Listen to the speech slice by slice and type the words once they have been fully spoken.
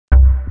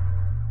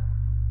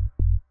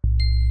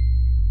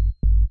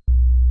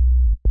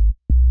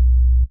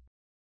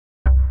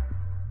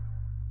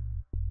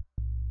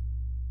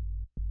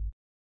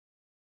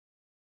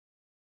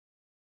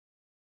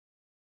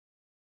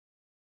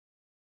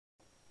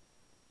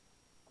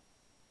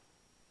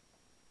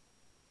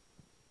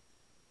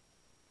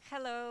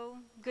Hello,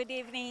 good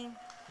evening.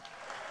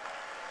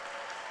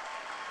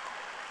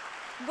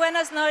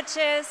 Buenas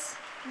noches,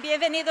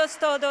 bienvenidos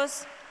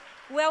todos.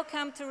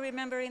 Welcome to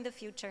Remembering the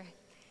Future.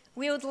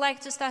 We would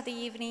like to start the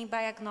evening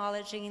by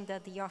acknowledging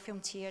that the Orpheum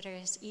Theater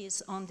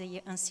is on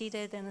the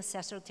unceded and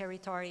ancestral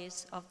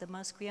territories of the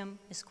Musqueam,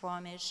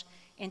 Squamish,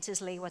 and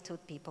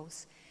Tsleil-Waututh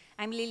peoples.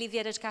 I'm Lili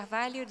Vieira de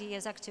Carvalho, the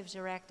Executive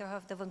Director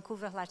of the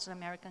Vancouver Latin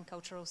American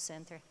Cultural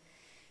Center.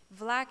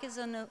 VLAC is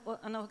an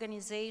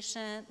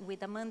organization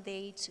with a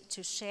mandate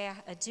to share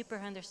a deeper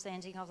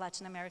understanding of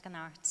Latin American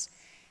arts.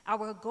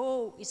 Our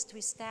goal is to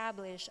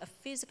establish a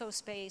physical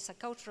space, a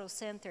cultural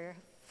center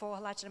for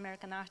Latin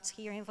American arts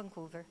here in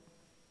Vancouver.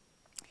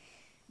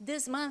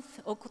 This month,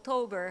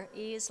 October,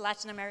 is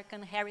Latin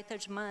American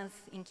Heritage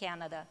Month in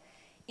Canada,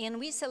 and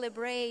we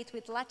celebrate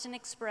with Latin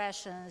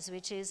Expressions,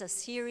 which is a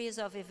series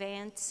of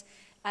events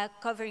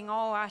covering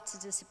all arts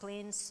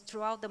disciplines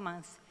throughout the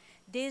month.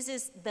 This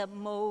is the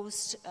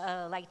most,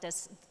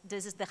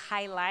 this is the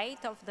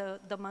highlight of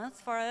the month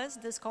for us,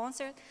 this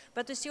concert,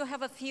 but we still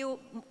have a few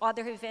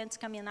other events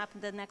coming up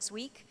the next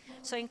week.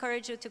 So I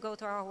encourage you to go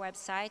to our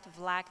website,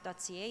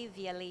 vlac.ca,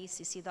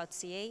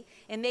 vlacc.ca,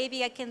 and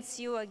maybe I can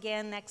see you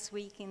again next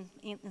week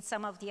in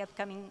some of the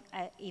upcoming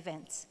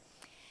events.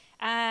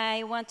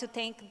 I want to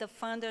thank the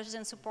funders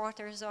and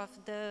supporters of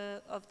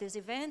this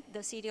event,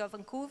 the City of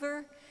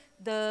Vancouver,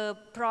 the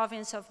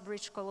Province of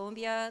British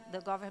Columbia, the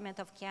Government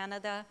of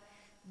Canada,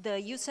 the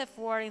Youssef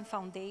Warren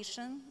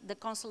Foundation, the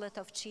Consulate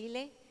of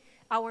Chile,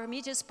 our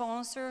media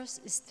sponsors,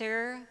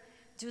 STIR,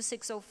 Do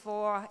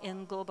 604,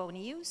 and Global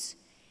News,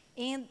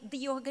 and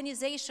the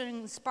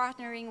organizations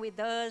partnering with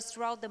us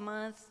throughout the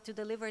month to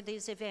deliver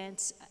these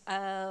events,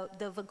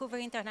 the Vancouver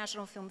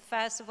International Film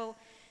Festival,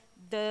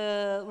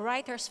 the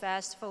Writers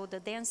Festival, the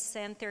Dance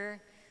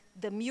Center,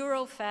 the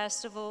Mural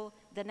Festival,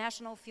 the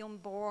National Film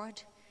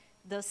Board,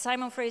 the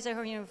Simon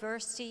Fraser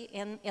University,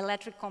 and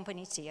Electric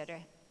Company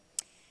Theater.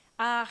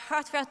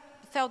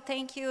 Heartfelt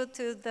thank you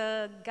to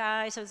the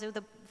guys, to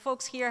the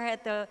folks here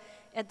at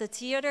the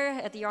theater,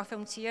 at the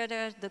Orpheum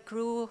Theater, the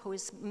crew who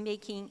is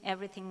making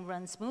everything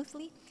run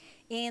smoothly.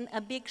 And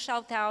a big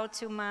shout out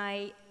to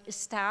my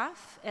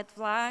staff at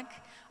VLAC,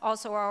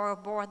 also our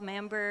board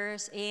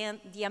members, and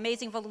the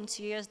amazing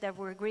volunteers that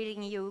were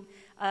greeting you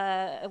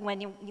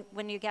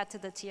when you get to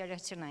the theater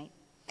tonight.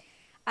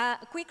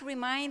 A quick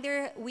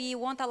reminder, we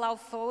won't allow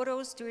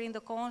photos during the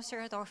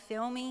concert or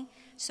filming,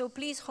 so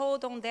please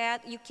hold on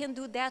that. You can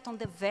do that on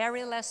the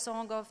very last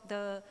song of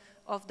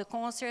the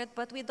concert,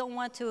 but we don't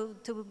want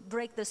to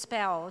break the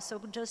spell,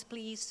 so just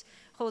please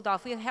hold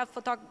off. We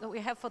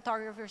have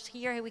photographers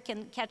here. We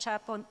can catch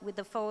up with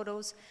the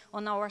photos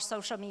on our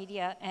social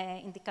media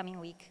in the coming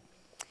week.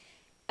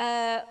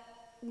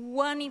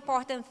 One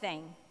important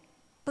thing,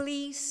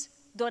 please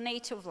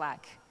donate to VLAC.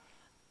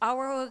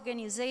 Our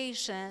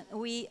organization,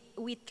 we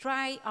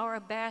try our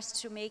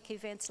best to make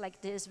events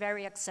like this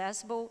very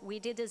accessible. We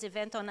did this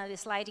event on a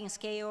sliding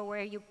scale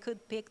where you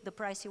could pick the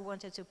price you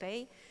wanted to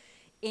pay.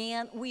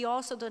 And we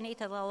also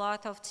donated a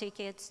lot of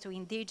tickets to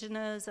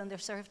indigenous,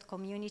 underserved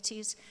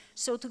communities.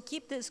 So to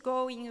keep this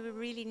going, we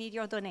really need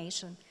your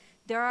donation.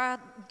 There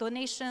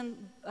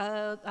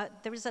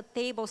is a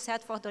table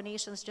set for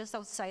donations just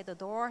outside the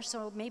door,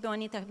 so maybe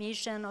on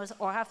intermission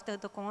or after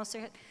the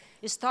concert,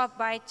 you stop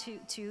by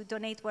to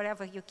donate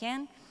whatever you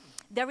can.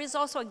 There is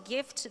also a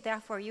gift there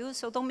for you,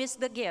 so don't miss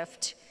the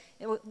gift.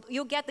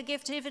 You'll get the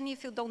gift even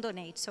if you don't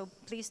donate, so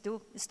please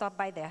do stop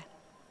by there.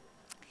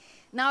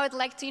 Now I'd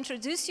like to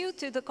introduce you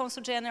to the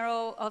Consul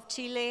General of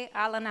Chile,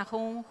 Alan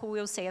Ahun, who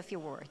will say a few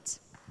words.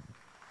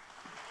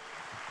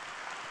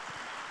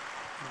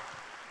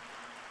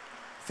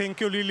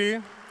 Thank you,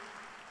 Lili.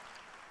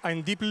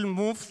 I'm deeply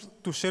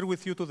moved to share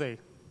with you today.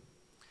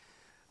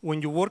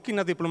 When you work in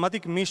a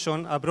diplomatic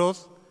mission abroad,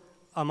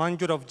 among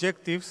your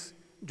objectives,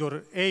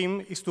 your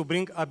aim is to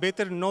bring a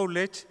better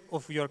knowledge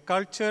of your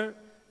culture,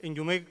 and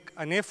you make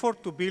an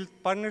effort to build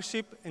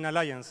partnership and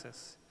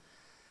alliances.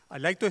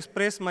 I'd like to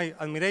express my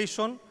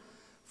admiration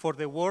for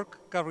the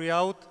work carried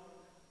out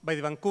by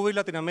the Vancouver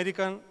Latin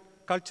American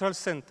Cultural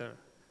Center.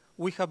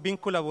 We have been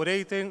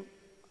collaborating,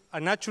 a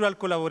natural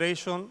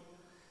collaboration,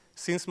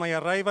 since my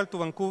arrival to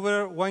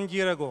Vancouver 1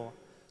 year ago,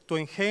 to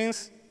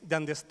enhance the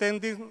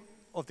understanding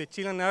of the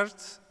Chilean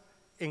arts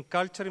and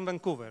culture in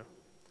Vancouver.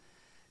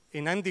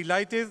 And I'm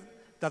delighted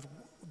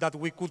that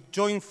we could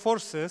join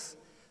forces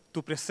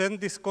to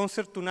present this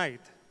concert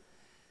tonight.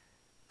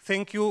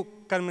 Thank you,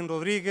 Carmen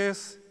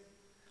Rodríguez,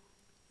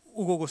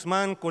 Hugo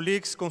Guzmán,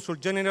 colleagues, consul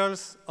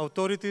generals,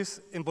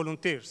 authorities, and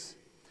volunteers.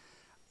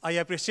 I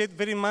appreciate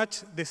very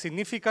much the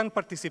significant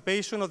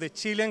participation of the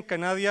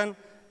Chilean-Canadian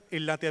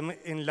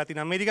and Latin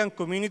American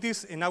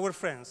communities and our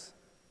friends.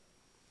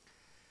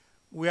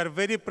 We are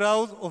very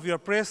proud of your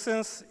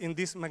presence in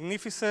this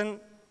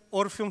magnificent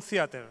Orpheum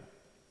Theater.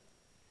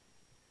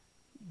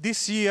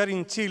 This year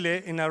in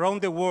Chile and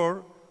around the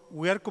world,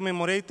 we are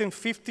commemorating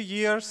 50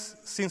 years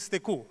since the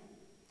coup.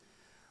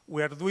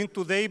 We are doing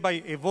today by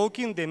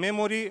evoking the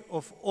memory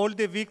of all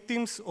the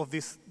victims of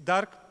this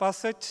dark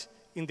passage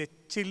in the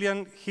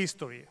Chilean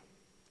history.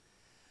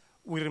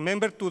 We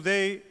remember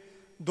today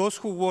those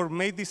who were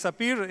made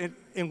disappear,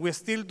 and we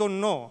still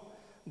don't know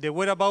the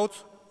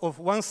whereabouts of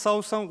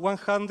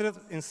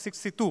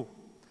 1,162.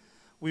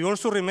 We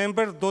also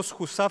remember those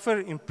who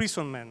suffered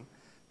imprisonment,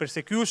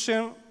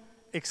 persecution,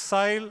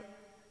 exile,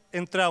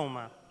 and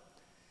trauma,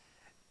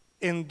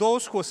 and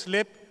those who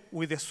slept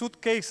with the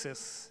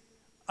suitcases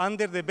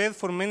under the bed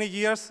for many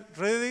years,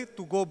 ready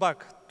to go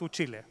back to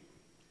Chile.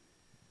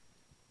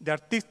 The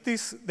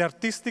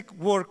artistic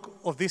work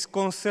of this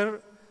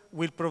concert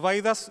will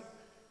provide us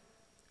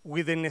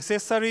with the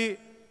necessary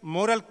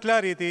moral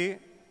clarity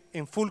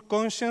and full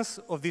conscience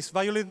of this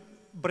violent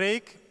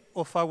break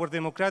of our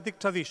democratic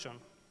tradition.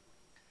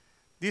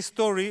 This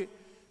story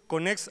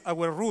connects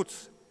our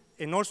roots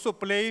and also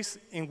plays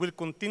and will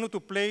continue to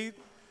play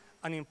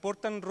an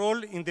important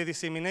role in the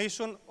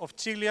dissemination of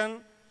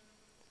Chilean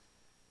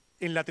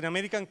and Latin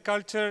American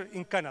culture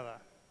in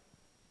Canada.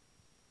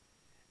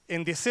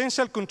 And the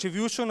essential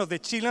contribution of the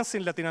Chileans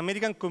in Latin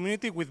American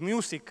community with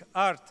music,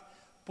 art,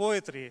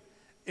 poetry,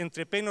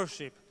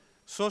 entrepreneurship,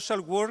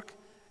 social work,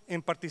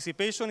 and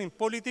participation in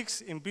politics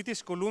in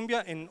British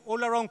Columbia and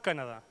all around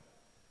Canada.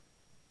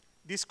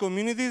 These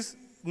communities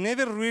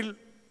never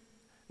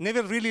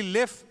really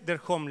left their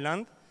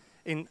homeland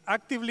and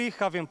actively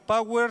have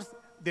empowered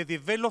the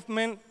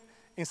development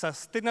and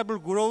sustainable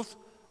growth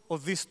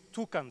of these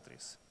two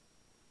countries.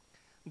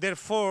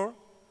 Therefore,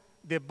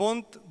 the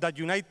bond that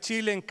unites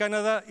Chile and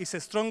Canada is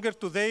stronger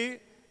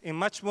today and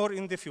much more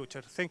in the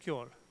future. Thank you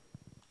all.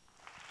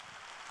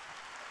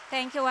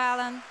 Thank you,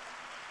 Alan.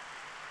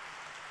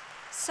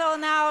 So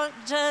now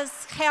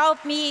just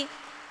help me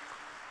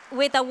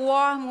with a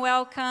warm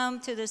welcome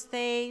to the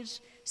stage,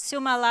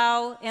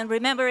 Sumalao, and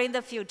Remembering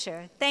the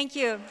Future. Thank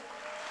you.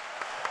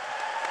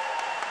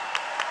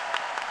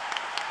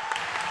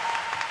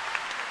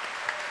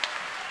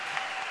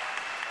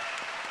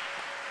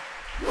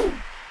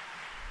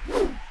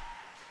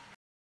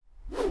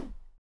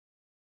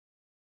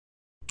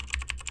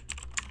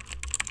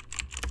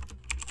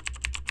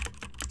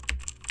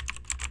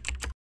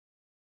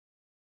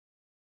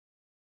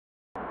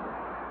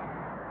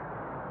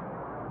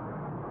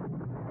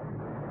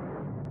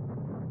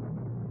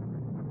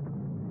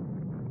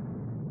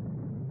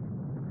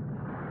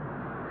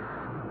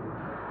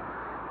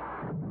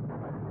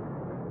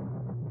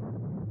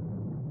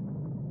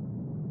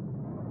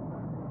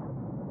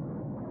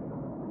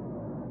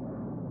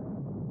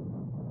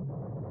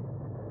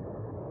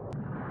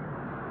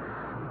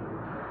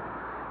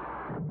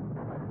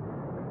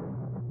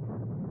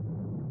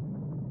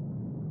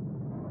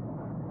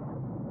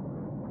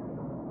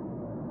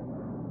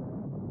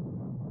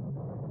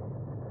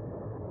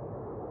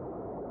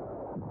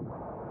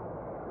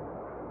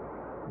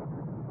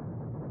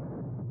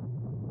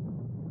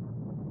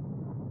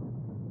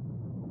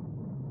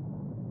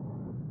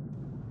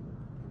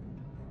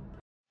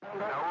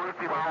 La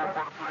última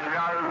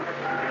oportunidad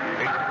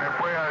en que me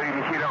pueda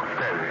dirigir a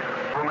ustedes.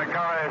 Como me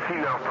acaba de decir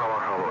a los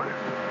trabajadores,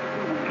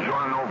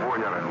 yo no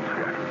voy a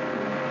renunciar.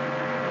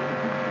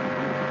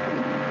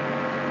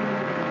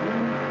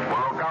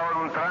 Colocado en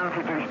un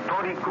tránsito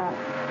histórico,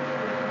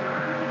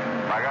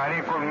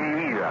 pagaré con mi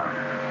vida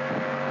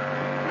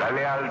la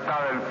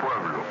lealtad del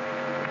pueblo.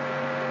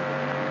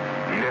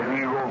 Y les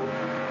digo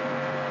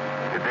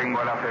que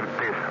tengo la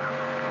certeza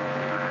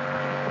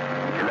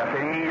que la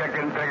semilla que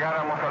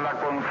entregáramos a la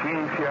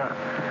conciencia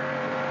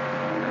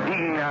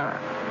digna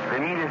de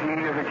miles y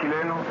miles de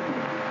chilenos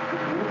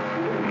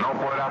no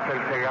podrá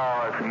ser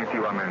cegada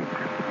definitivamente.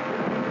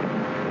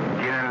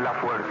 Tienen la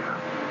fuerza,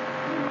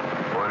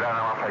 podrán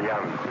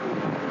avasallarnos,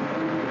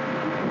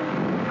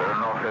 pero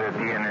no se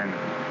detienen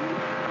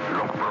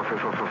los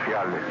procesos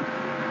sociales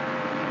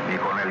ni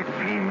con el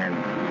crimen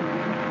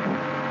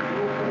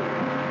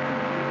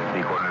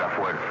ni con la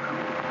fuerza.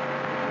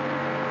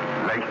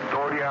 La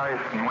historia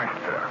es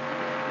nuestra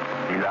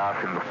y la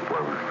hacen los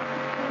pueblos.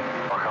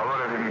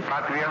 Trabajadores de mi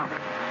patria,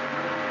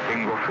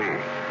 tengo fe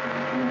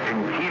en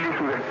Chile y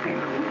su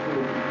destino.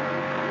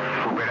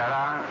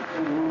 Superará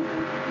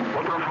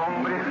otros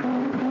hombres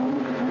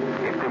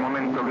este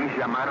momento gris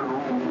y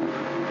amargo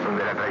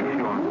donde la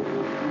traición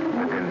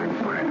pretende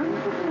imponer.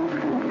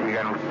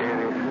 Sigan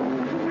ustedes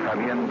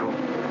sabiendo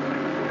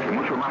que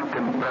mucho más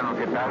temprano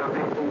que tarde,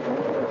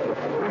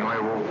 de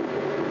nuevo,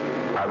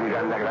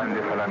 abrirán las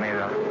grandes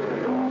alamedas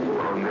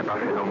por donde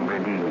pase el hombre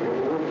libre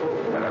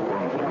para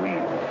construir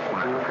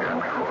una sociedad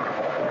mejor.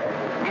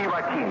 ¡Viva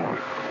Chile!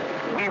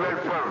 ¡Viva el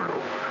pueblo!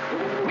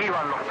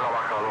 ¡Vivan los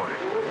trabajadores!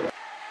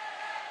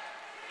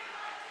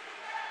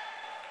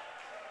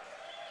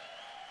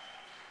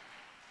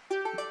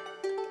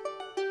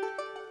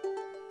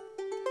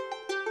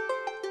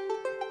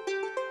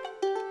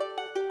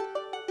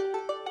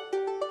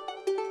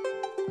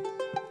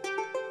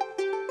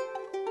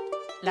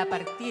 La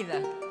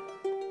partida.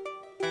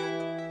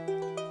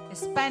 A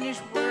Spanish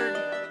word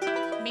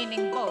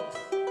meaning both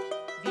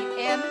the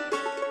end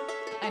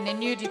and a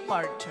new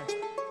departure.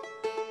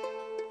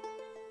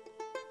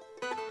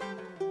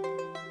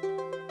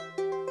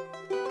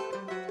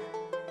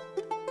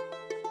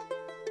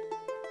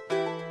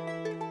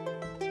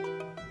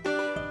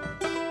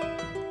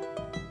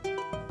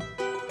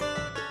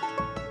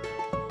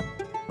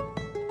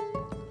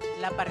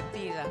 La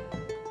Partida,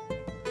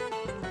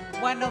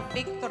 one of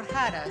Víctor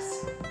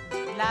Jara's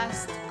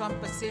last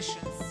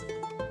compositions.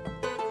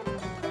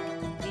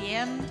 The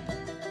end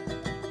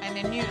and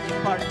a new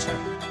departure.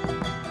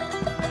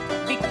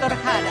 Víctor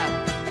Jara,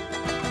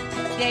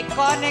 the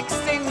iconic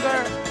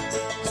singer,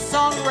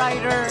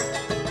 songwriter,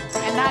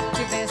 and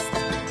activist,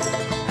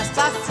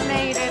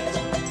 assassinated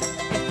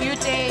a few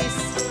days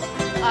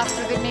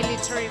after the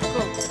military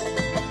coup,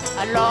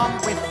 along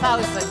with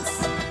thousands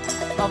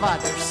of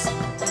others.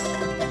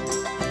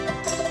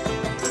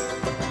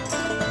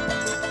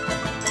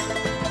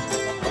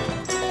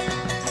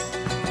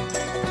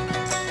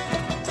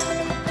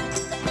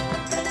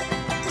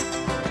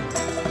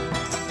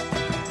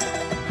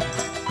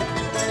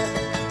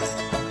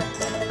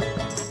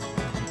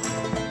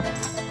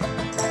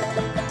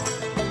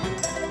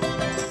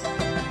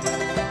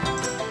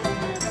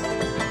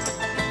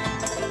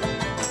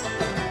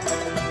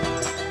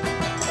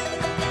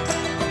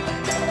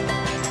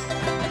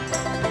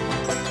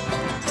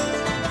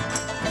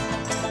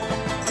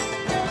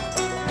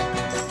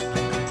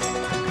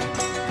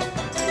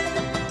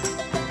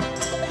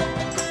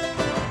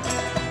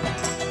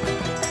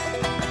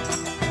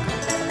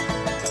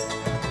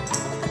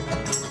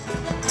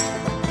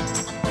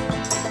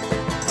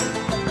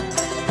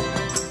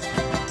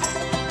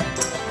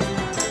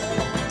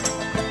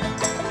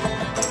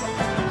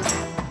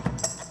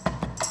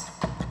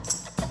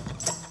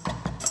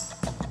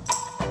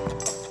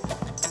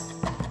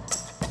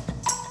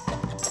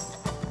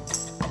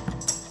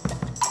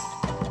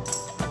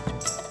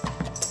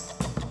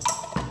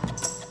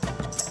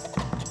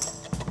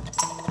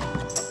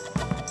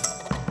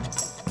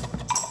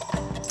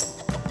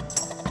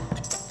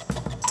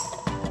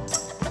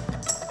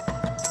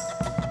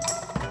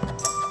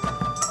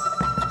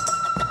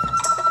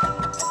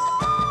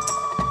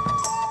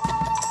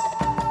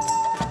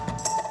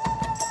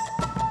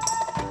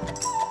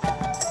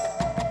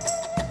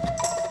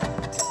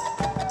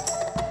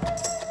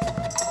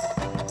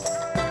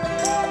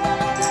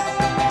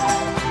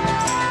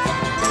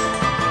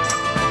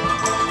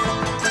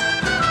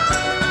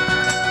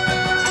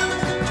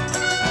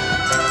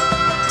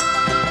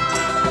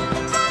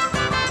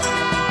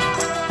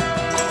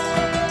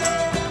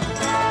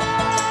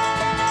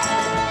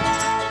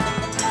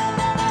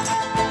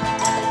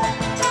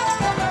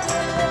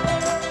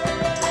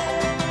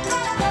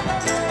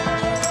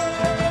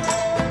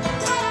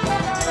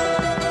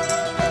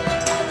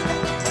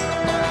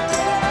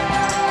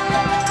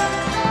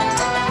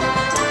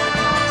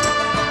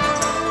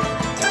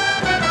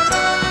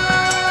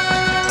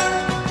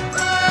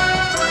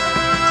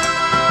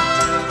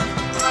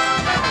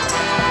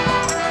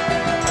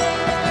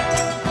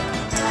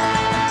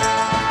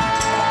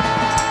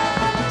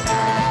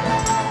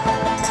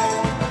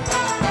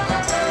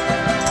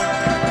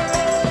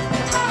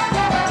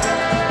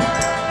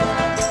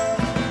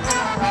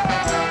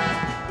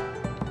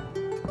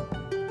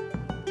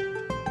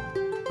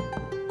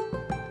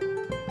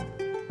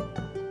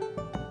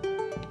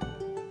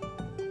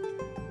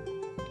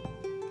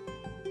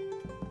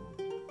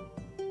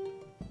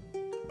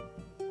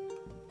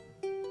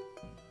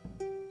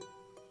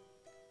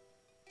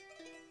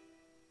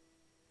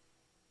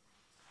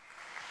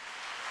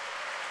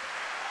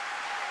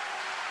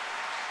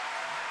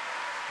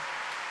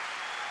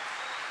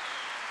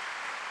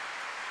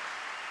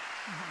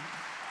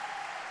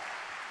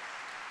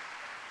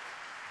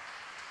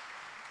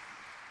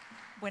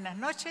 Buenas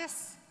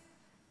noches.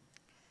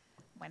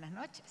 Buenas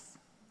noches.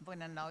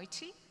 Buenas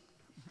noches.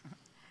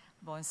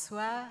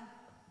 Bonsoir.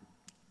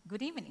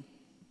 Good evening,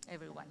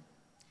 everyone.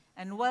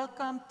 And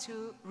welcome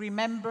to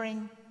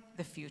Remembering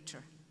the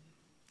Future.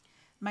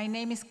 My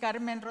name is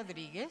Carmen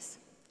Rodríguez,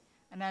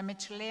 and I'm a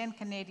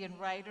Chilean-Canadian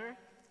writer,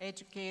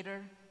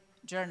 educator,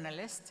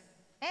 journalist,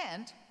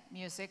 and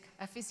music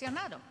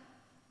aficionado.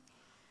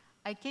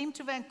 I came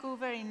to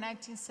Vancouver in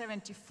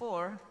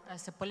 1974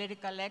 as a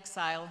political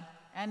exile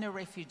and a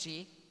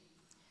refugee,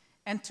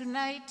 and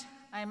tonight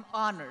I'm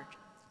honored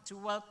to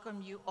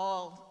welcome you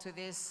all to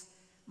this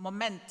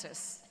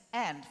momentous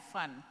and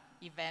fun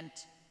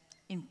event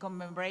in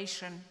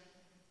commemoration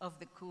of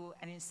the coup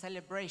and in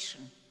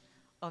celebration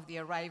of the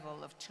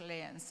arrival of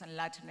Chileans and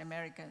Latin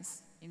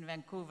Americans in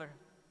Vancouver.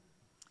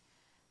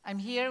 I'm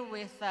here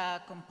with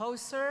a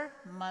composer,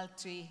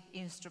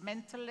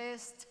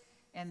 multi-instrumentalist,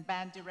 and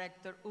band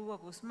director Hugo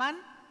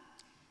Guzman,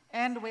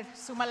 and with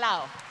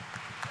Sumalao.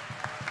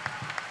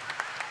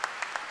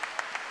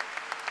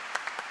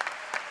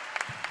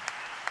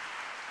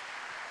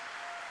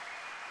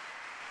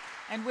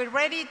 And we're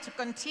ready to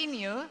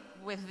continue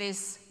with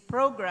this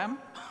program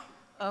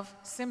of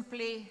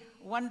simply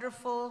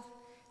wonderful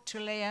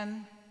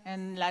Chilean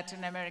and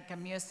Latin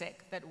American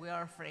music that we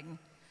are offering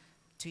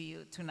to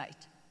you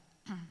tonight.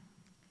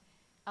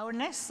 Our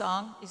next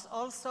song is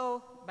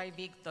also by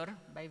Víctor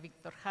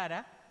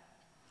Jara,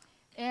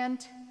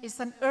 and it's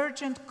an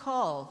urgent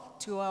call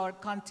to our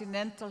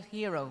continental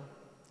hero,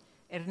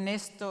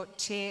 Ernesto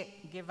Che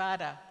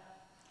Guevara,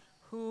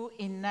 who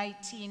in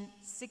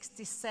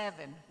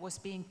 1967 was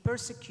being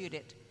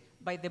persecuted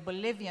by the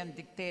Bolivian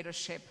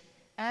dictatorship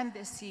and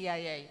the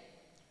CIA,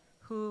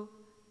 who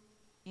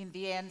in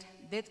the end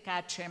did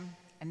catch him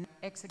and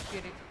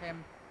executed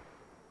him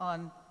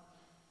on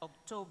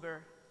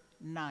October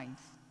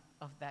 9th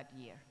of that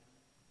year.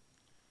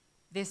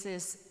 This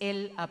is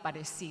El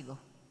Aparecido,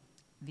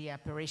 the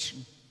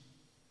apparition.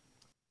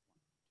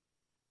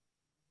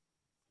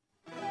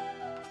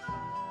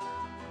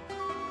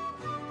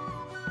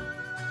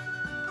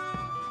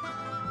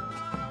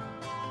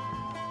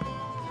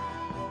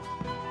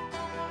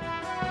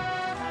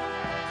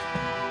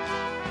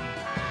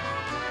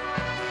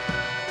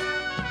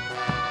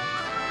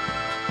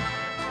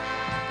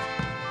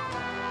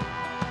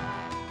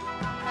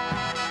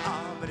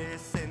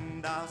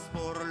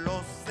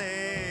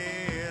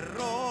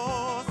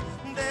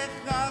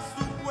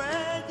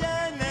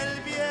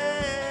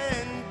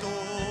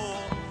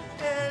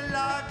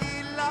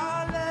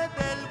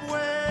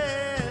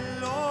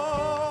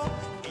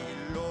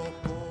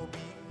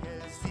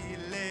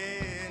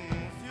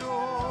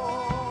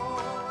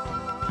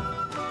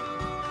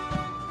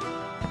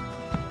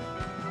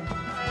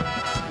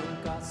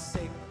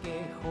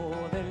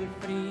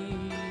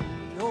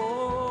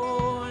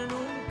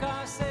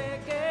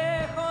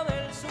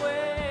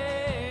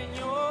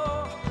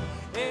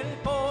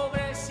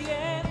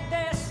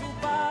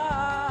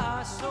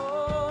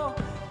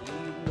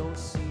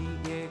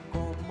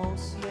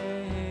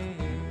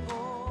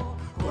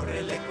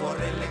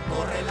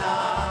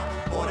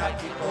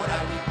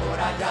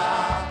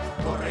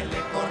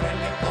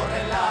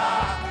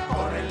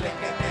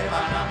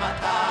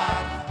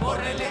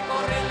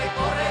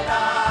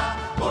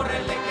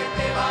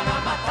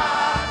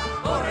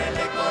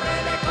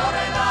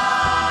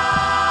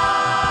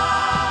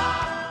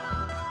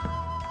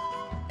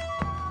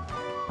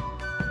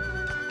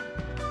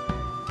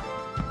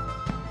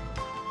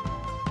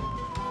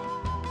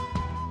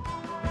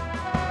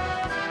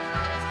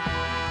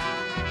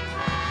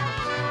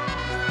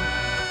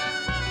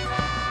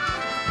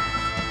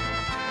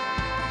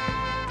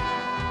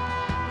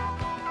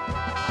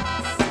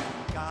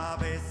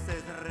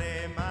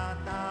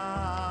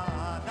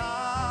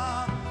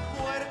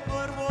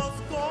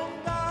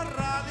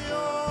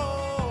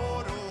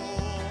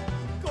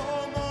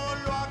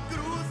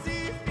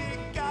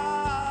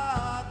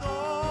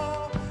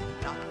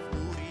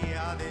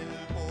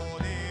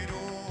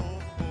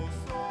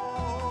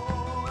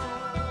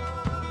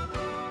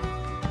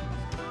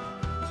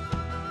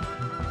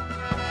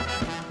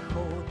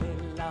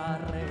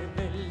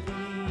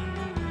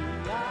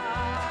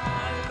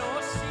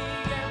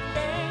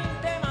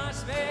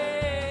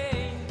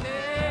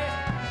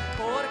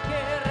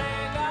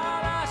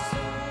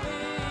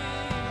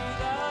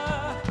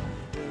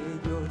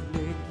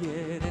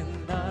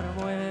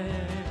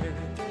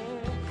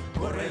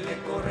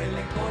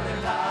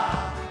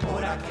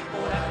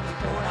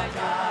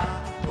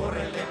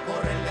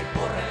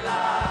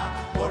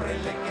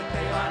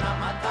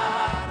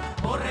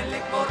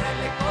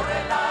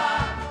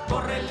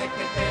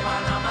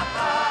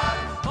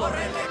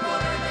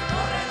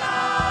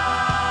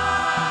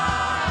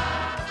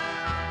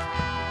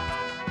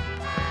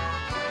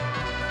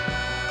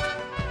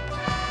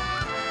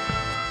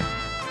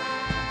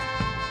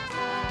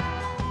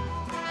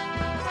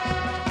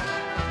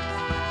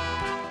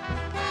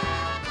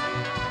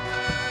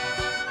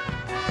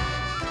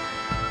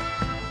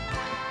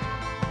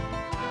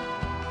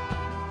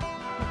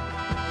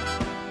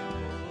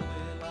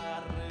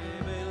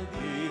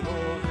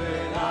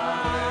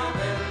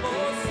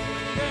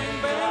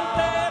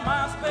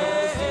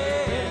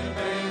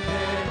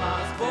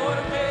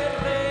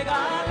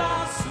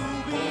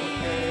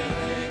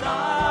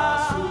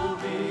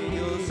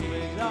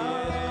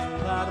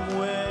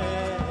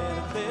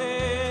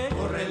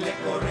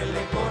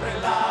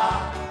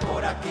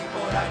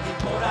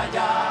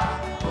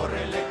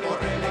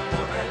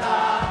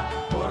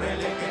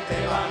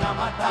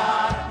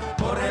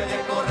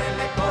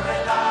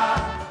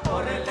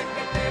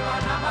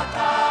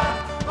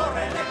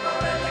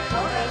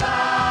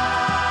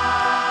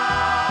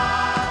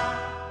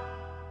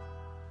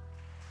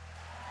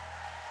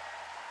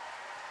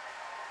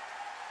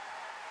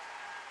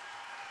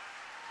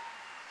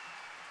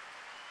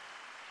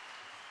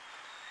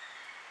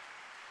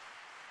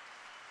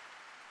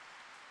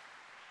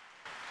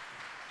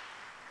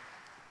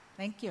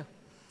 Thank you.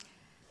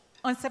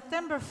 On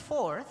September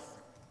 4th,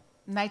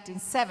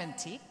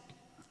 1970,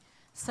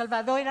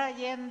 Salvador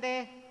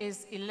Allende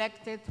is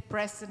elected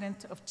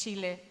president of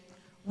Chile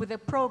with a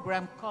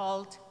program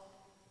called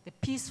The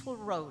Peaceful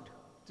Road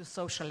to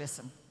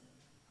Socialism.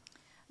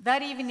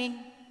 That evening,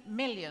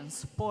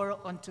 millions pour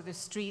onto the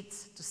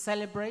streets to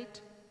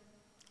celebrate,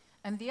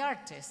 and the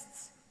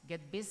artists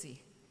get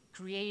busy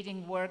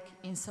creating work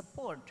in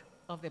support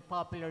of the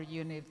popular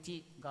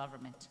unity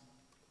government.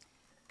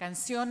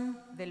 Canción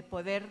del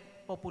Poder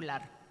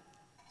Popular,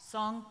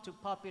 Song to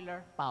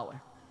Popular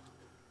Power.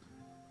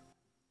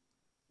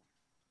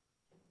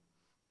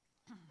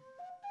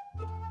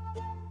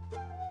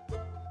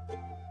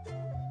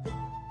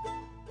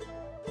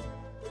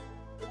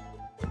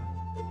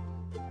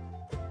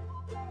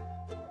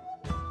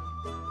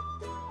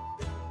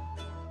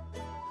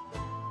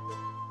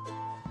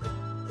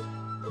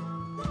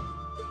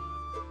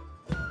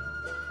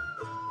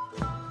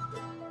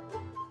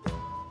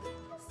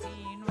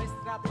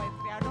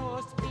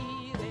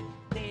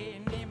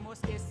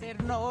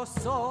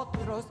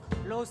 nosotros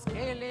los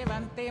que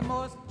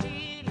levantemos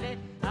Chile,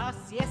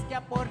 así es que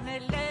a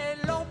ponerle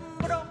el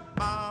hombro.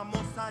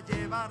 Vamos a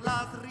llevar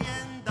las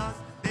riendas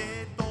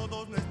de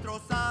todos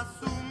nuestros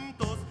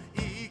asuntos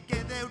y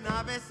que de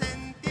una vez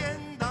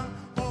entiendan,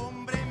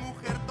 hombre y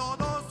mujer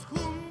todos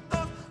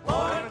juntos,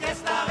 porque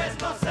esta vez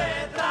no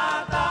se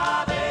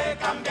trata de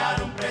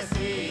cambiar un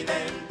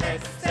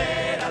presidente,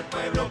 será el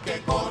pueblo que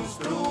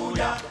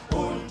construya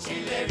un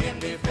Chile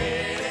bien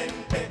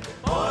diferente,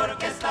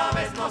 porque esta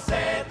vez no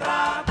se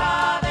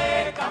trata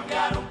de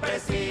cambiar un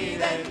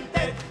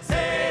presidente,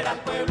 será el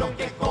pueblo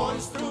que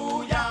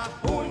construya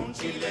un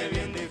Chile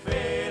bien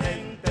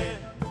diferente.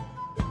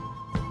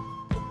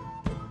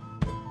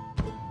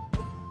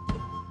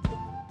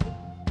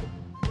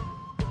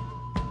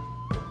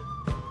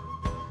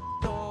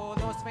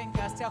 Todos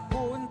véngase a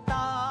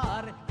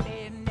juntar,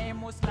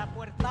 tenemos la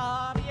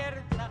puerta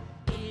abierta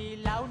y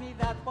la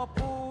unidad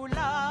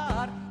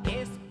popular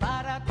es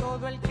para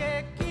todo el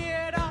que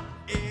quiera.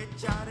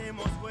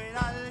 Echaremos fuera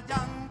al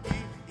yanqui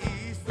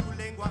y su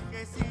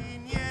lenguaje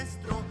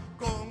siniestro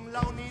con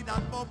la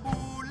unidad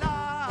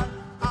popular.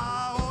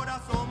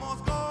 Ahora somos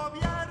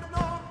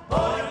gobierno,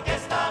 porque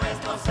esta vez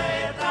no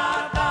se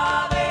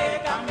trata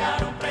de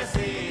cambiar un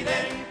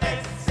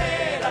presidente,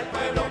 será el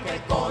pueblo que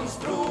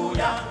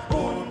construya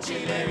un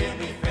Chile bien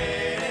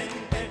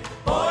diferente,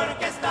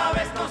 porque esta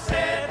vez no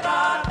se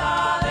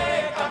trata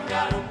de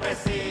cambiar un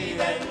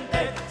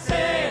presidente,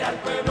 será el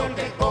pueblo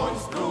que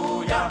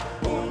construya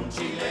un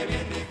Chile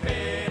bien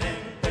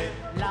diferente.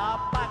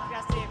 La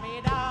patria se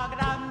verá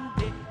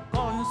grande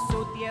con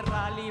su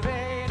tierra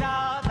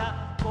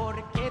liberada,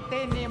 porque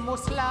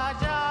tenemos la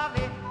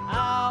llave,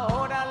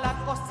 ahora la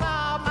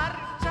cosa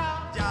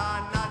marcha.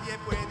 Ya nadie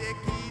puede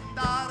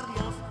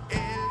quitarnos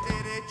el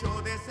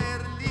derecho de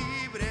ser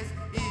libres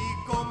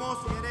y como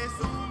seres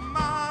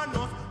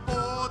humanos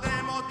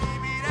podemos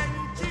vivir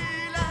en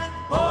Chile,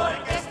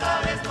 porque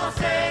esta vez no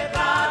se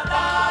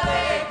trata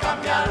de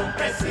cambiar un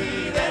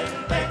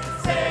presidente,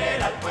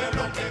 será el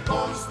pueblo que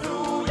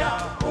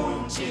construya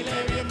un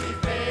Chile bien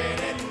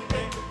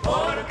diferente,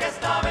 porque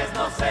esta vez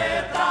no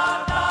se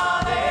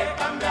trata de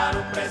cambiar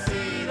un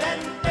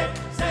presidente,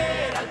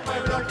 será el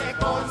pueblo que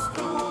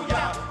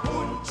construya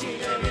un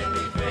Chile bien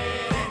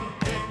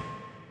diferente.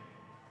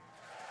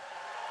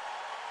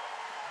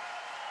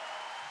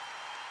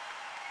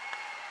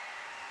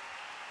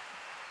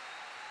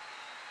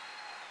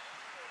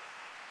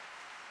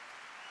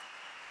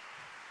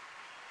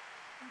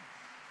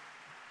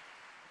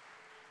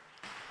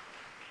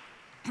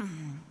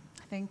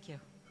 Thank you.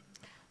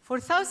 For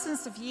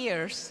thousands of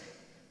years,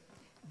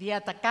 the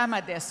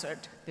Atacama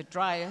Desert, the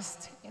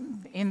driest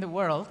in the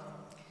world,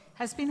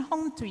 has been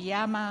home to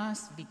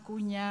llamas,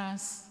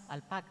 vicuñas,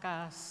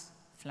 alpacas,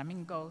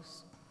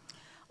 flamingos,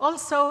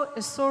 also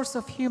a source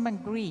of human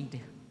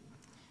greed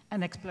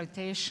and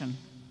exploitation,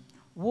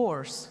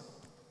 wars,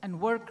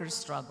 and worker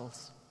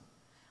struggles.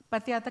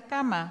 But the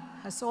Atacama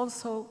has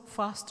also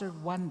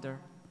fostered wonder,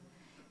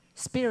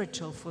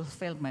 spiritual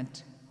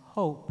fulfillment,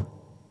 hope,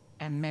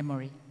 and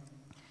memory.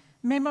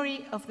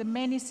 Memory of the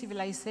many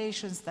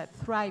civilizations that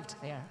thrived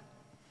there,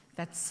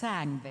 that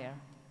sang there,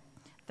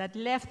 that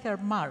left their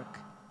mark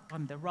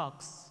on the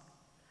rocks.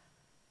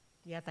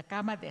 The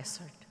Atacama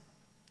Desert,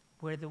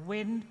 where the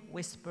wind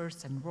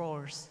whispers and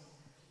roars,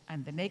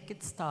 and the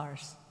naked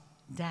stars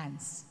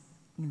dance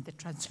in the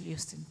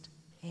translucent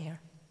air.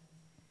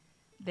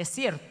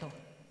 Desierto,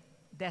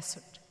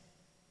 desert.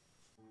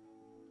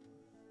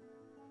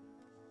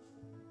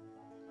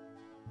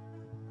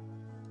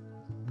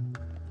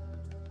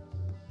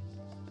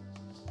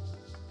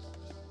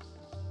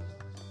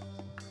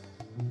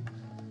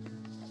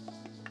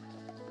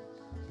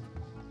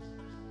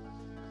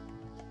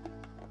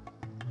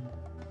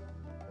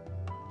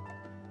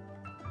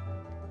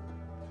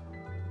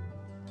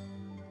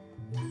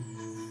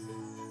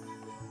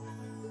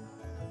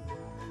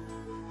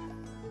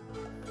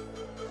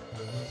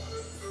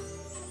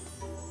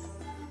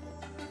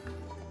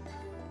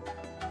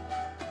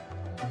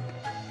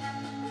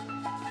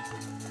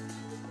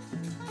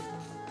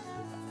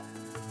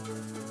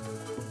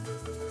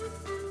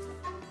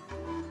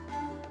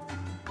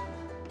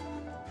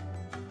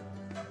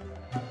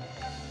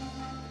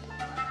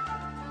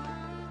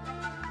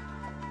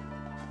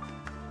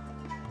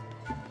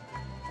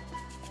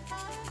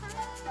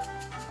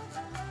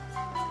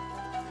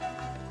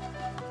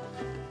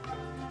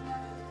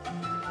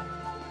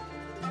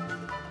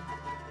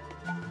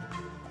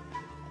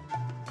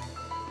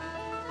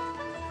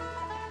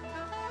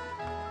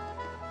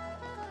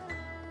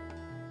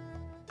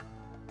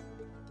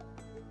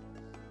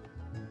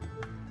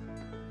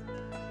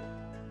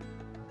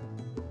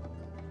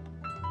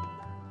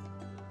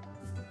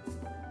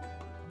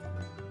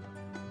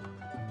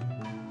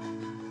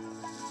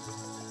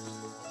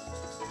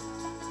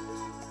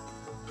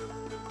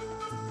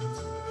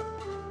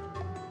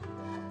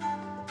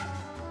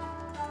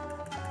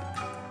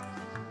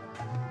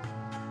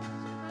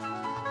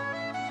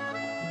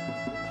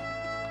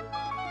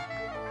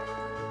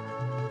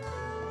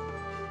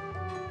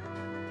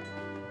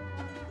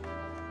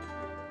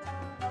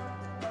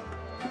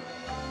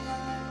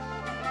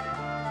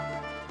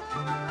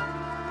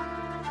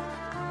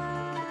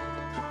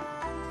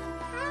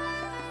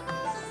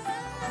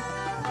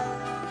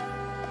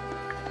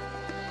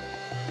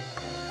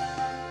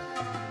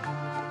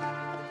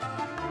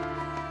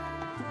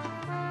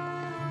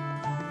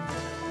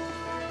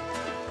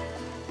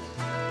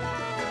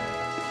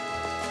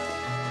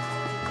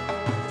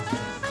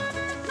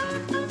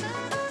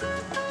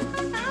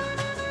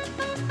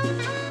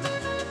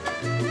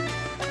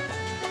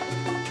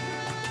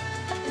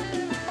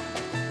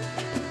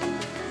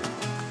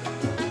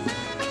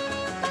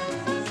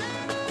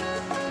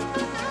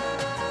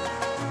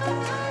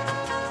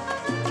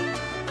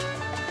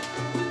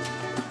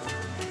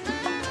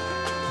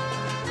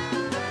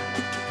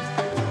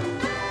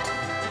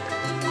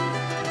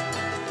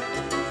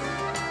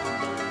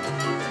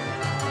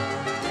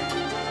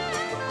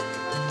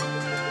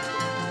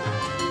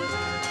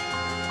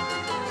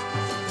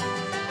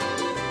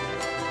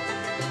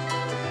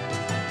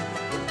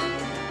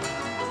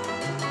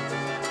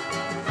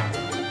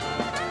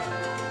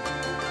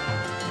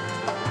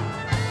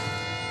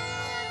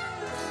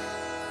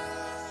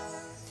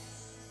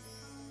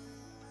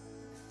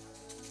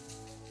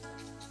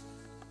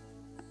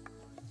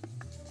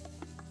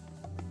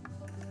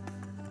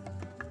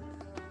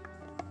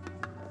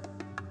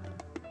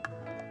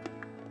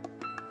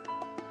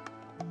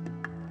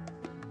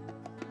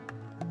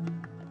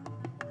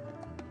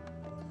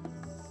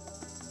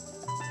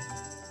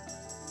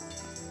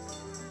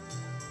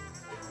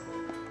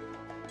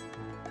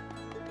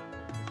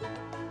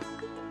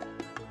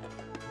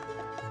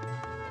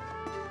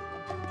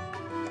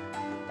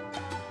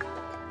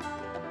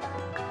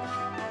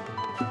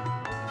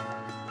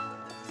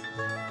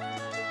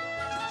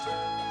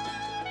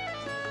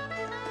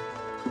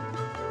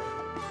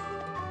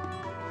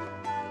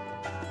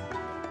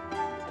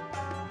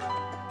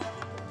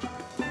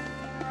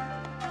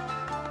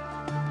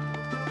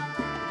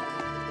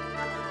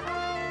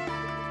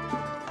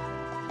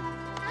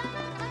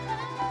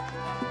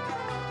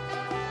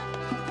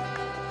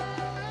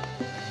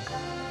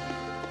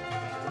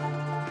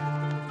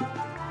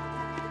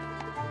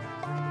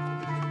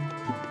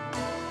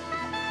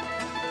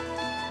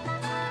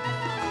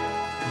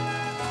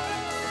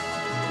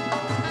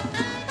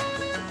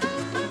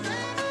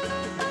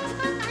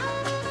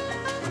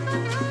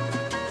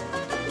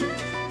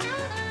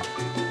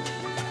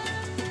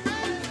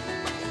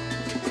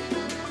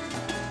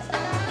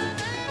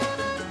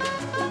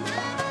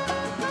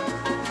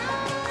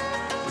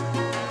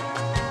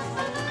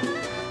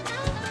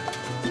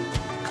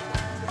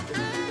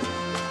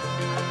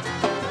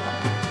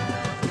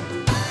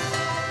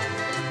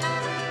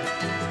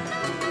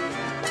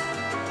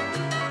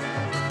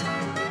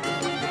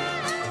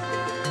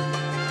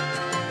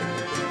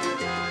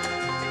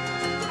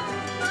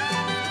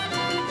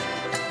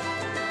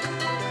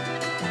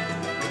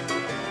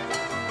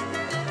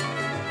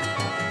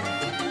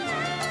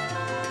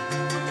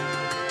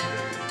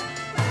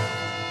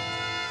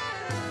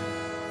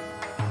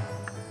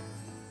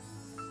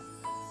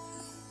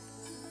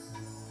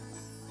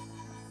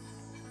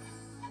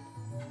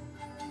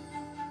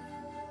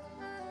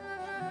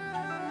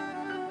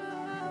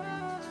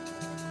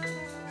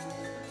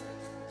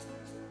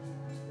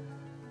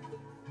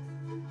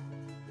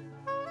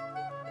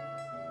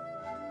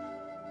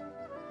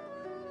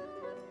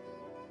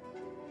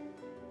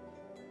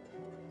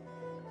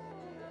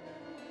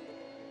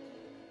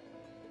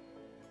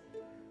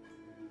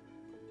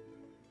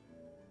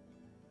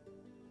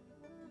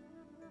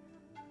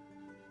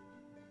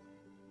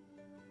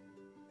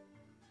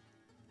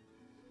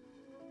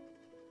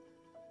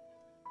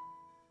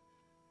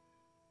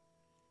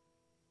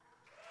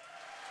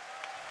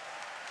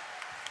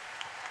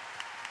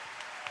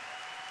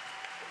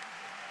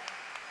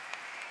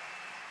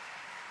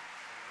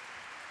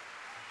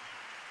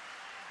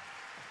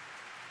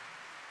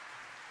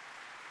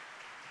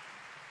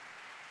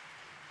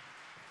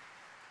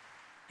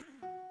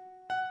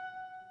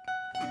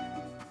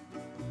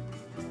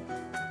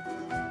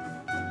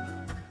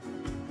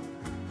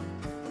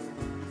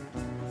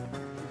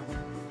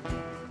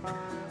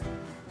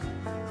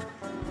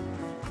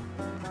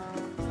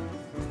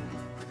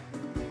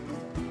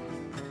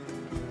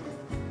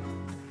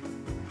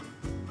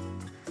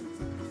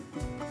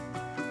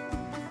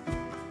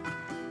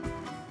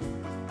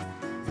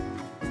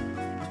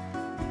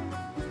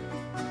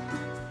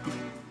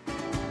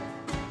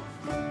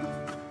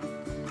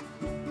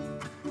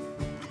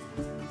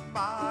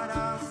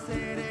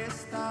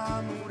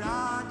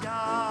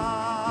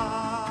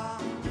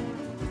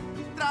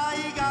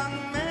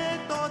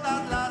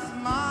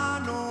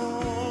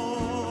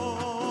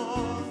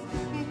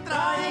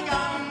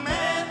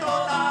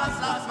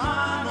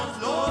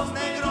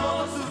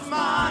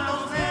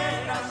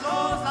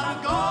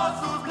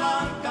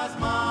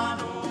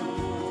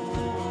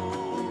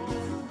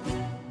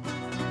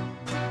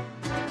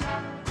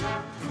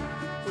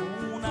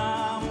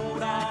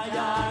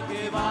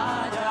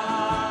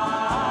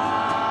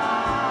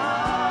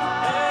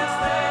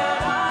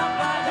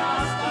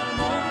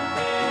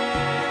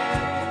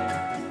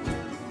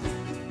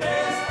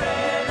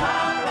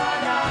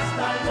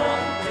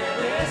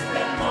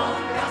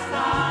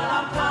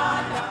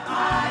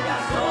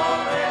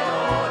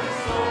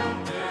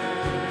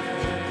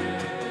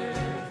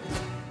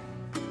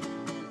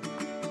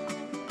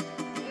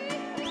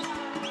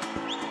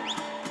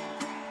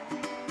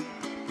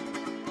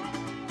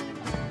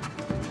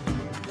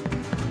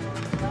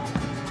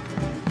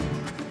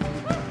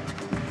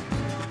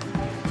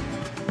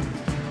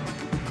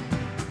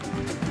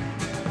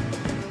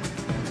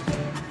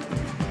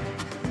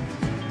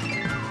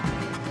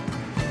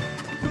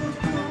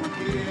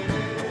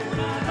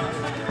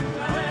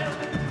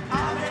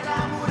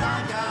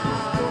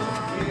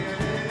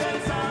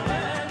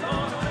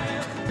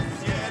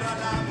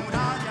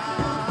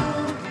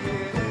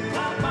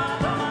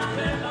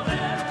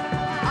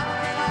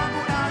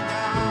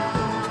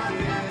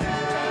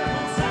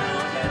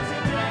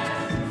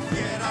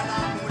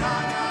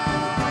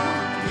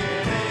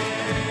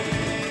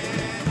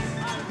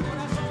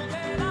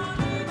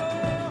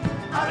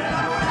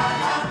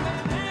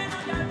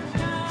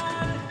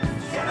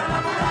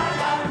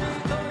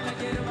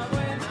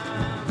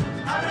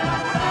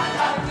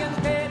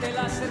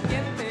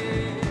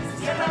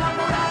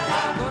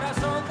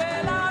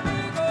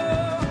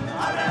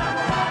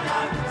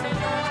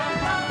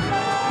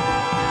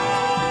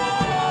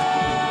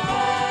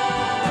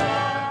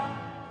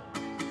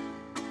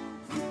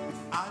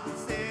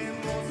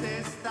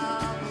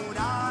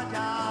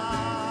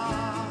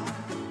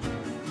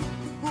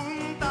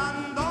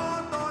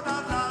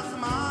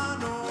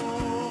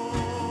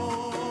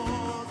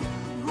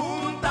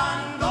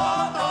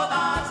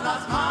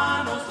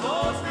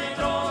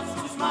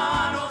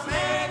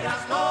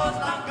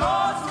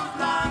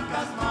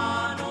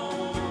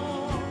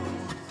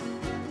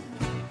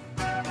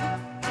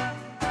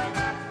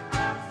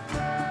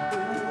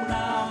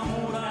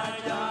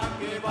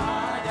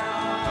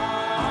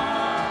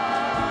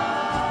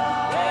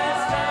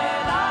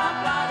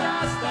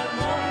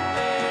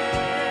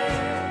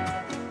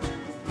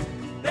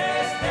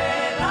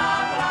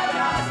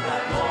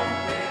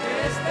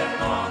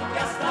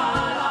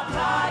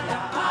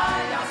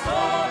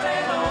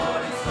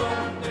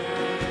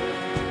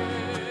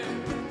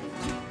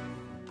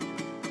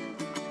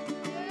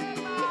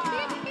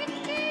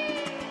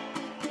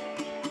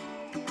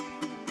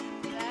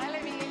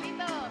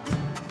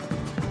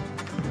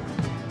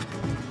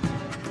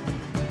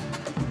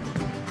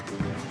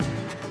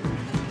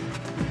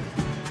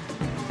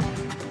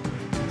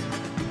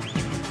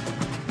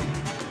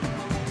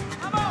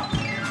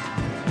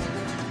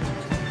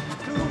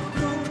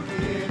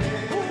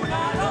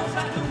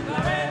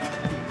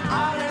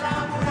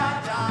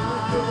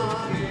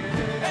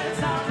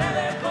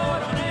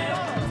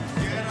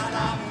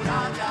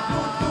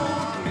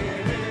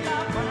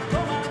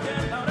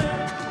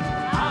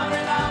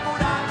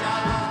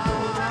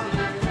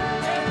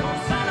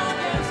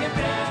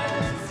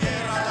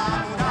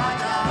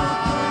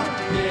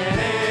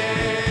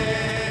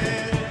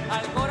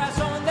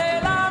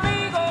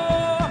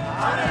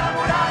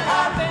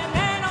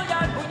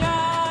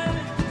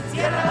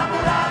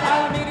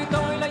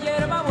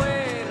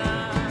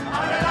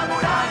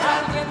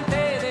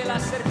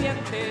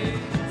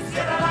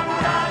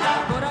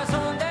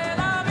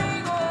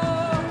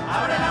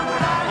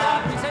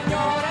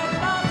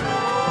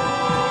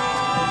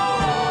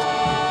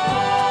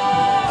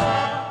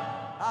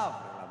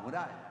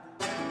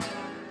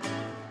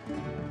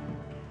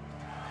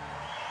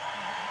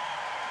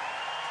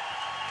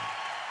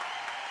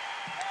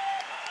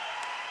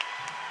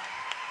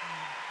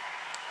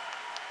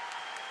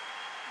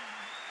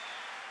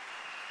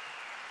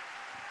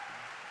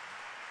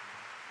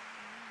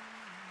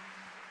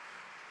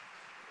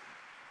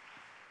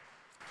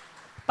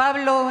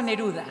 Pablo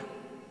Neruda,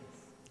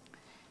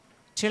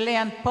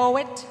 Chilean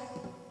poet,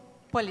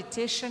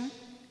 politician,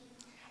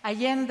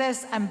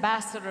 Allende's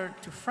ambassador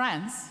to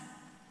France,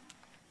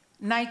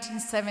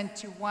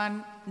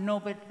 1971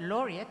 Nobel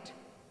laureate,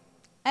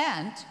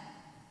 and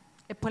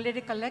a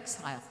political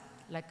exile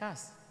like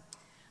us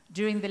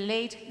during the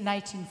late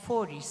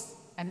 1940s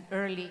and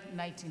early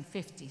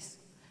 1950s,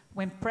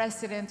 when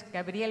President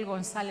Gabriel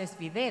González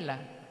Videla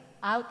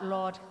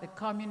outlawed the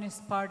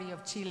Communist Party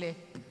of Chile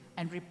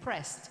and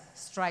repressed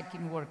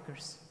striking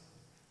workers.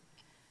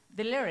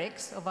 The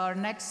lyrics of our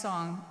next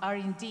song are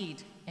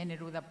indeed a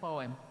Neruda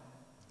poem,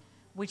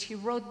 which he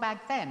wrote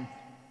back then,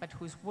 but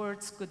whose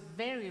words could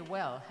very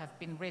well have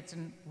been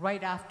written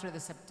right after the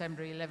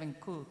September 11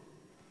 coup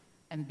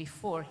and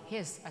before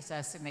his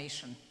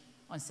assassination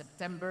on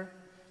September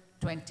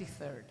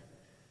 23rd.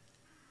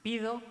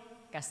 Pido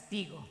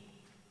castigo.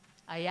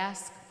 I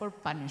ask for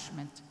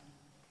punishment.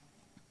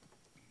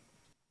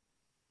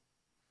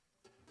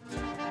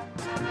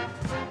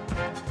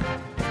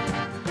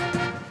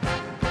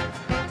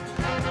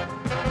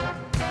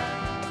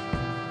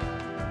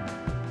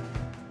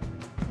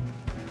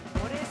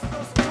 Por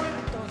estos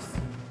muertos,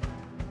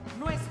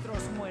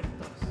 nuestros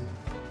muertos,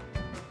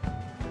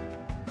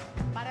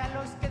 para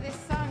los que de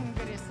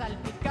sangre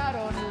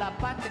salpicaron la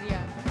patria,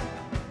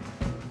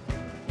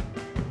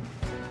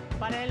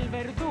 para el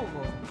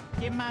verdugo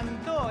que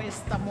mandó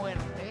esta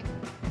muerte,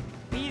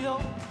 pido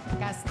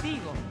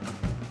castigo,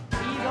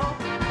 pido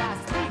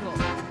castigo.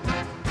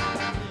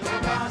 Pido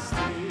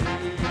castigo.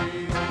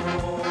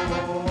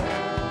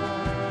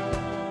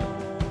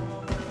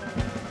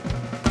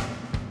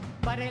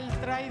 Para el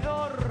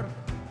traidor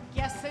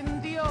que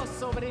ascendió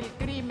sobre el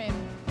crimen,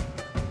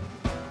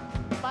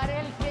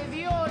 para el que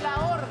dio la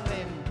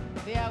orden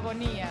de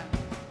agonía,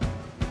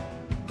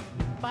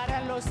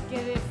 para los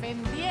que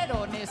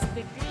defendieron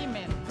este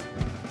crimen,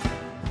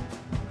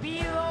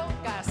 pido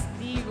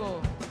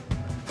castigo.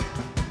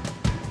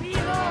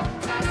 Pido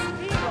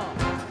castigo.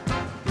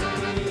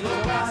 Pido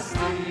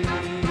castigo.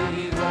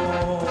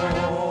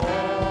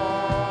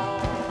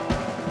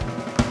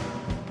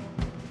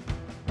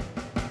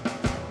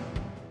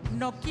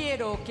 No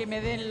quiero que me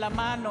den la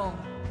mano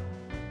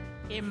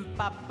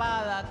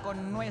empapada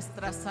con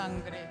nuestra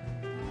sangre.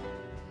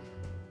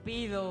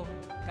 Pido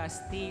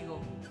castigo.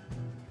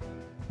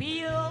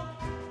 Pido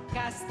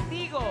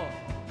castigo.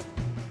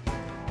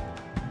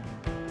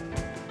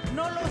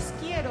 No los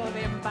quiero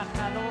de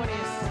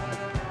embajadores,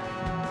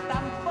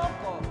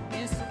 tampoco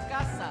en su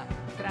casa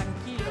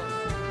tranquilos.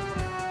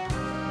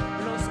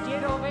 Los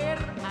quiero ver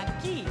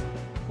aquí,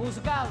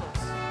 juzgados,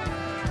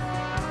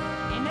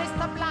 en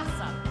esta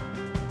plaza,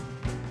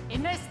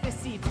 en este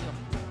sitio.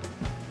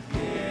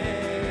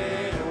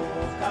 Quiero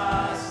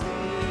castigo.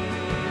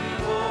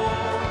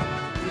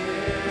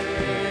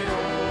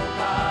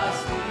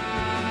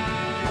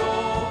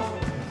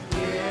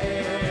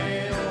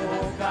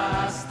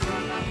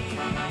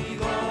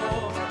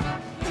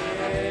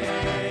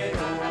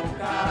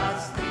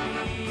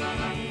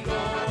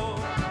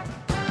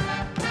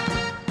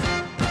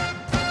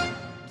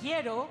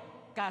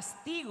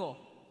 Castigo.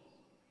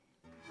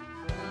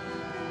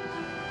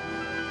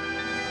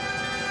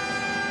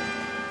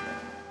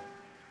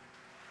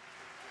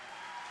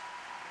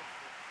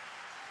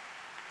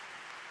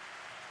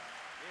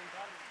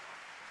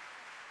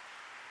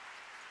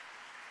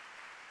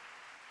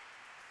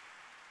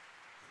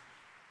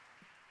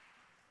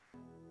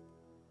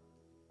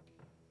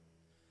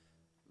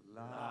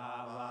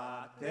 La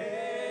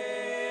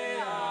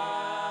batea.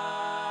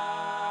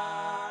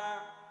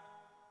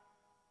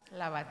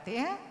 ¿La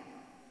batea?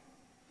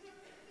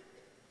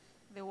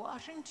 The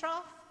washing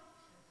trough?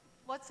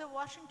 What's a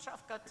washing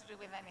trough got to do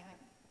with anything?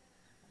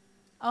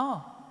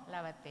 Oh,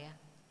 la batea.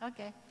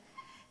 Okay.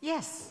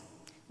 Yes,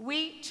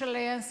 we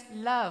Chileans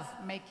love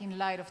making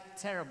light of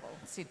terrible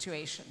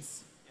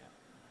situations.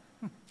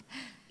 Yeah.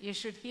 You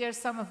should hear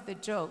some of the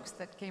jokes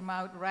that came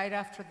out right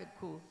after the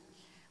coup,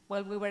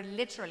 while we were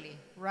literally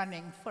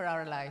running for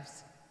our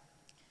lives.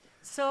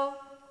 So,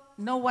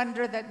 no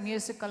wonder that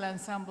musical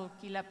ensemble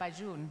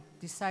Quilapayún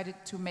decided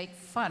to make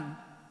fun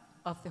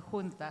of the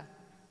junta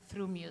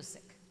through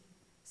music.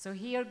 So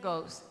here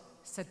goes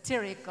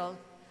satirical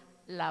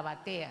La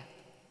Batea,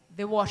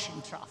 the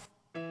washing trough.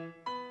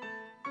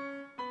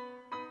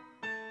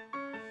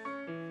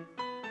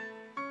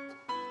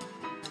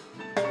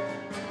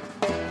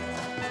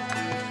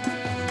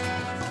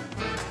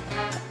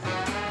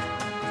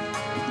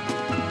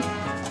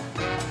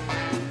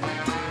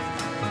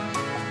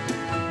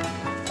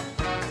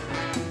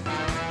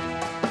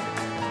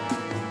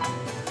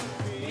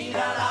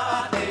 Mira la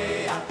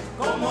batea,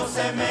 cómo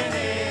se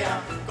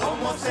menea,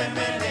 cómo se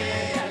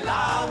menea el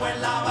agua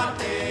en la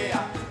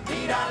batea.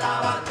 Mira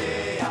la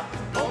batea,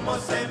 cómo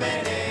se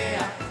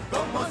menea,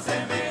 cómo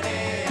se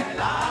menea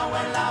el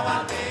agua en la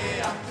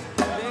batea.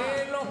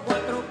 De los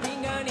cuatro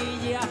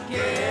pinganillas,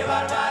 ¡Qué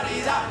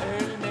barbaridad!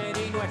 el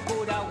merino es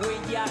pura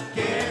huilla,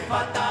 ¡Qué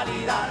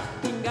fatalidad!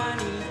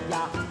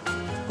 pinganilla,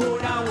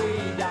 pura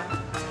huilla.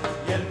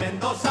 Y el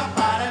Mendoza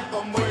para el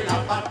combo y la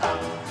pata.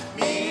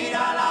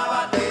 Mira la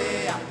batea.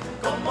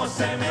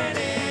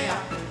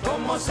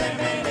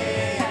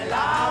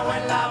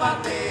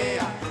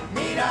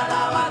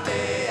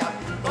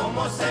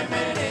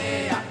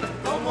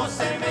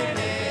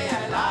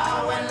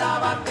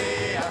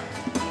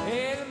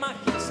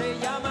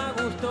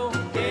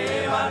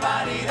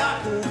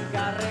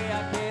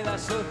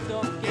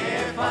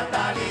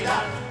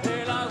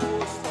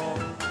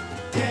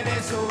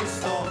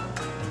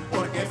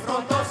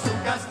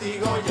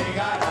 castigo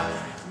llegará.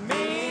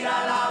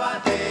 Mira la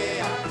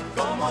batea,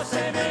 cómo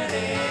se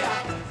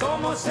menea,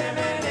 cómo se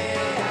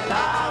menea el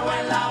agua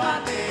en la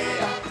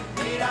batea.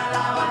 Mira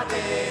la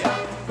batea,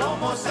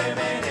 cómo se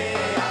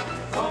menea,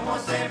 cómo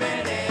se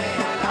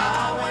menea el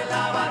agua en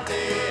la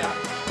batea.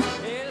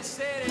 El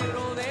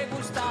cerebro de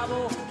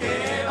Gustavo,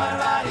 ¡Qué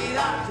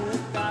barbaridad!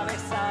 tu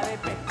cabeza de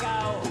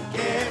pescado,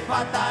 ¡Qué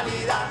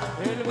fatalidad!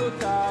 el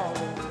butao.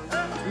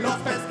 Los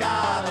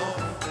pescados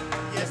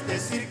y este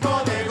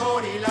circo de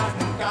gorilas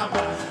nunca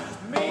más.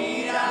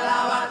 Mira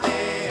la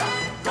batea,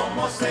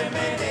 cómo se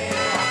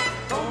menea,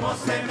 cómo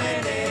se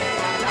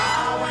menea el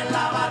agua en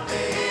la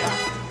batea.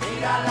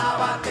 Mira la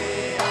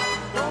batea,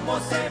 cómo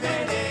se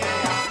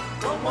menea,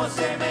 cómo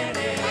se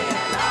menea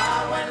el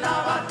agua en la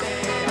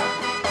batea.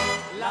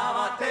 La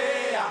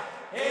batea,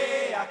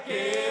 ¡ea,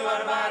 qué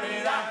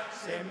barbaridad!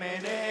 Se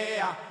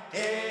menea,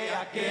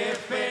 ¡ea, qué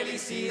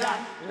felicidad!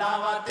 La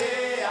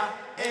batea,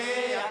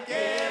 ¡ea,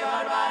 qué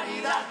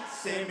barbaridad!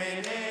 Se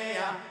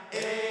menea,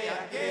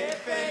 ¡ea, qué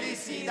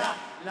felicidad!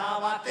 La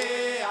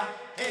batea,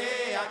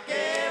 ¡ea,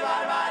 qué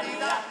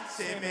barbaridad!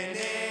 Se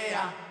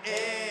menea,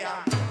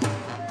 ¡ea!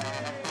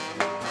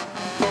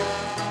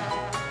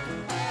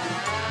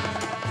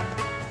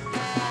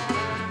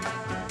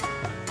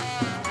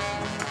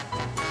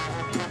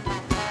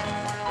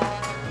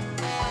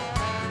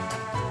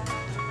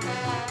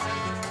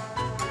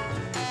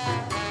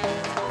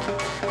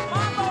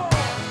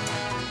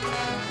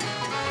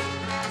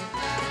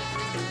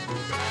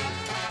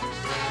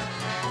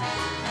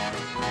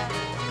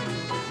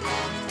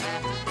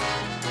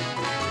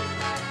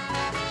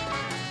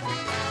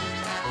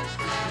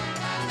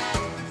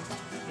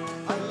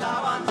 La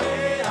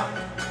batea,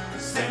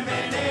 se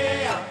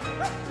menea,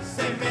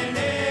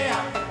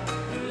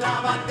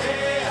 la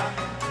batea,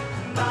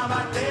 la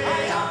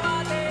batea,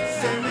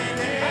 se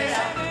menea,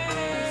 la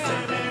batea, se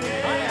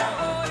menea,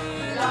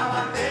 la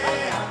batea,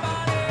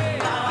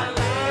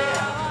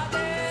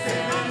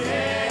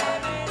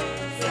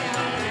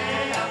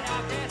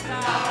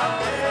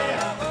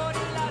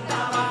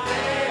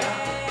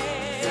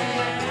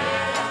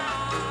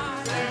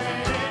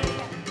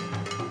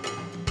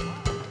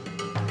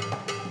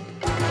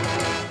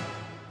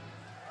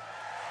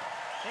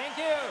 Thank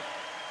you.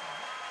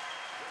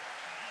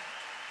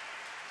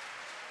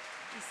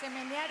 ¿Y se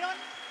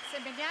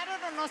menearon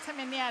o no se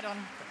menearon?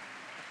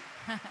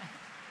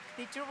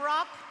 Did you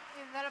rock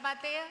in the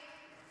batea?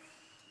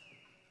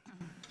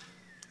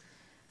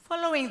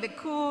 Following the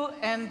coup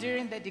and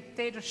during the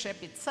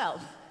dictatorship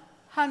itself,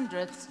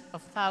 hundreds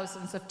of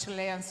thousands of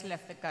Chileans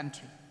left the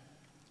country.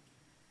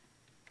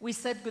 We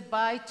said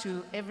goodbye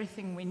to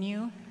everything we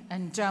knew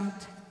and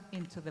jumped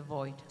into the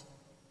void.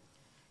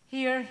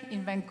 Here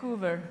in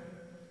Vancouver,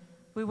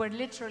 we were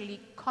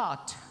literally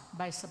caught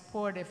by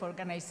supportive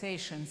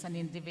organizations and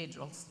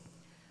individuals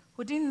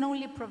who didn't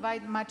only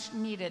provide much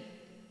needed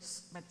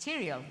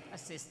material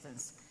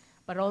assistance,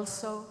 but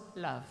also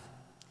love.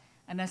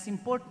 And as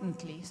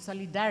importantly,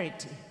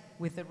 solidarity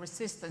with the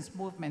resistance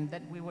movement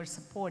that we were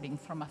supporting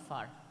from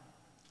afar.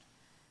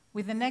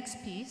 With the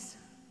next piece,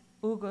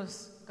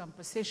 Hugo's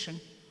composition,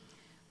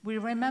 we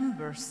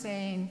remember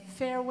saying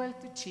farewell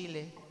to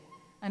Chile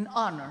and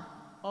honor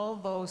all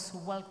those who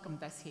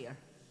welcomed us here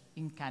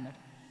in Canada.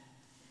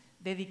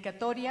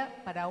 Dedicatoria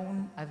para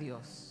un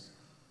adiós.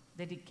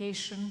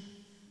 Dedication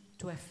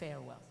to a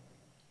farewell.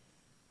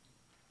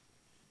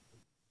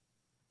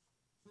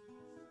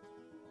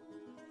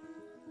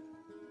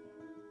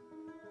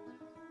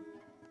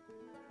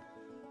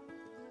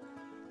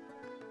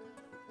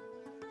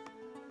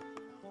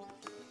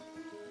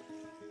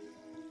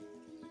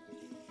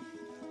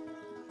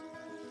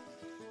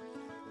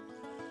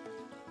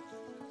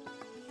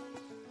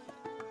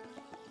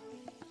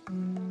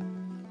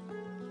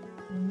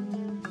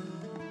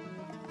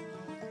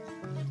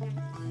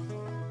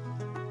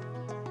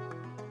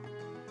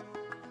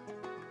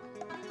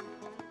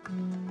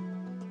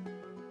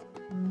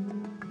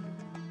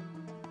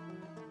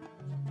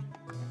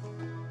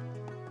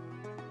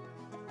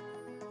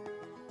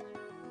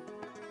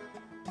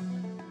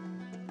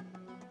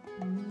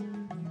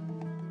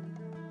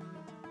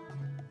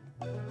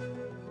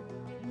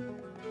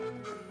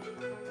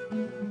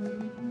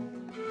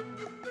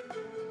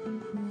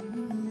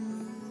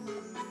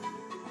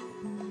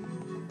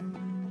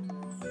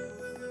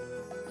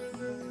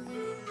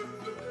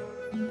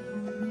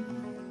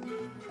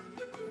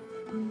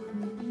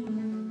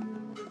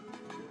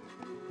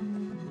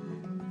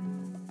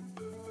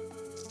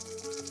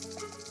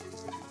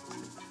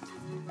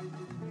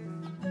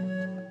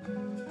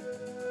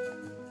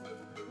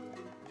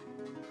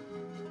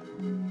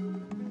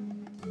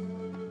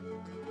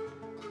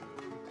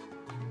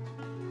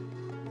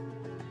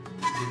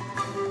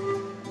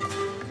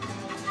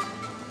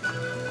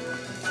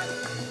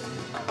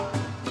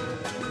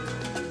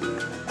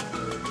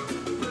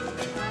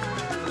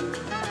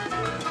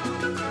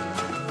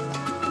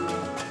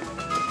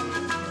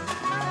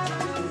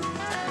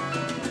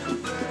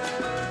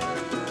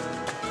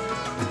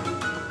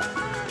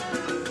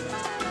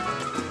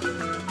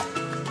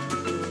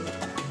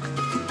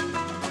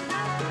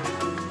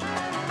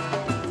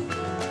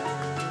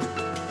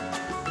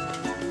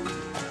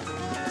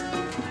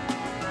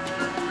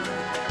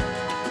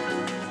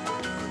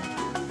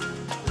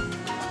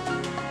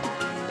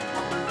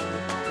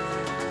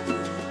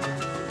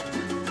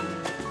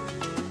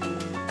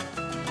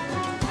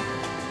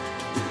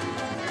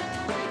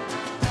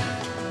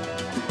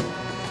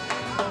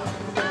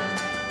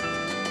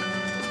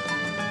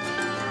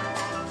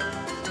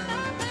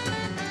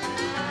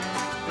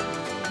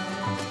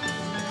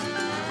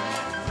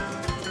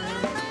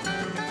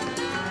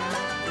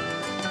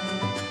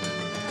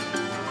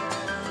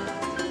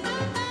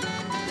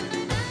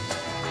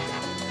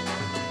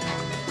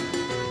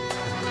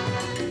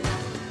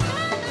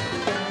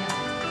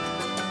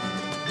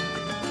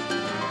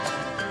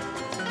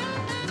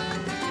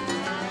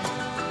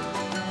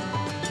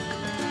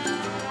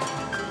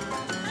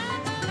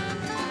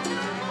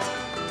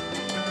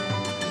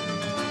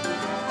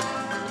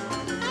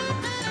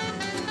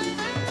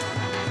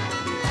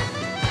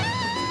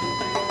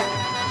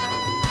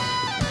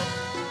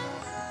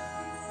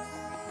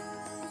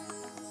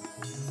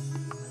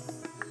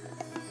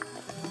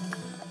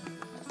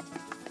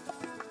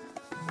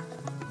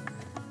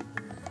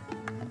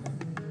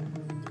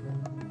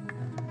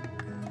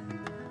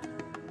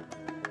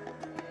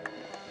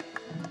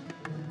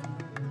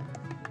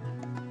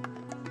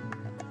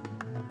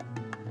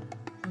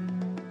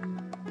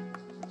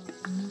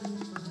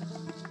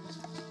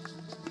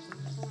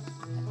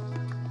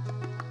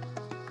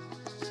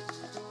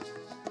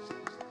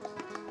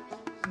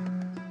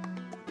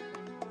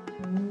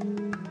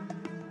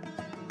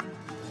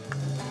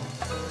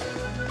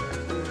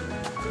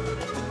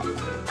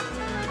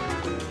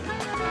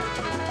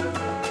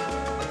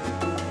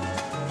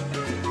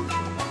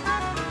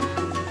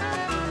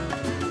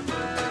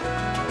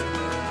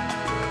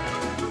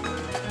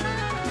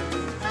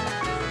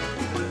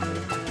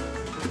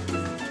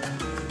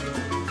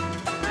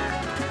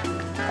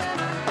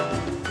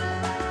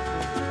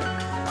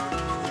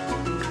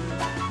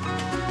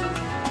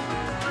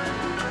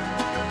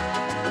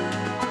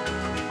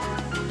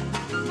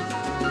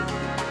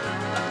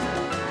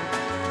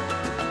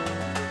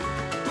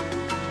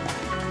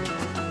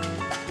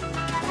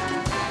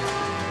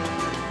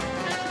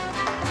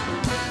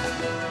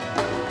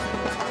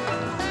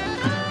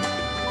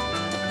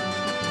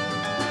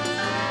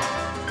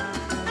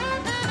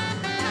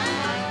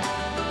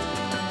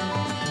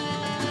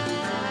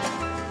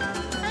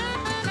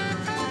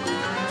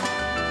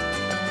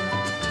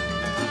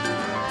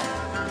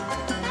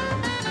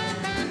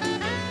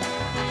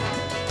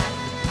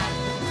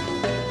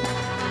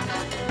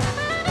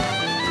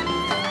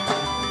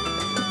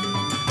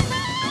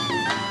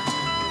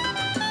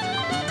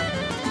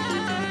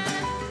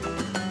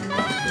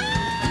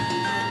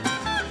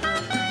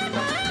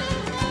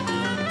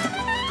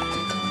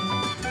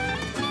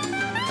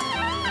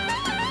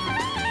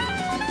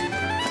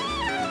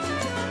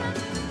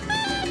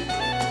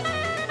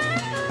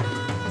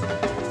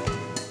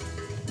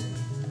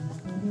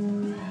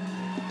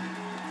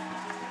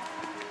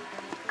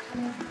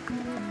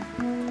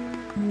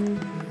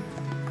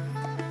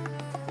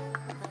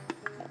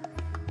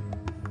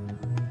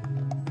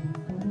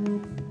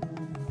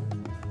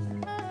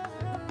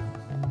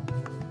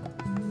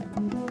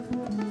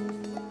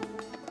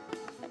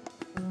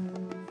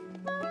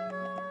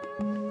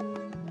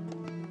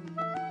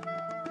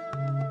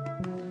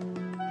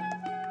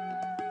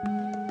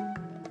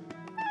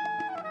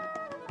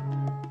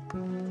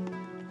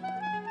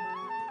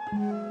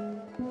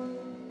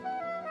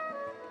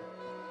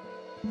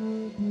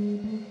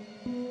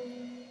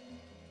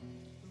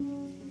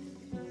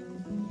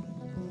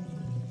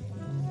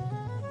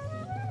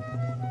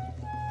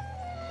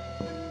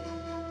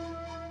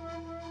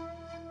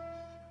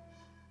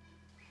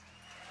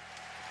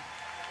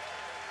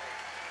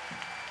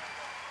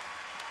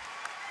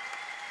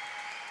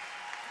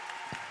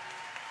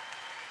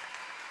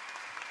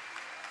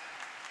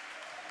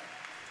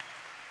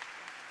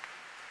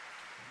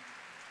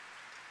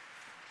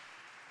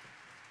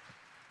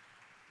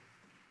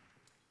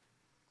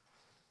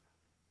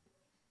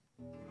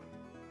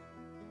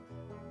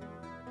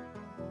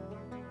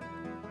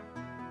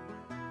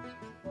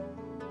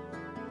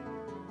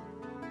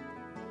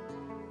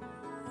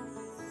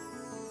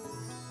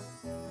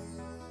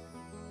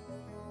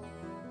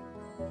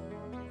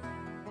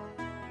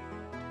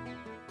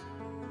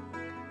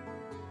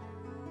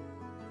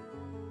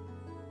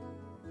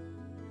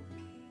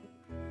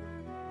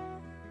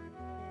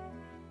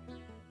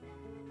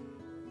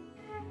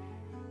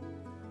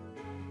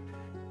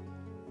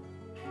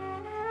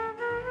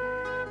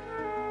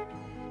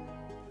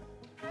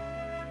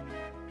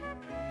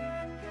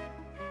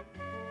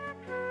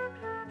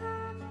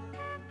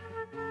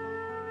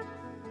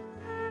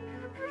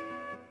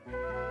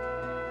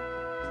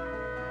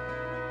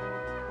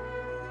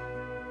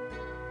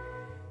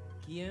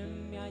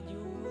 ¿Quién me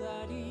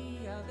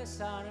ayudaría a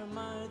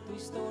desarmar tu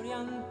historia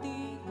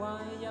antigua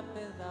y a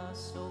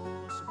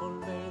pedazos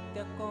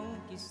volverte a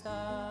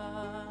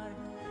conquistar?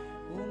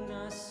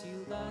 Una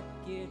ciudad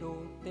quiero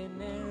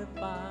tener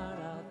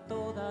para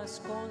todas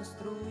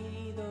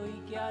construido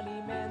y que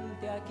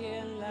alimente a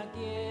quien la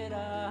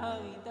quiera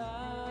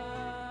habitar.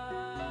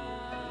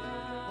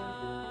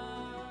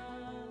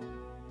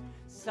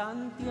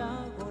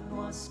 Santiago,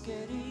 no has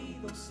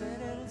querido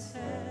ser el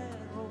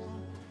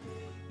cerro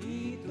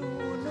y tú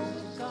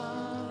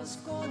nunca has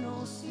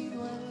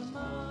conocido el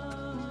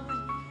mar.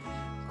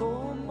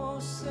 ¿Cómo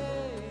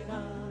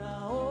serán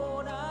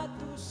ahora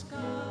tus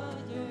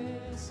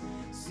calles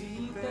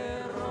si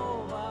te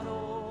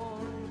robaron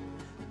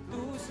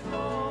tus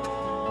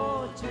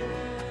noches?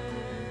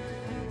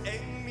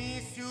 En mi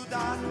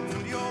ciudad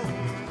murió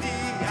un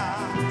día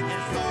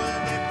el sol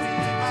de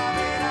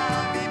primavera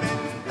a mi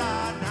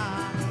ventana,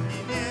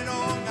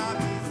 vinieron a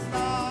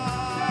avisar.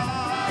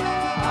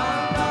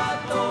 Anda,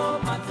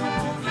 toma tu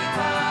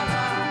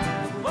guitarra,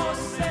 tu voz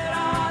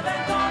será de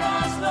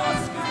todos los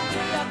que un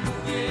día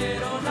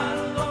tuvieron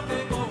algo que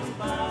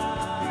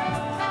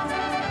contar.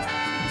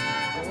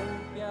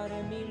 Golpearé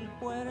 1000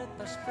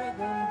 puertas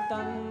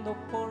preguntando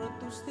por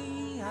tus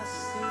días,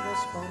 si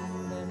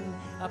responden,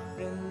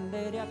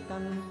 aprenderé a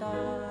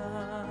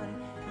cantar.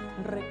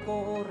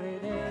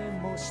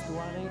 Recorreremos tu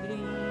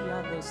alegría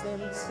desde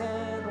el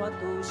cerro a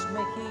tus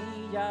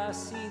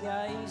mejillas y de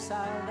ahí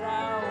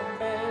saldrá un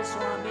beso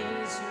a mi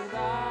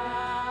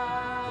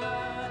ciudad.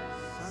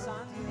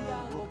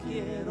 Santiago,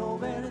 quiero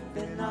verte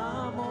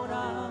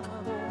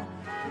enamorado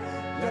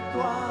y a tu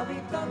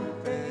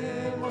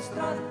habitante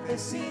mostrarte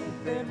sin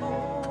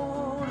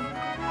temor.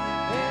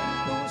 En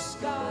tus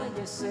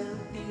calles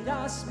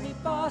sentirás mi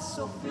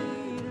paso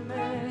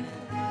firme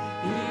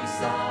y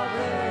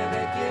sabré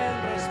de quién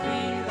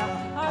respira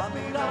a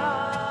tu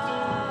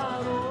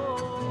lado.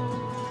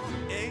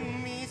 En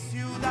mi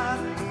ciudad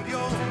murió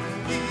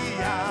un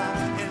día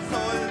el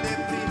sol de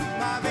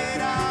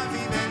primavera,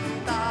 mi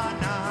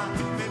ventana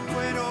me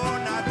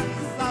fueron a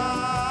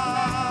pisar.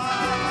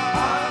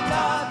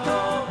 Anda,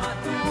 toma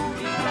tu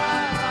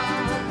guitarra,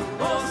 tu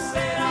voz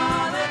será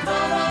de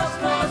todos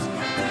los que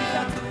un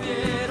día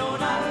tuvieron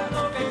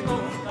algo que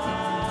contar.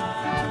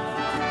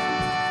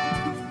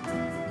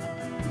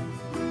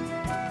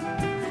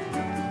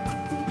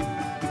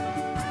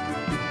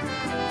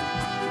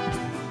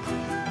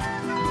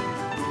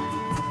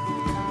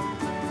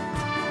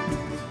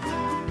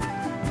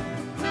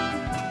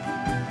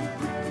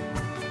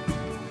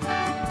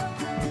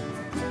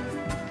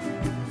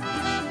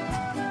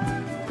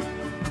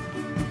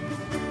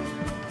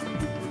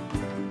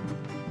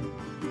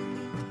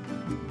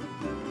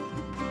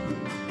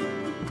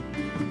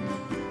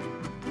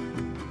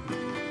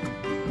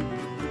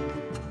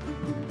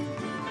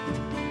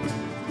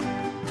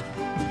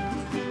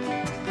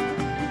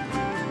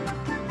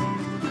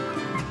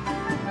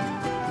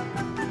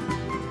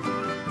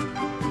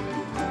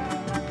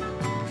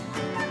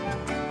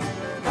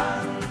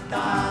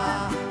 Canta,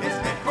 es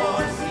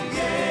mejor si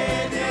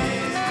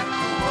vienes,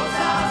 tu voz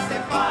hace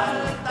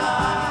falta,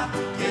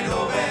 quiero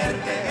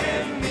verte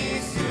en mi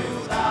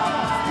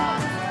ciudad.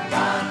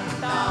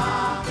 Canta,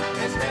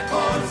 es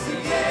mejor si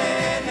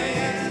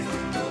vienes,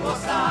 tu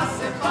voz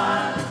hace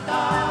falta,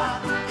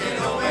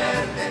 quiero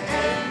verte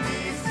en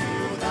mi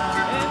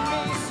ciudad. En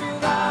mi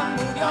ciudad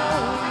murió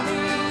un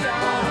día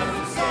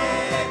Por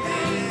siete,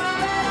 tu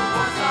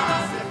voz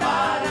hace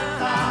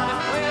falta,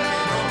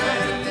 quiero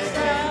verte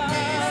en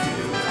mi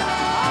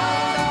ciudad.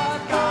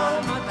 Anda,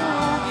 toma tu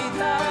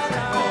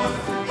guitarra,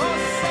 tu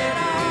voz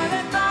será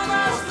de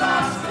todos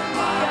los que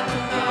un día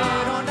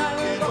tuvieron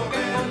algo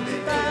que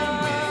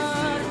contar.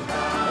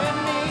 En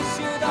mi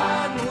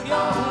ciudad murió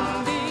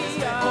un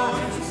día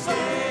el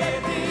sol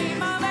de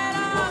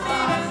primavera,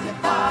 mi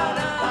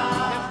ventana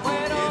me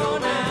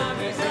fueron a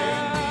besar.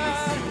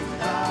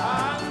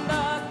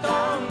 Anda,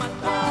 toma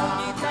tu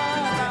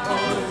guitarra,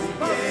 tu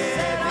voz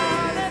será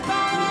de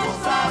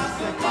todos los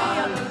que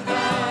un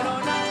día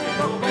tuvieron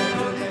algo que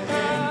contar.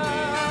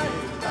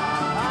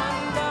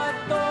 Anda,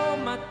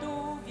 toma tu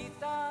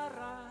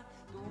guitarra,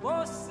 tu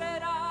voz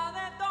será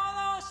de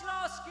todos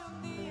los que un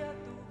día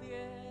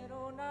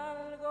tuvieron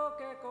algo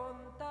que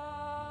contar.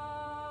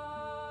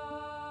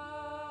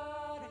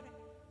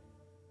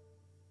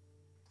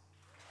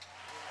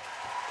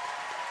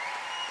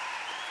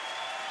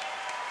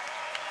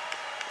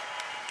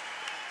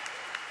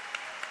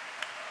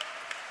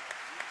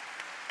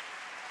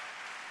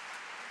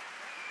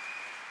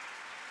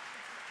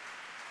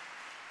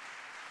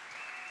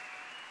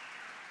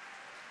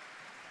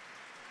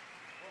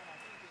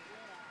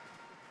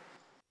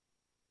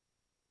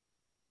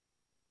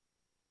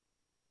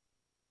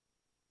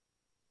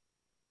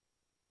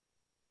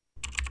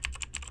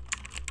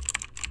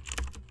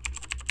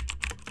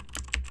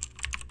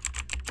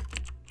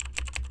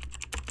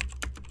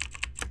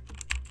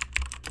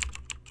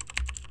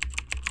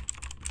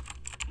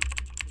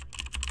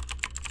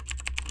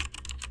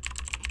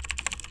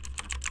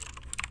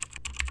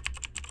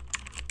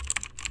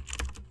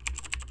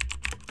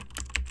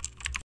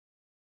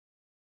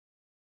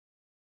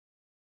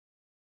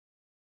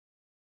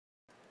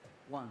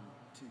 One,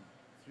 two,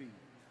 three.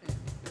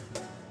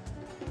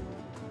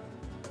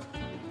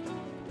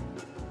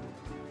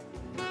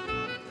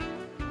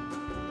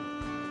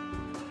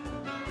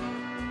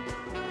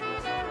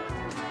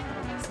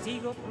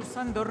 Sigo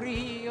cruzando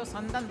ríos,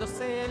 andando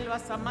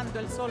selvas, amando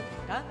el sol.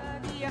 Cada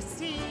día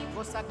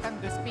sigo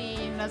sacando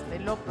espinas de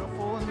lo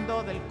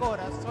profundo del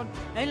corazón.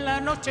 En la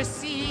noche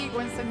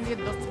sigo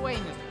encendiendo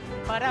sueños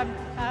para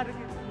dar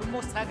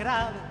humo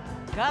sagrado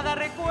cada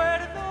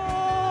recuerdo.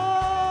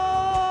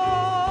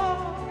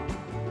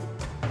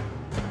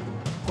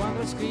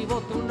 Cuando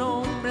escribo tu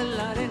nombre en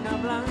la arena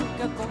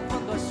blanca con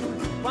fondo azul,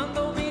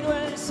 cuando miro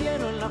el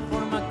cielo en la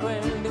forma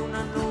cruel de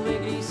una nube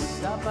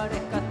gris,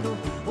 aparezcas tú.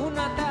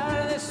 Una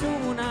tarde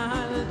subo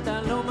una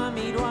alta loma,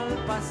 miro al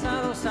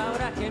pasado,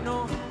 sabrás que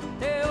no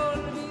te he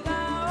olvidado.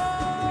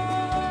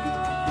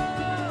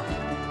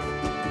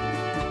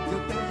 Yo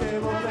te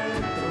llevo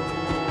dentro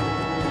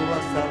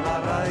hasta la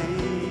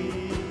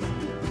raíz,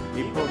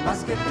 y por más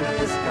que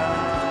crezca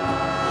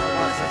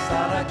vas a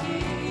estar aquí.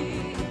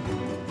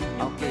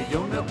 Aunque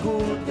yo me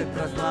oculte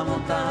tras la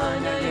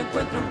montaña y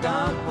encuentre un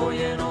campo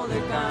lleno de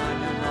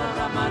caña, no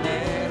habrá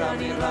manera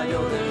ni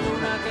rayo de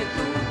luna que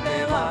tú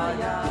te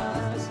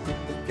vayas,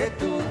 que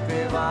tú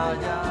te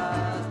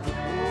vayas.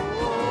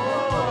 Oh,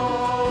 oh,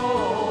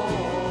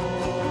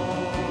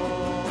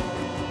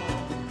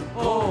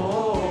 oh, oh,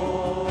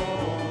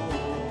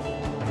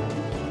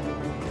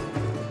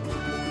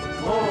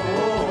 oh, oh.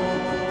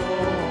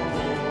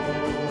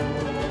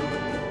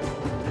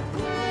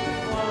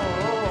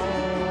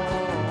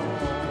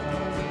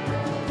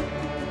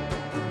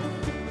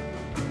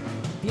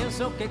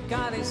 Pienso Siento que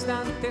cada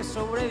instante he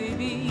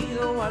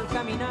sobrevivido al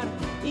caminar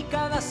y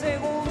cada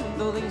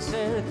segundo de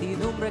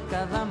incertidumbre,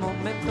 cada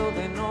momento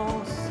de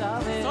no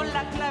saber. Son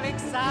la clave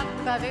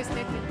exacta de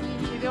este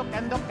tejido que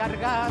ando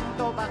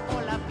cargando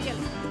bajo la piel.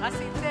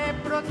 Así te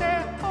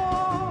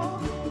protejo,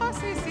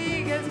 así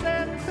sigues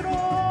dentro.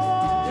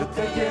 Yo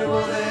te llevo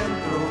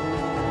dentro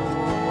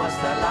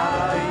hasta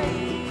la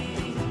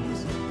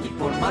raíz y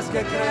por más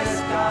que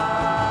crezca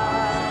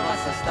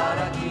vas a estar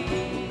aquí.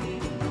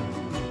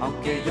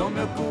 Aunque yo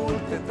me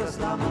oculte tras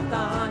la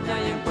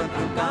montaña y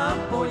encuentre un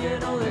campo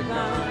lleno de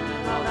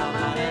caña, no habrá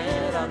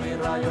manera, mi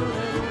rayo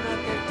de luna,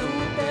 que tú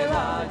te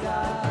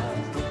vayas,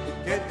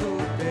 que tú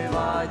te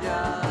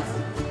vayas.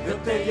 Yo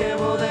te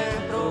llevo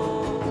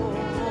dentro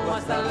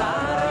hasta la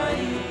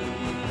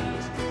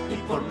raíz y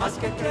por más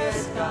que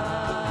crezca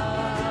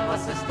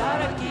vas a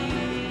estar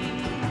aquí.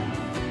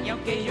 Y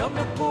aunque yo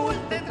me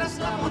oculte tras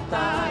la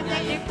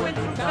montaña y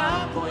encuentre un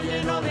campo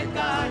lleno de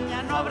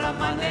caña, no habrá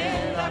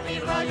manera, mi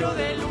rayo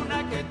de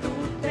luna, que tú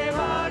te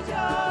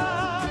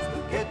vayas,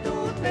 que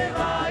tú te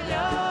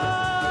vayas.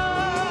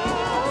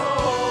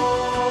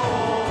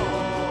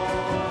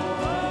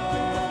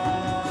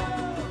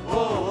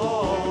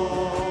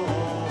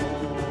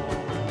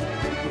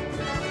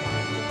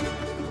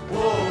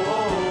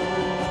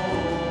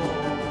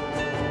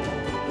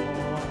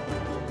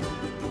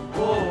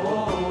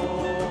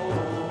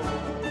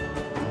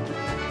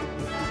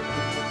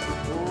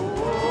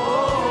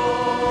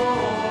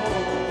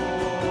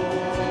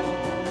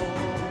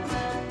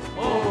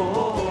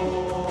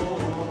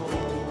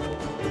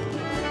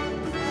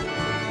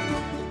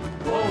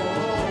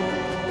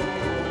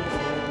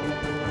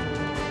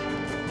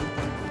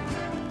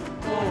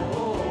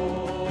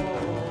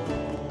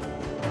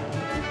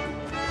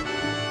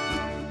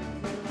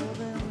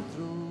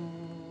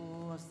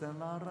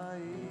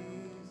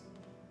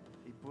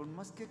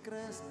 Que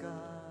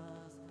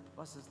crezcas,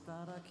 vas a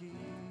estar aquí.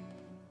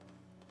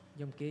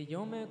 Y aunque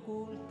yo me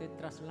oculte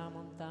tras la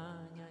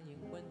montaña y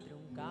encuentre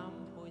un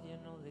campo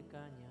lleno de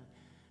caña,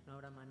 no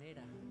habrá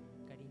manera,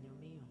 cariño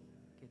mío,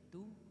 que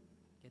tú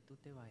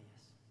te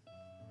vayas.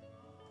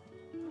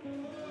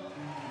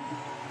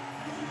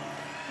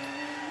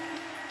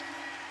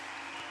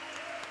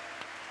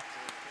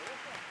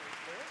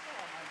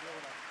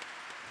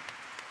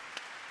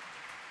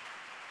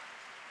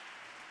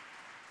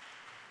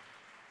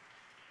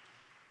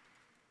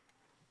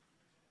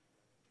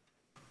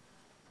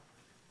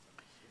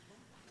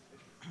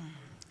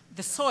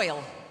 The soil,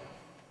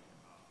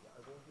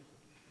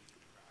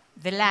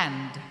 the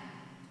land,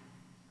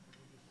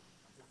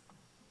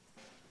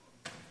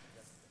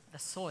 the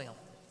soil,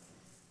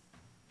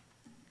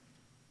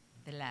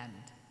 the land.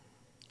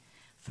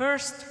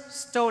 First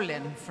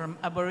stolen from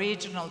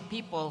Aboriginal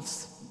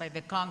peoples by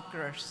the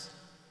conquerors,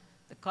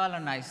 the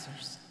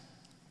colonizers,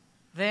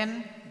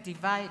 then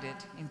divided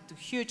into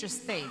huge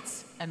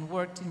estates and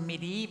worked in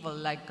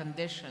medieval-like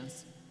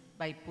conditions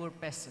by poor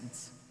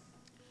peasants.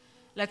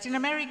 Latin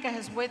America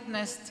has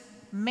witnessed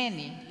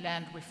many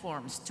land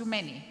reforms, too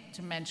many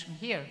to mention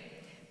here.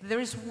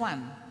 There is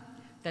one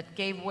that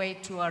gave way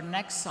to our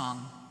next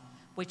song,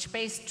 which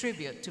pays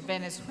tribute to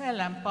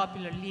Venezuelan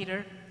popular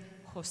leader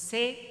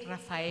José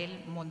Rafael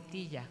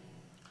Montilla,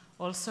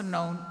 also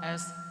known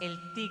as El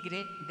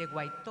Tigre de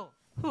Guaitó,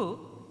 who,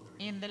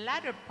 in the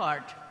latter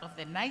part of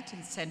the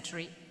 19th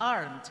century,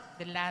 armed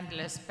the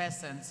landless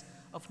peasants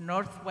of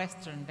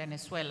northwestern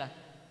Venezuela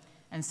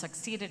and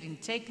succeeded in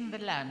taking the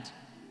land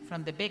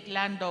from the big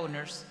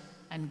landowners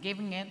and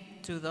giving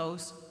it to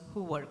those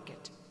who work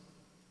it.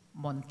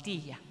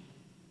 Montilla.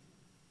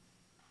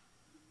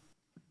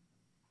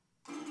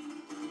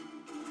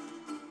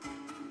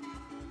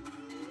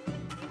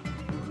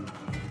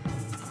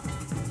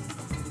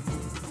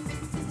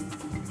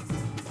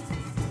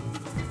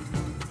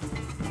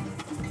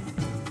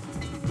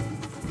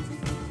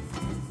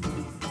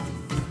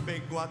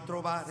 Vengo a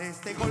trobar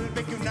este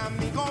golpe que un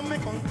amigo me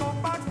contó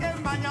pa' que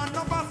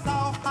mañana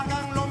pasado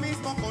hagan lo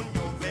mismo con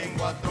yo.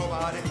 Vengo a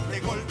trobar este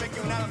golpe que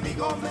un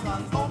amigo me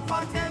mandó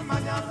pa' que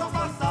mañana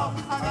pasado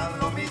hagan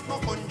lo mismo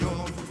con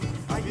yo.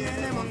 Ahí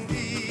viene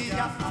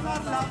Montilla a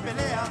dar la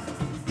pelea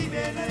y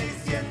viene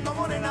diciendo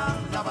morena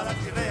la bala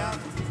chirrea.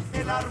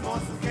 Él armó a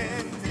su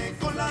gente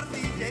con la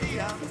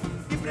artillería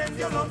y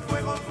prendió los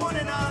fuegos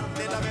morena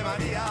de la Ave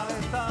María. Al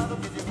estado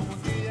que llegó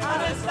Montilla,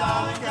 al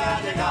estado en que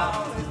ha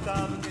llegado, al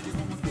estado en que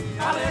llegó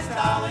Montilla, al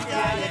estado en que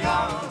ha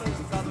llegado, al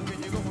estado en que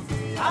llegó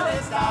Montilla, al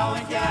estado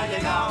en que ha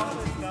llegado,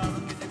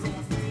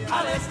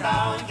 al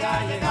estado en que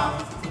ha llegado.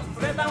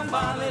 Hombre tan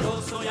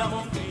valeroso y a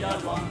Montilla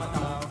lo han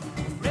matado.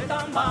 Hombre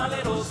tan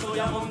valeroso y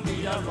a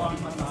Montilla lo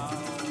han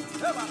matado.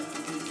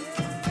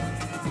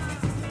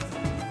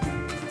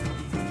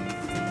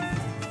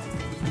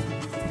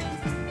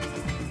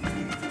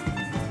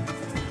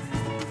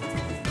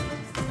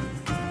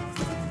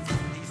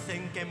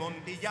 Dicen que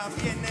Montilla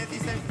viene,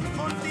 dicen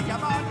Montilla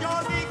va. Yo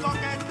digo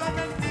que esto es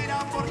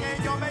mentira porque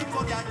yo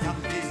vengo de allá.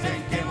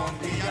 Dicen que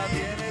Montilla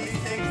viene,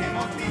 dicen que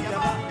Montilla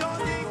va. Yo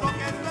digo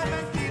que esto es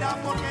mentira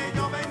porque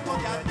yo vengo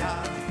de allá.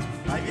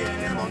 Ahí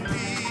viene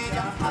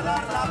Montilla a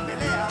dar la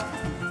pelea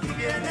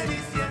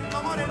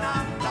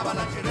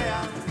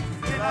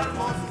Él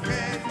armó su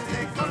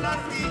gente con la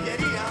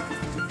artillería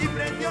y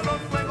prendió los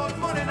fuegos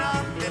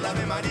Morena del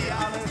Ave María.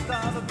 Al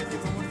estado que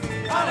llegó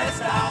Montilla, Al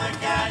estado en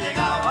que ha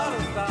llegado, al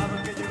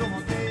estado que llegó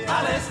Montilla,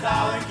 al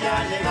estado en que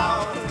ha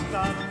llegado, al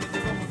estado que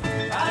llegó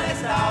Montilla, al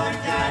estado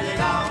en que ha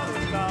llegado, al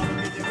estado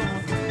que llegó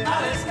Montilla,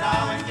 al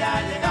estado en que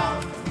ha llegado.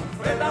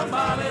 Hombre tan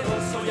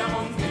valeroso y a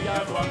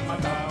Montilla lo han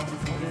matado.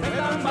 Hombre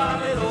tan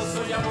valeroso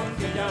y a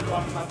Montilla lo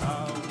han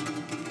matado.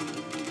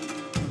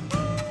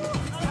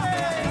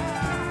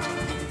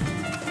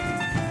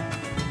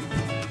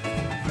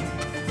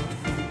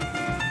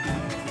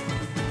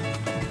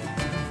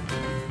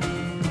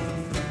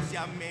 Si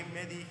a mí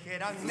me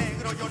dijeran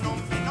negro, yo no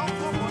me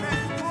enojo por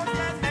eso,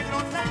 porque negro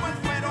tengo el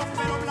cuero,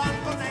 pero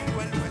blanco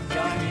tengo el hueso. Si a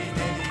mí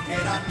me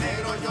dijeran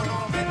negro, yo no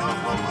me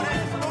enojo por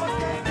eso,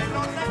 porque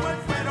negro tengo el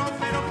cuero,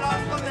 pero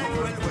blanco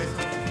tengo el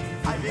hueso.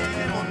 Ahí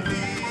viene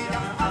Montilla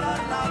a dar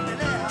la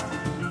pelea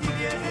y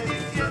viene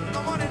diciendo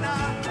Morena,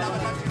 la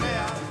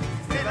balachilea.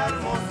 Él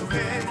armó su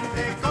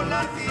gente con la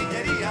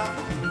artillería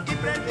y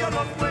prendió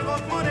los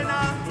fuegos Morena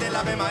del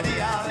Ave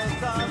María. al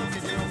estado que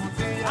llegó Montilla,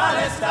 Al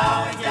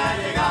estado en que ha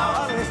llegado,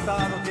 al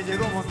estado que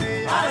llegó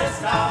Montilla, al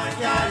estado en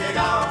que ha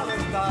llegado, al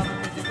estado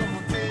que llegó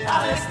Montilla,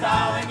 al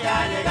estado en que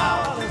ha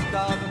llegado, al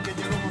estado que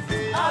llegó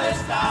Montilla, al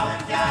estado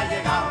en que ha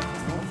llegado.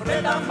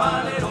 Hombre tan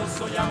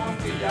valeroso y a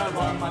Montilla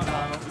lo han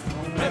matado.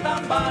 Hombre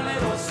tan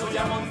valeroso y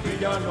a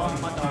Montilla lo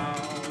han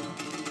matado.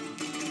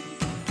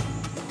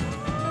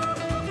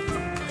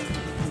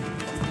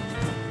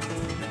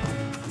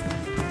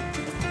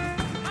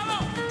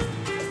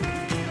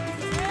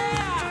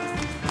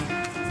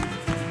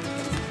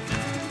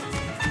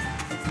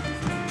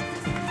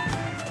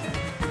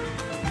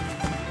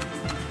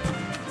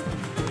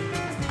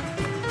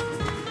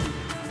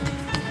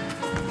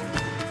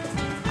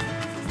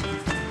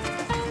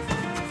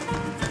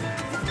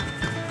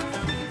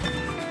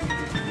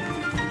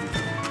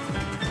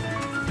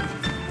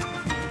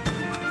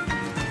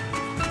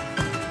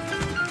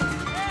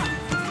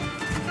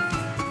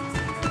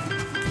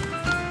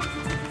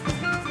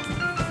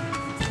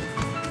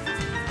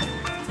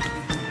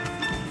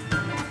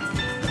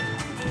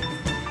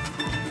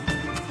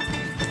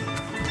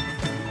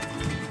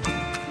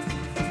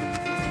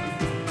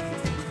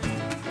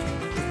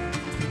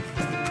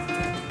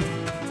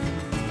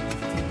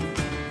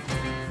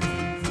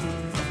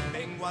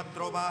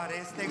 Trobar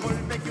este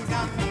golpe que un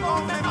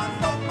amigo me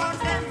mandó,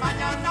 porque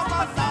mañana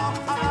pasado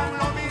harán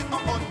lo mismo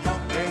con yo.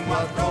 Vengo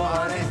a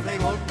trobar este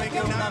golpe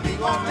que un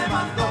amigo me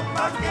mandó,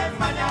 porque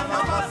mañana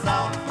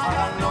pasado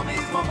harán lo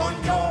mismo con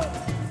yo.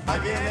 Ahí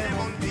viene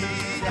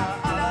Montilla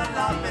a dar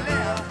la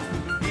pelea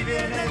y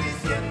viene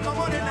diciendo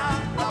Morena,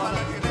 la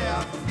balachilea.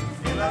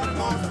 Él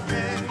armó su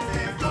gente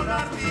con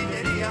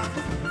artillería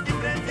y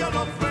prendió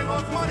los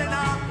fuegos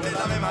Morena del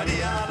Ave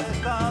María. al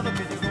estado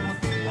que llegó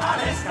Montilla,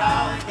 Al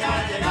estado en que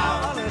ha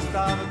llegado, al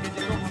estado que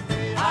llegó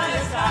Montilla, al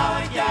estado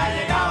en que ha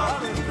llegado,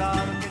 al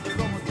estado que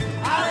llegó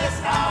Montilla, al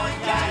estado en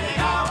que ha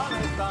llegado, al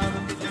estado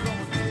que llegó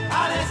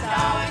Montilla, al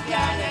estado en que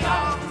ha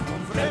llegado.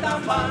 Hombre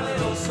tan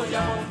valeroso y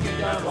a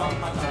Montilla lo han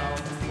matado.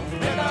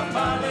 Hombre tan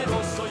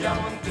valeroso y a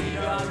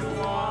Montilla lo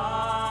han matado.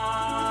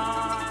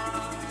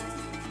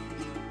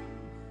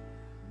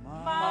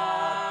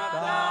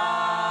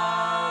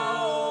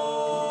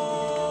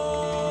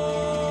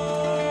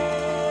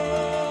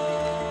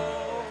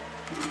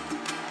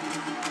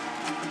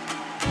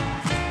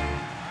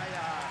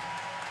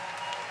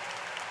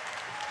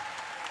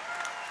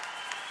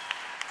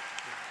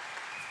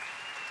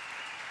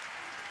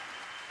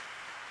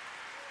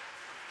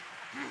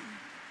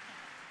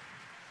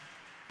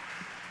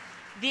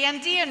 The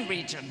Andean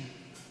region,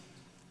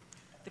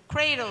 the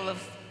cradle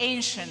of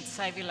ancient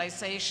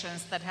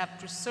civilizations that have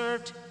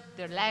preserved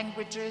their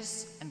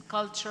languages and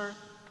culture,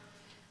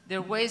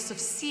 their ways of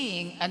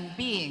seeing and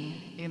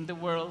being in the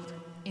world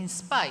in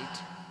spite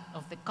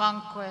of the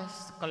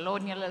conquest,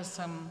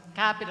 colonialism,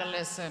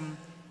 capitalism,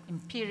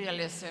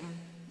 imperialism,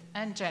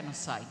 and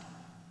genocide.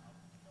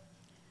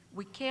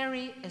 We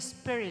carry a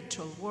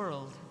spiritual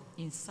world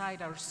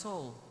inside our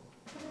soul.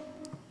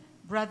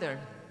 Brother,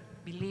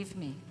 believe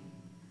me,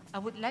 I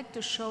would like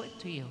to show it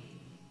to you,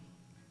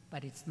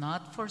 but it's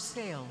not for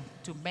sale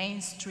to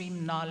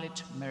mainstream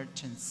knowledge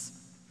merchants,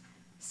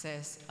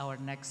 says our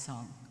next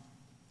song.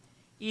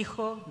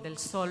 Hijo del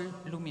Sol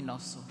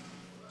Luminoso,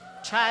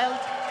 child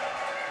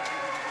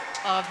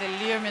of the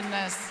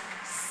luminous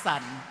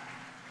sun.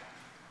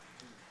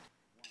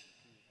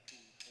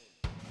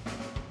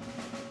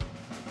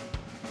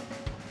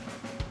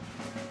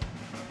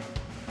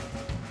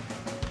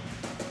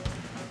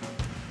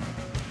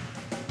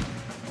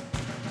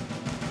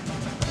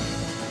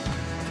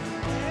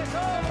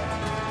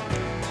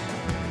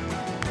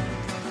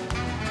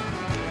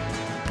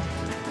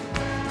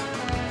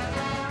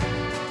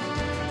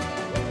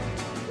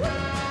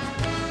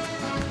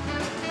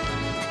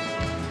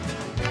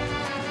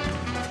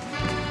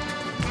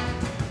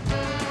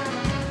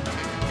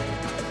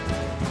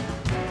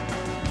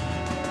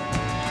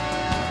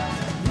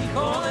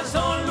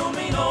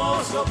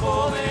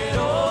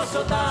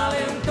 Poderoso,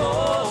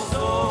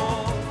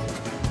 talentoso,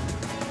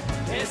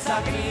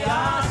 esa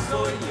cría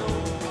soy yo,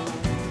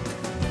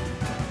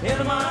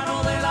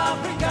 hermano del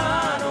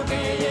africano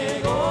que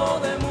llegó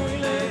de muy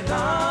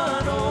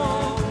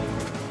lejano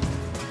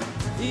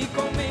y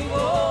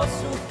conmigo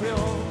sufrió.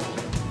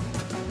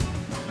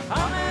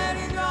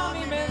 Americano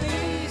y me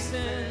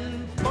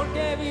dicen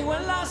porque vivo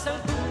en las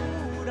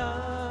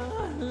alturas,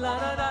 la,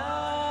 la,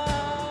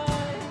 la,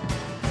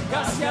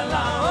 casi al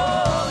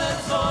lado del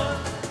sol,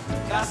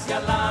 casi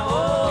al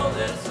lado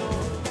del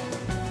sol.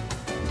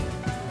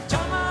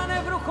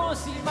 Chamanes, brujos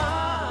y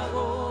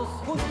magos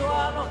junto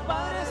a los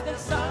padres del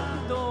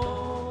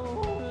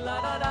santo, la,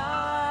 la,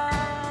 la,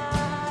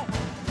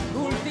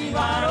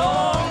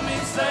 cultivaron mi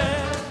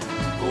ser,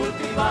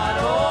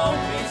 cultivaron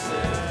mi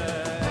ser.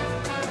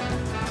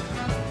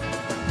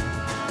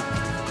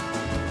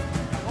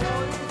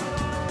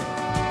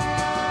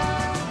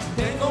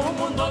 Tengo un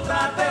mundo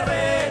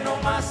ultraterreno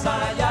más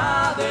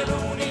allá del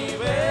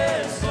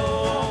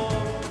universo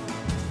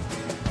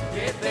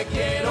que te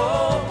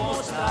quiero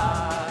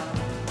mostrar.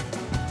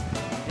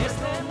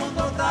 Este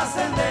mundo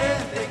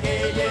trascendente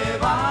que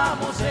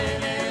llevamos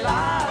en el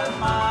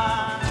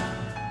alma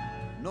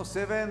No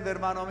se vende,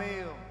 hermano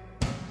mío.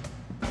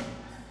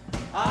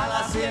 a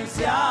la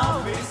ciencia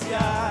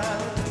oficial.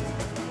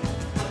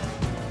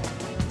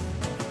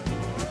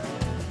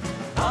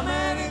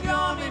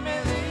 Americano y me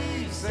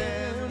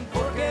dicen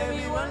porque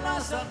vivo en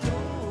las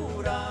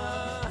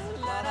alturas,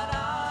 la, la,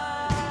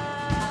 la,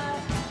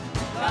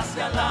 casi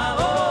al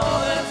lado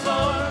del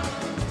sol,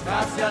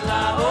 casi al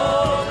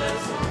lado del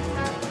sol.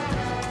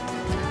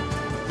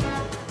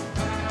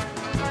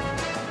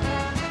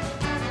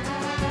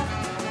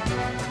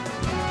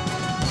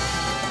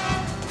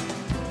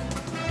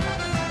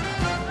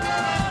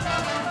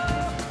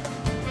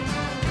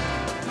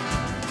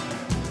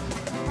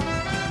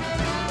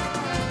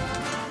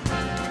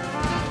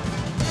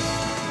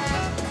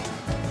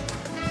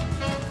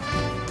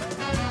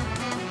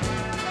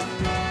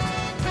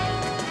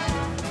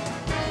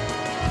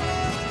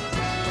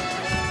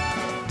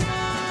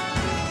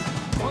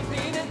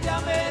 Continente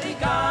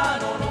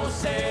americano, no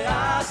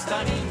seas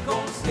tan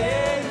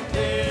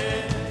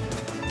inconsciente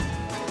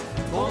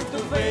con tu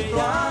fe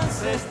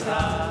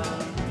ancestral.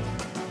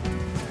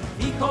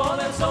 Hijo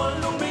del sol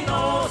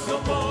luminoso,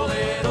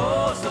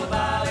 poderoso,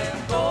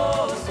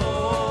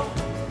 talentoso,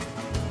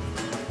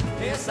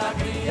 esa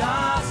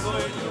cría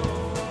soy yo.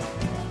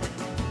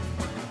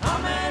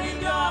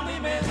 Americano a mí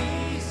me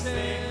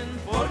dicen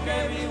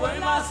porque vivo en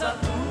las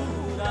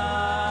alturas,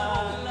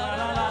 la,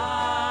 la, la,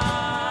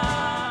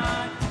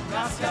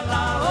 casi al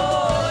lado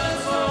del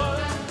sol,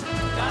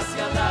 casi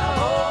al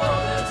lado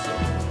del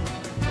sol,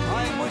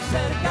 ay, muy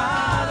cerca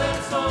del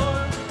sol,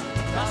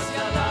 casi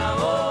al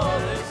lado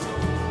del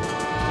sol.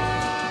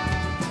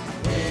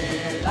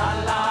 La,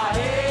 la,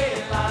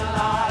 la, la,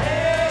 la,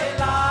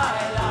 la,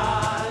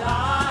 la,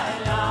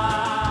 la.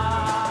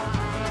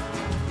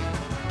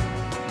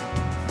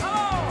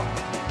 ¡Vamos!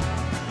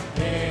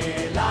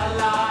 La,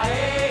 la, la,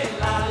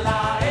 la, la, la,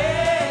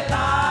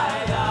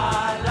 la,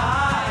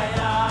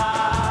 la.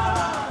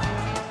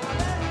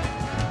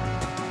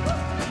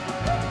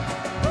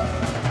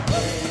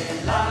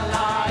 La,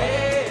 la,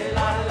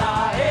 la, la, la,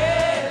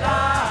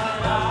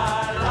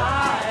 la, la.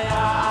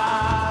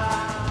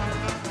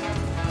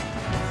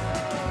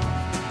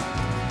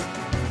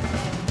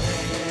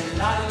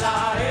 La, la, la, la,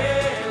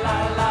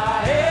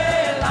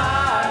 la,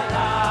 la,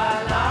 la,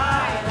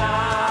 la.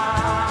 La,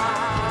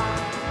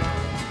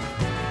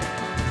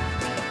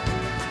 la,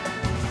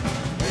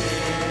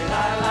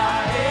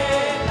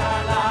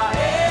 la, la, la,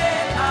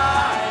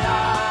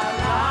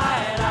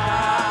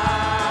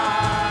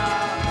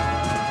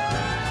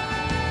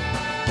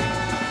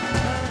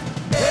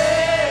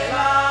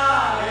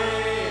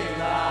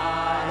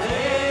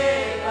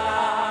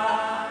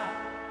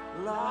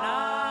 la,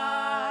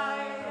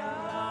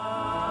 la.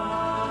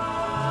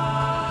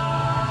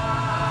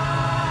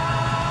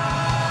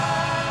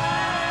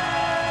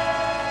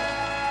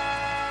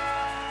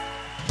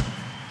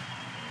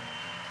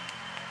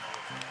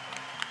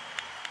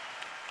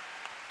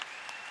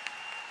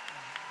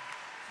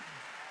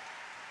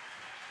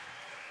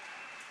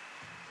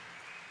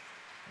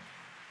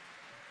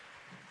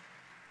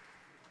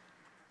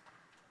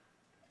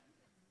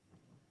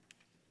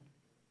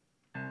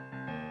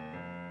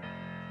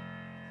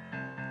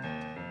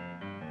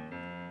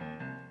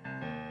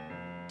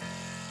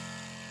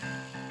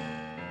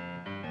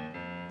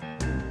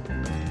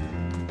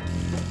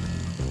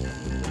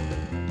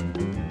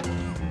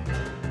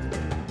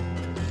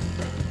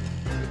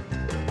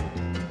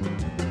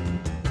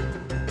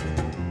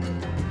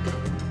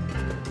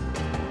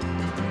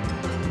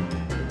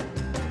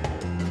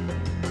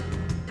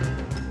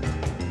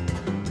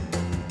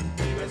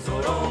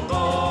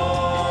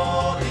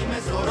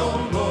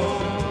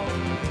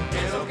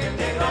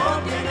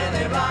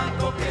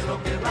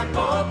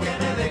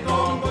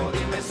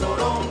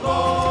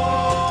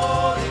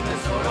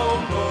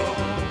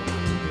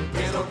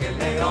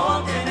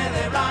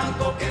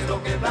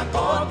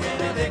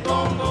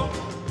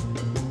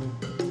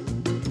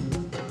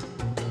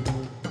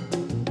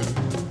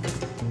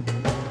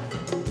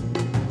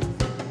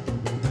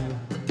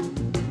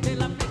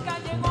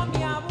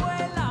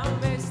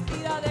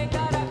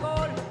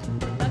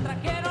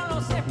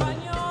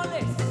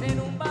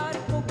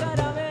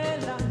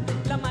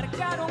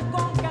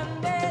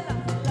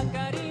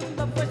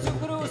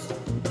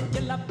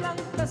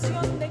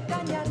 plantación de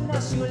caña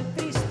nació el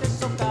triste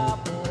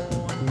socavón.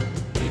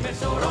 Dime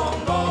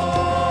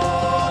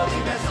sorongo,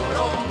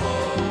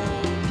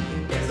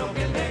 ¿qué es lo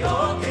que el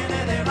negro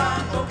tiene de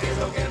blanco? ¿Qué es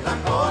lo que el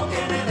blanco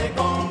tiene de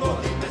Congo?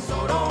 Dime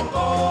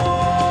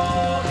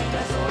sorongo,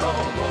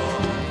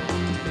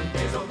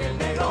 ¿qué es lo que el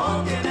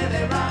negro tiene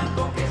de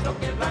blanco? ¿Qué es lo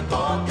que el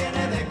blanco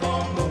tiene de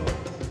Congo?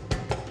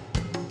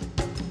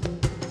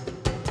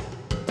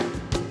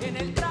 En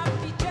el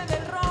trapiche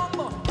del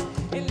rombo,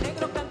 el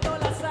negro cantó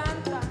la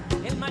santa,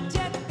 el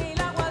machete y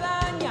la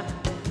guadaña,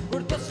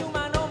 curtió su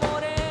mano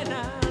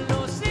morena,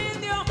 los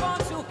indios con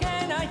su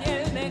quena y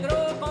el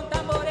negro con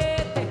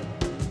tamborete,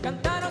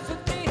 cantaron su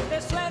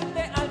triste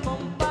suerte al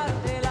compás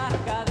de las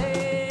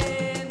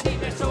cadenas.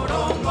 Dime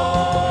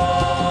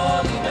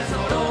sorongo,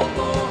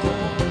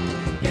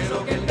 ¿qué es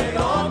lo que el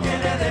negro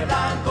tiene de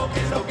blanco?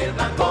 ¿Qué es lo que el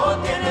blanco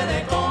tiene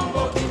de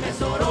Congo? Dime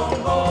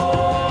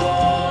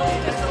sorongo,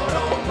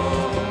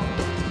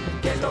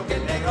 ¿qué es lo que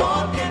el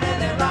negro tiene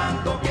de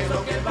blanco? ¿Qué es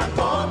lo que el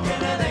blanco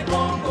tiene de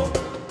Congo?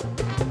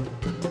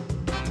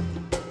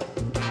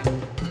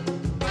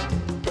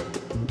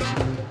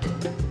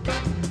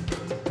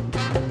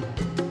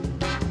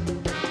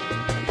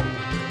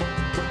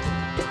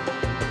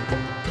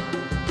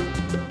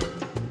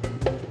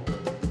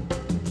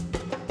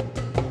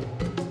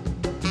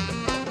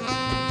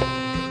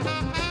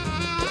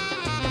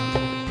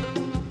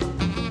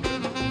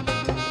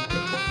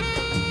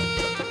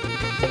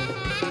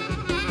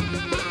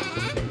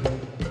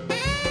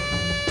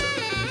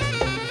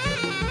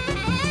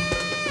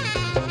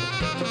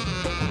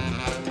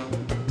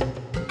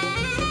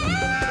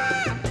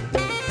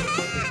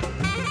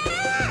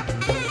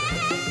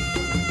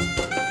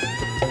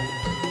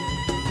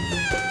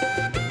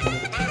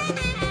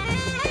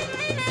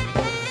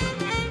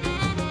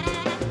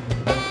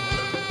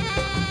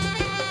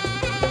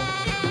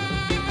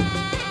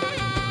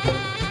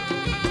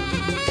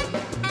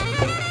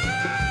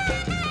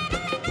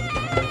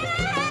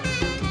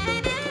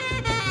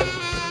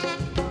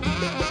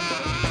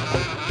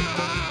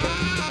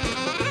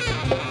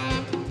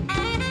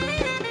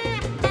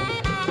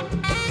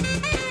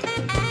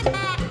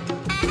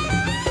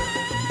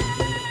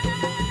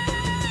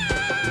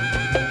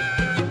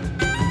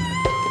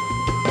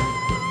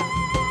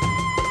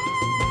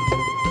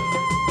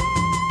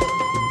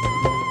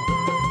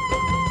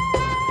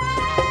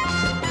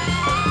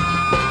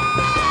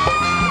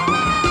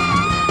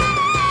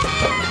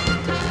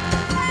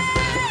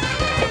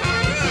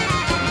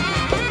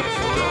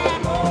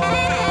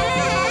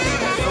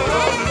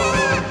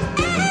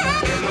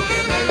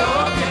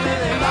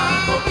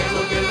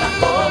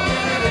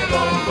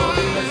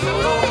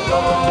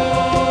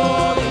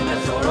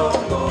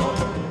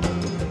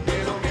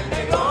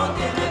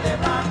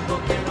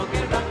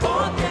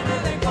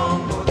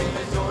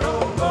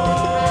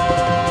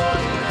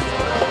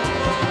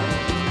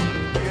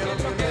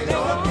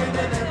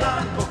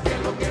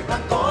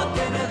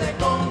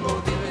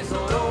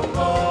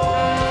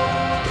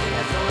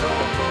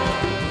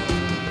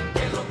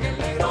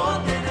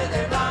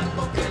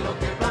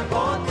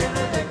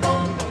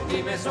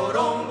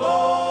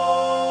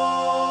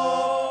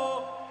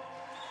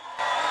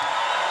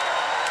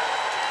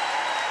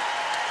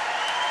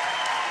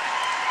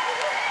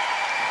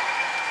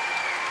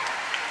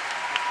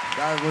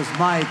 That was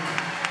Mike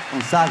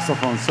on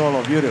saxophone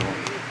solo, beautiful.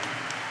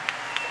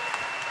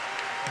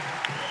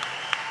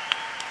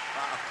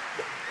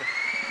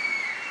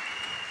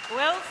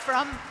 Well,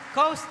 from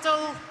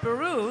coastal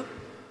Peru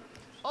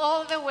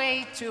all the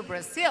way to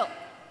Brazil,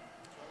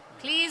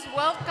 please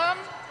welcome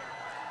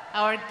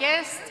our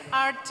guest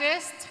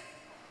artist,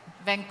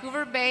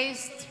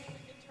 Vancouver-based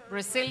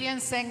Brazilian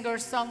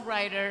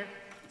singer-songwriter,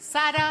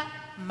 Sara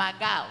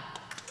Magao.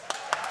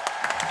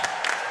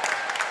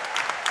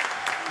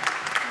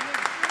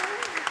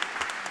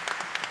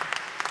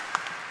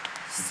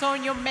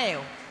 Sonho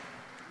meu,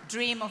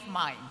 dream of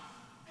mine.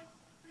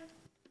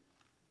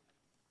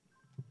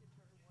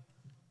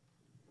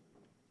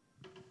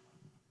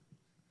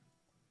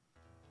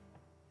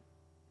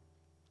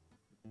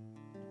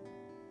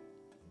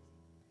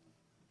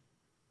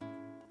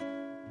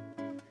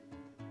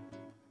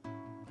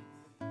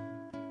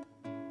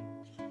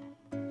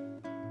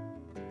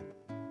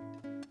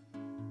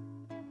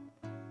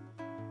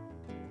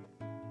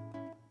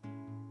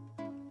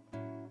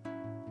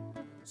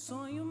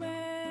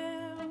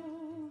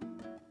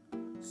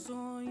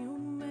 Sonho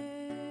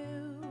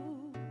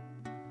meu,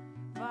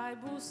 vai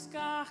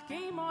buscar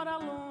quem mora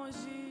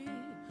longe.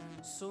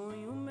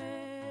 Sonho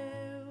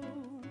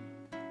meu,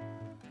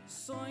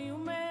 sonho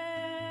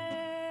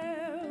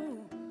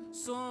meu,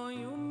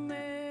 sonho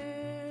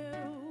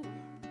meu,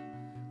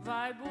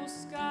 vai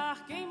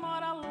buscar quem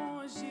mora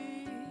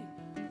longe.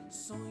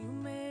 Sonho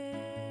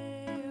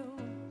meu,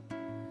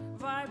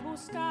 vai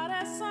buscar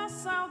essa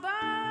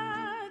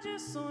saudade.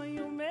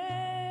 Sonho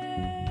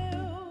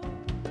meu,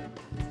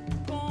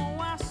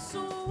 com a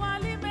sua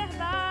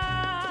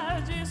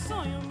liberdade.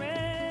 Sonho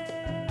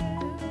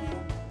meu,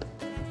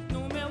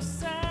 no meu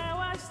céu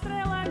a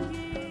estrela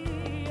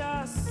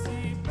guia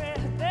se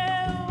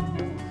perdeu.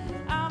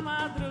 A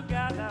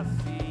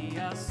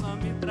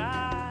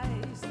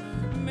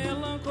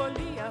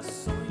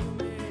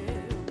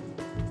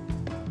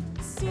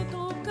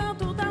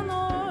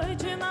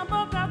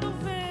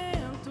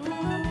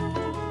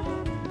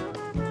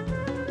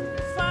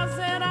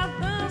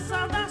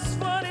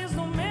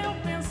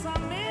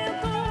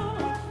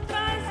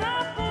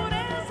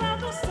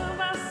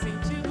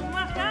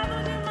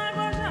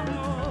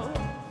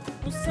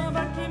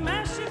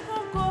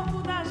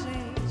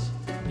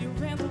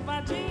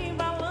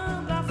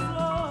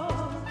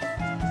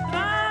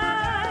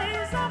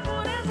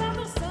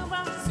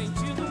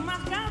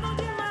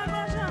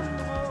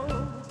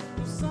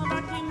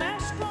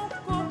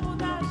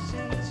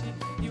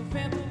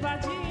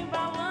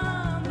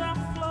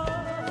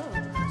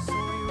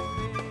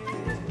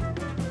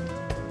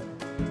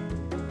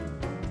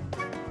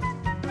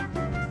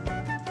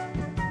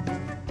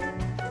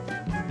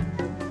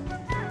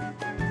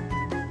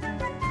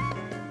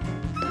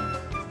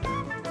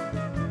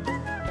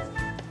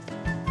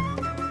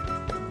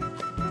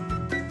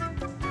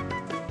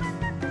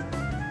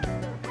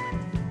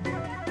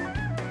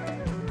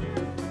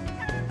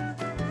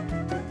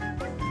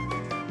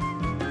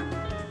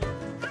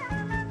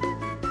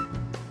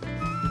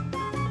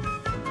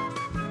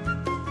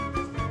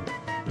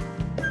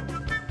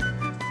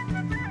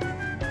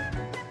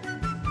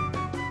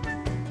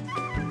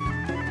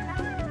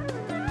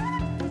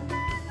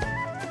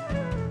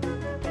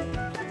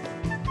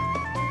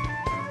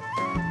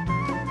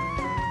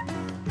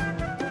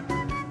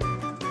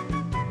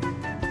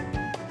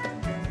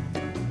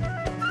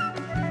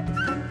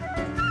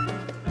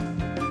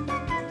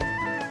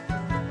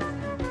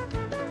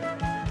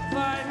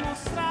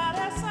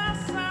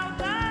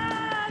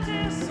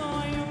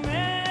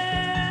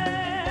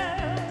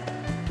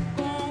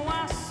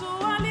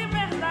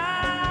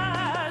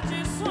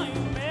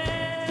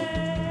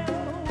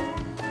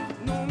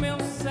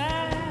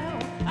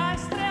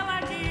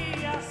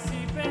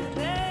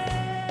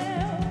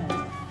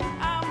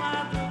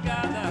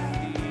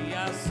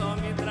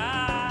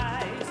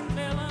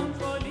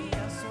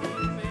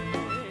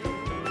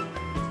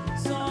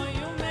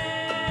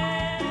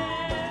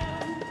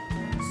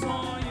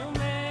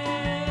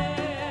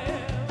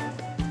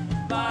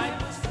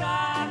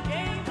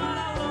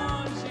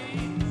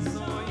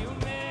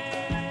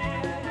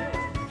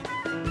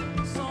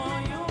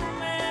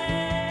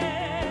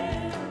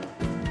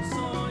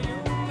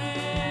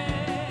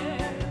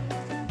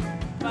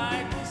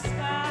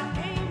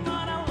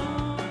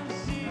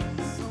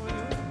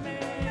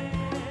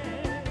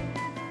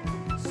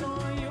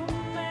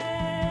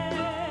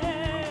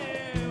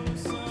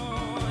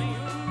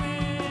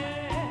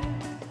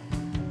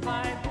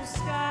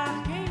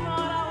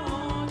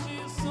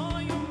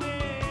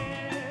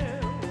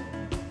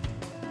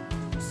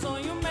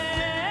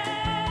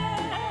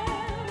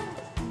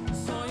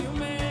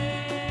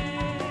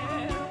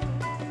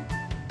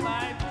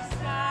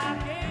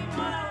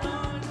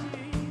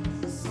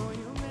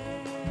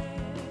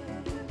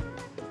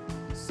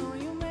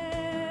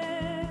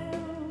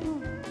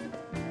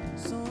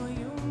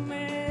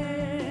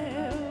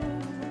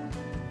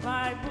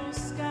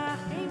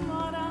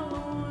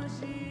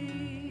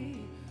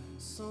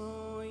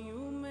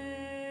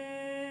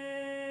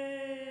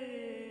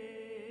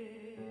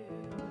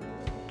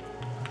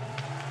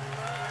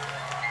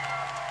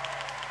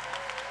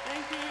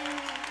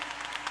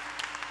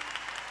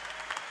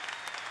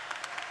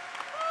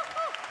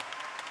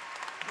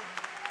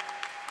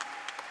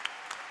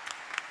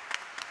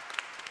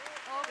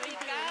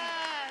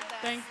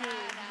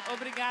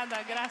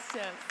Obrigada,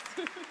 gracias.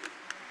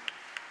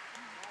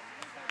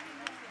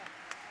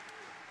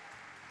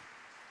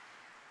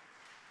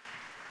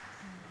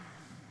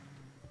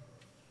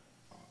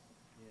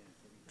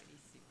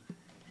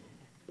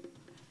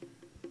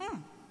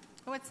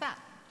 What's that?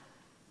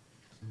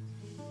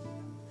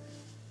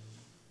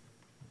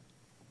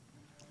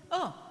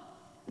 Oh,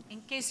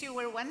 in case you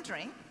were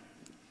wondering,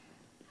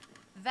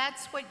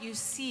 that's what you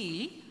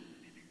see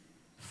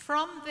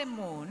from the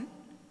moon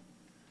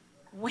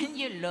when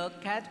you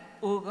look at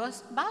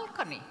Hugo's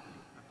balcony.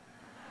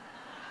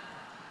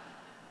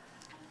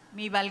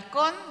 Mi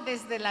balcón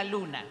desde la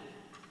luna.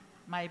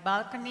 My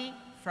balcony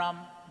from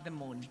the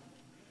moon.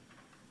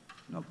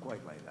 Not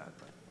quite like that,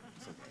 but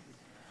it's okay.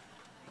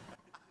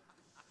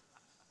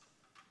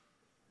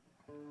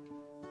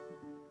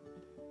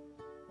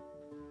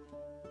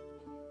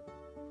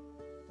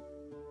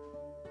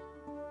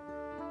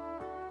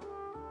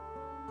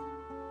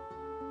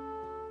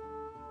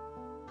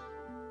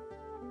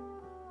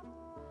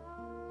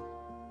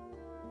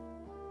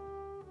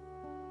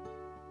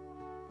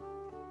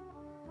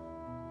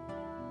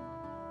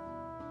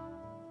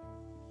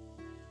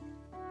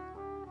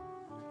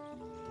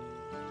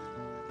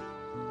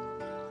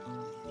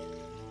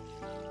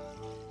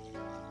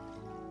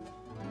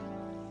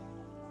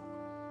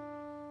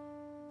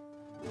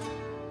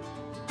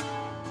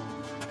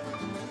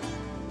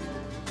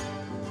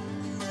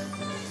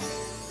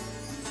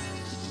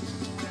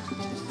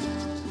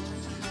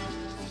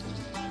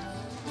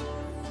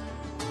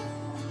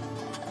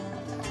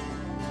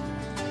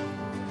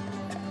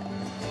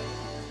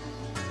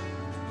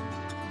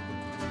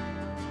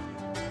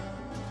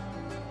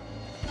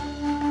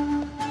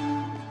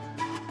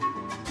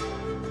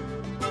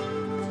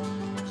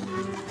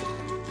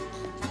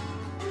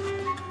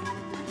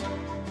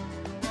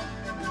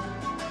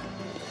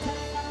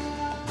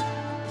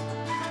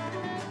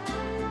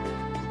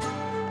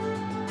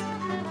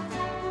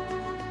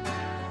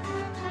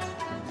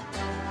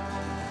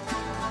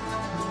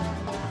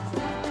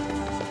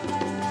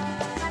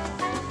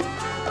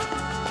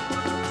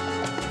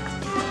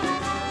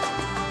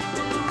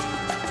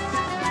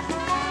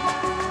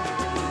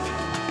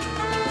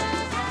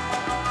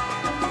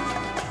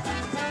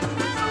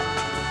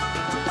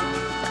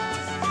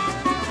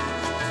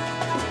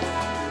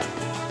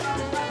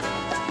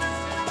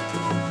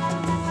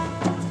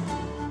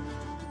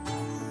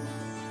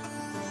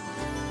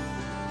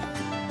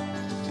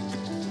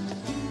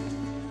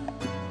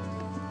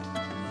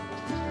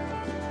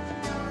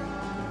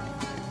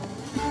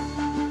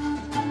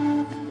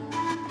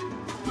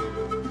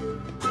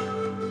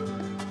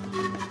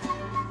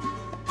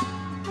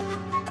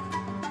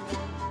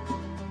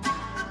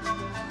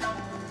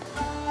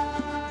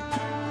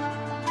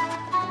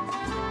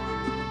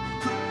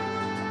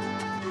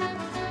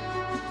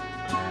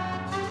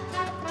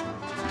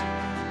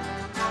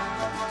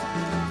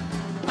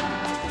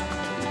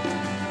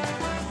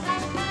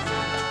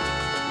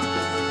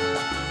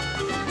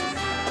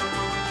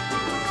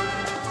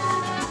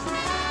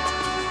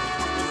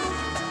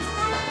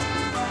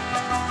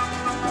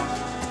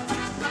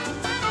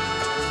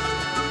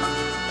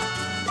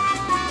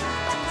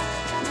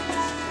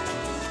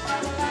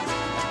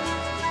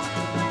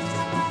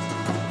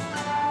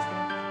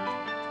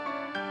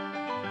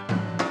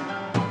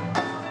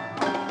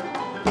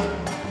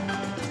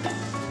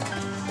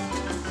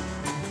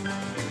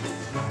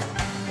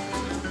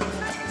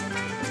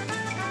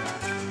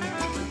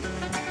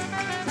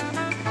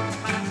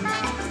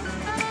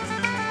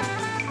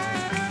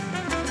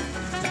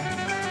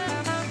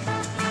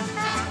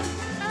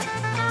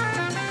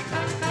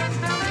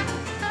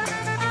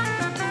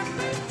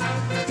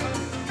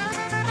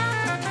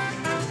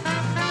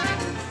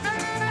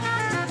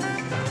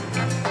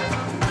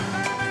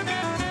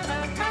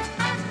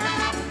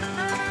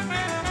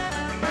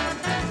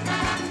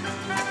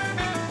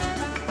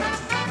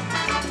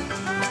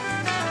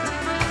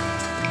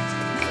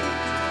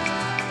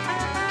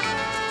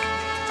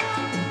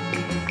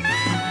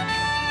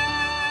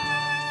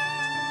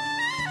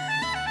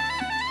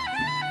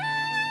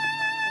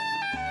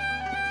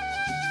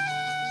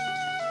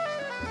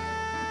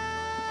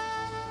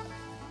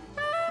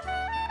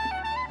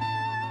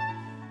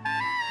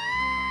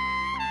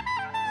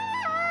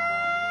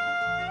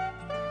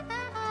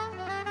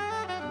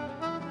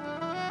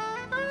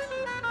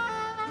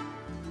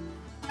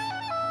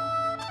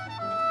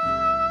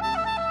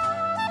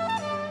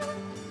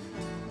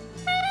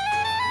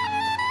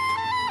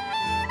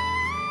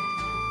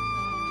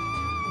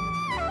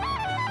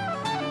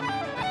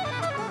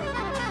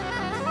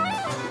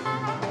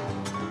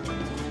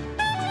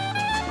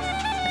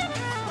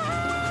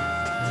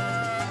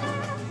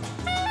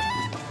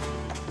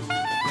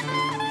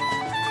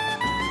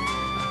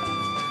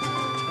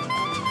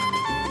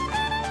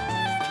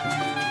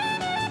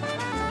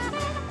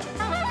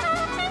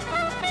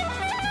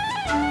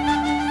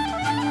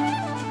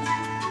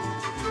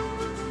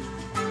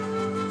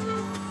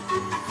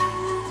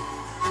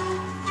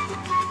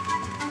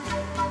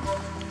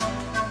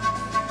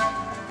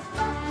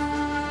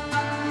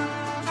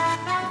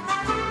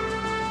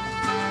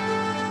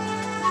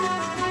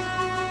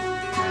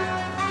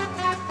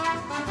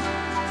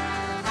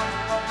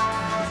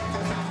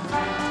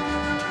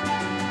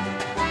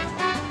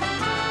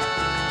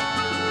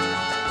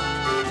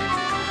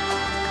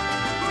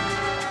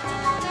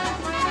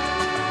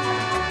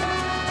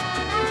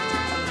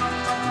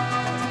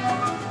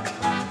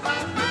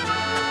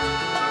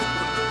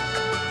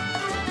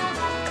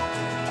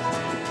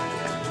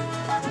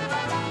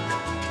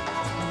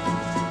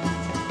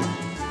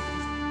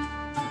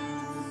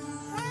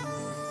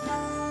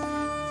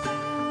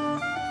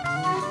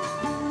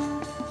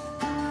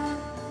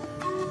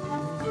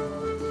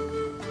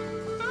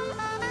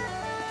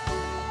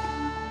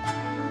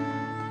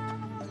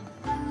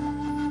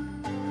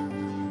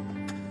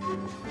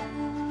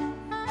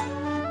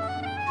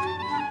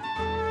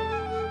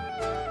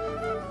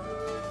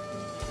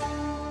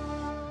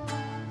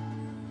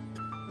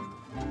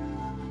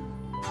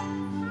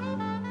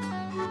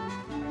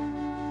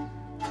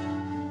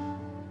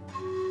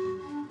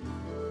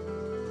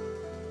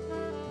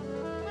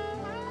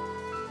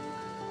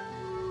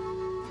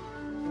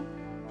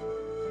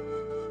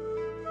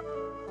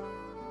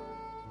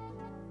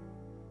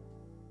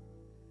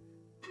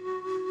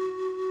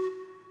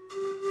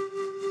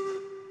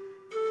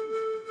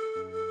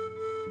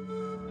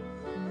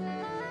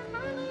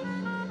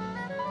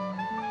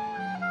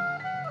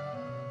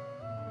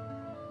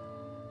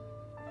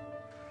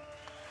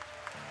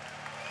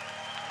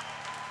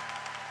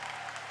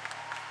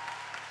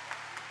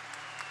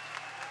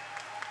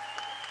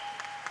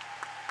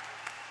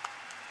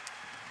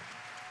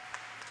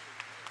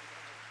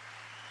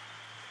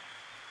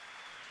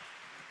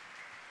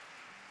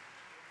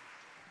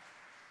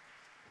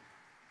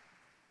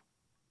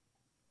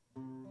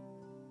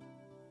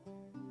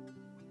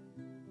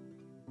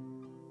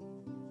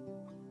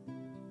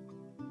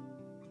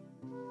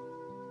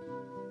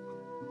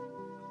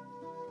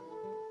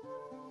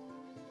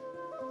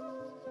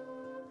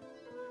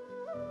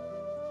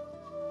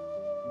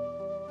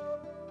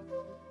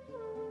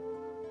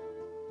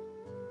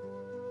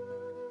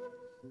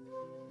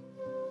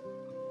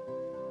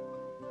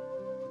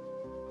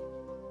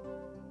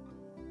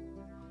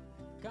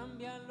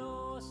 cambia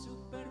lo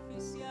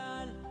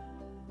superficial,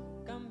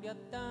 cambia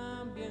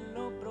también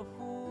lo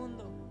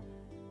profundo,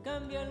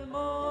 cambia el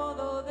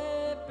modo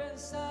de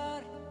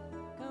pensar,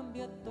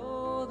 cambia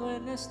todo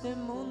en este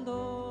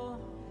mundo.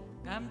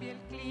 Cambia el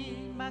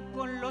clima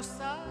con los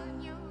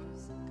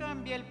años,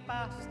 cambia el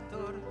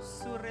pastor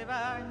su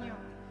rebaño,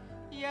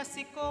 y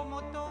así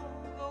como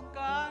todo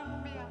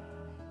cambia,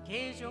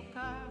 que ello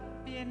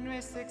cambie no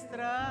es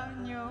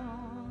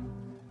extraño.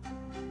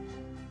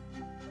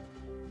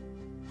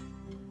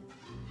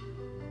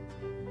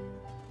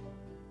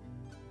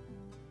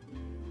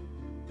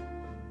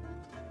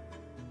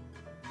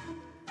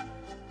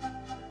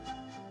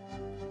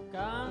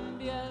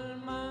 Cambia el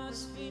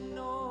más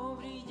fino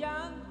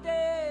brillante,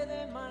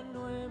 de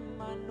mano en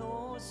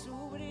mano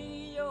su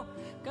brillo,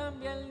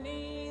 cambia el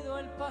nido,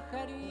 el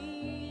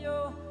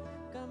pajarillo,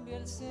 cambia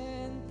el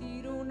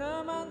sentir un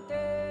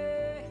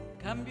amante.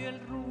 Cambia el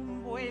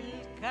rumbo,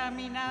 el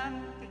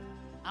caminante,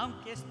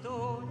 aunque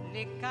esto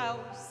le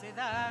cause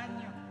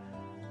daño,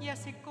 y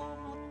así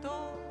como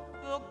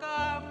todo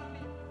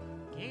cambia,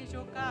 que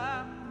yo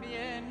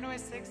cambie no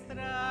es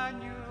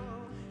extraño.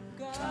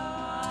 Cambia,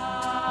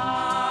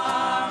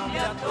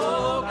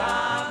 todo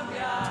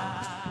cambia.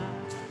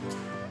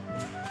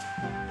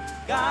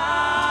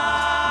 Cambia,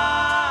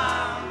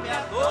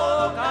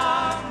 todo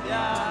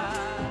cambia.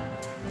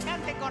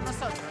 Cante con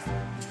nosotros.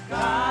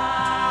 Cambia,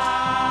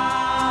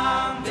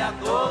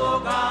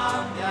 todo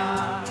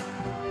cambia.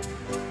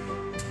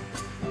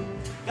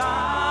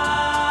 Cambia,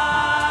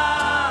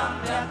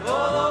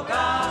 todo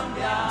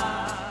cambia.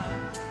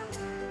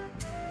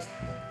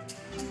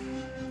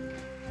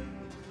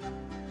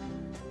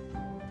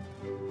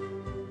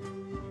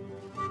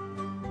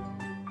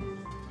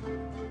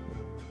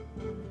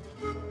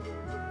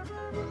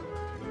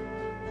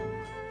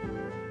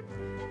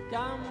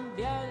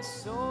 Cambia el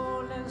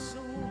sol en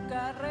su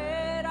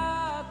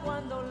carrera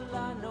cuando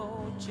la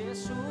noche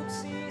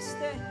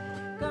subsiste,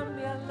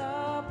 cambia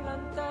la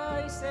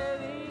planta y se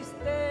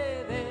viste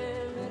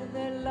de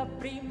verde la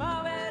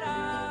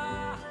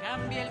primavera.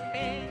 Cambia el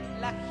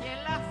pelaje,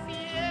 la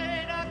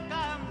fiera,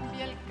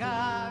 cambia el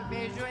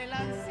cabello, el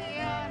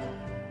anciano,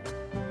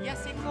 y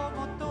así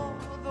como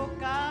todo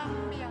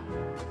cambia,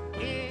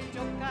 que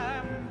yo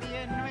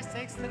cambie no es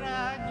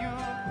extraño.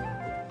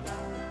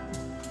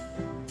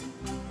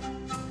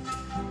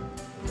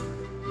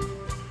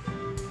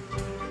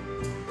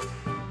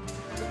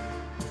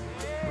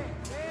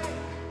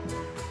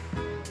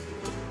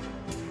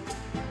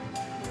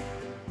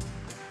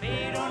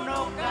 Pero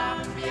no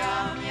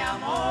cambia mi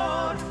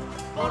amor,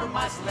 por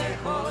más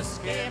lejos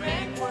que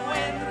me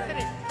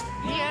encuentre,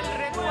 ni el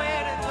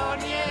recuerdo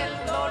ni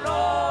el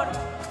dolor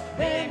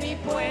de mi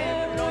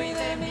pueblo y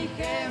de mi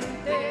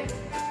gente.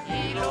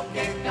 Y lo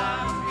que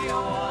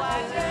cambió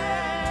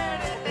ayer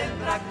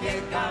tendrá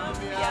que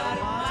cambiar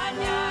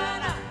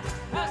mañana,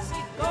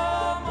 así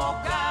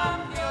como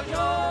cambio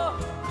yo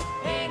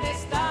en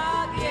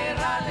esta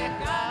tierra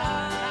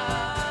lejana.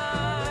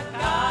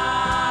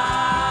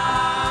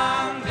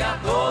 Cambia,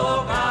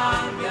 todo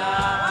cambia.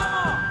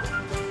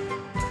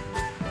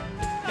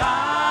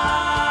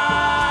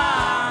 Cambia,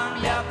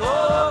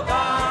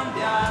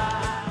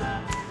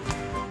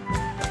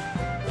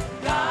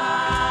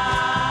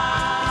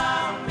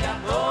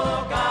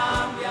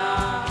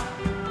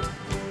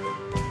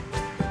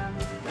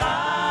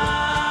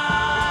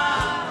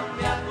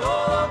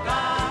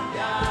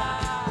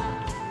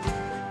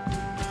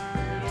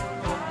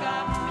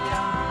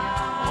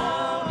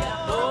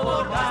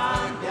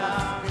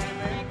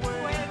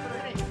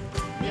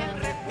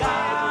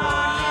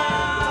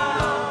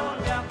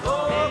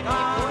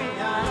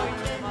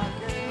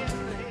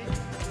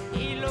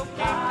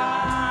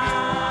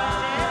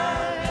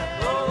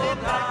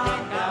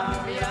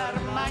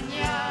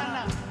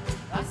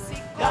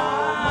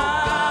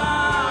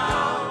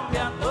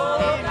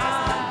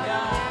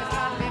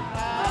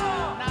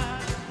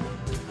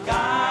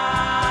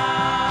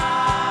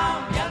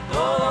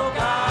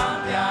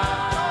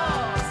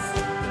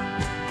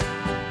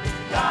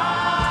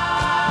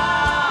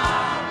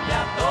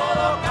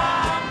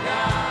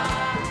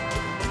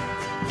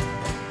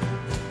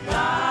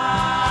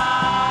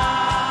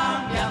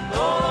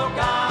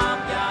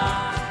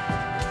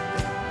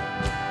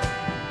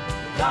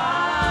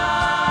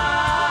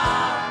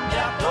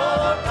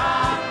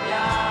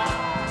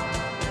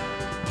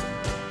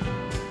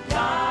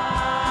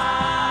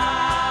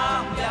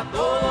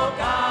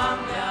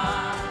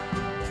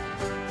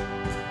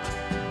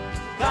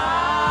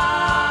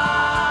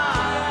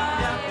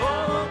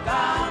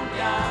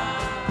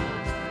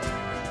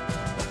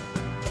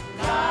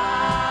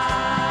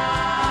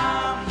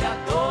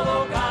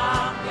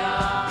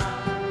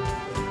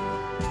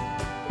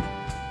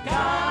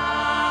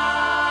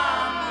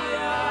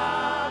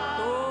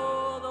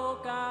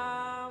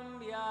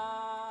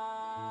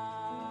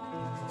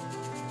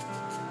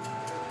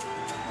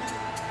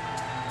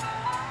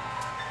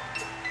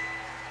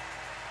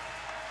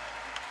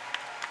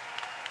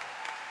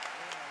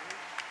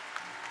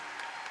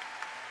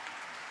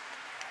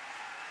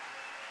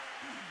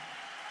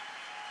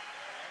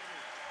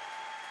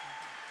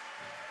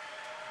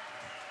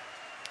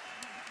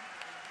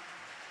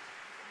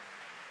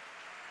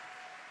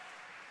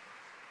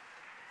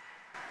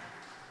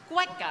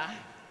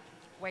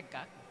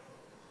 Cueca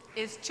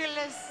is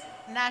Chile's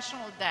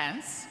national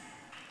dance,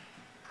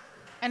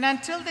 and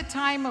until the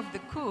time of the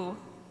coup,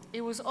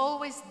 it was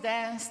always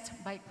danced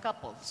by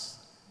couples.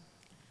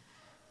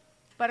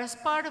 But as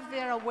part of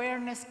their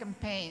awareness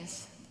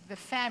campaigns, the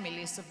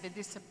families of the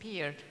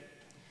disappeared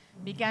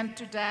began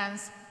to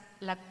dance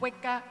la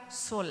cueca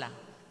sola,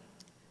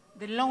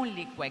 the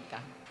lonely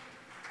cueca,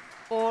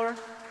 or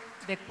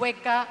the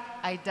cueca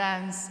I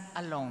dance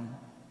alone.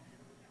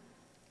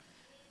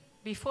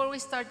 Before we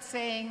start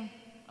saying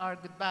our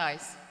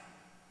goodbyes,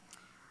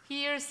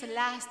 here's a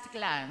last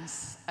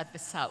glance at the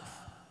South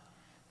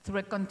through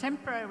a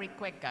contemporary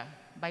cueca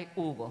by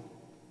Hugo,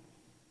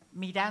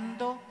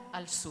 Mirando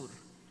al Sur,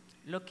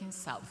 looking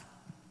south.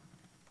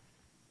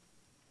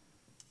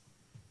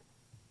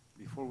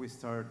 Before we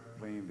start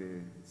playing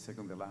the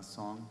second to last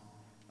song,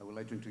 I would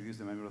like to introduce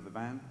the members of the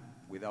band.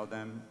 Without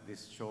them,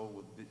 this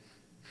show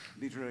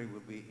literally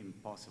would be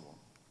impossible.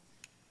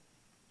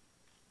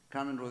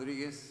 Carmen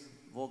Rodríguez,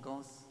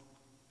 vocals.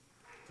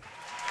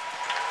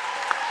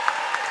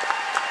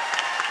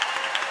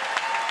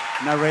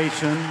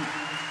 Narration,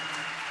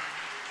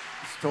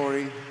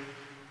 story,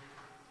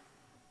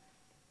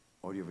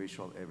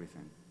 audiovisual,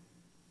 everything.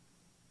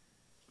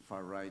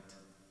 Far right,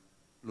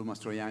 Lou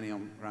Mastroianni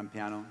on grand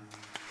piano.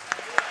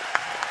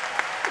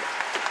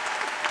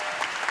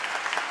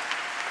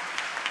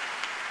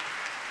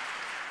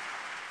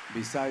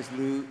 Besides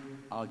Lou,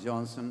 Al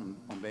Johnson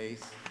on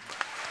bass.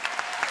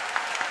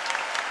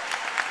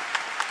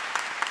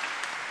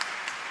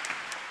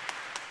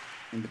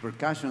 In the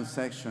percussion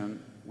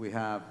section, we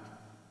have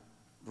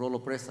Rolo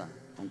Presa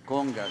on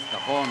congas,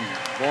 cajón,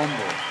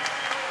 bombo.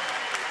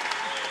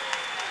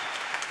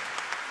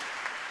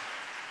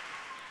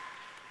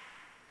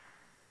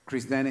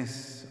 Chris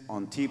Dennis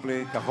on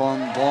tiple,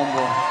 cajón,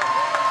 bombo,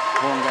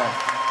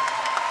 congas.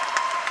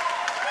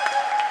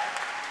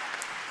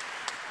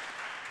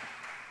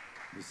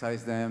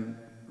 Besides them,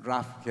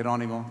 Raf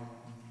Geronimo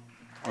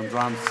on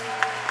drums.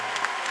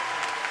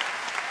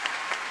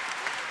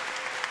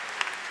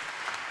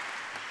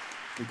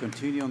 We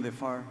continue on the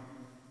far,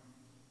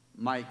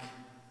 Mike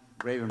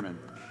Ravenman,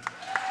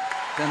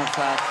 tenor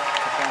sax,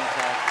 soprano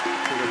sax,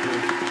 sugar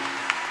flute.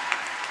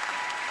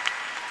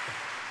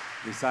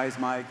 Besides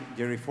Mike,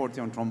 Jerry Forte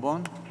on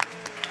trombone.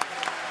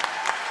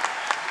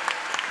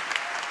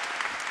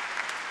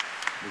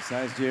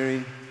 Besides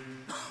Jerry,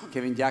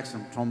 Kevin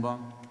Jackson,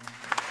 trombone.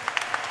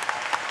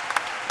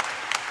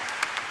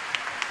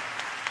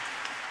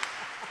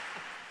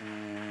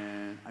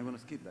 And I'm going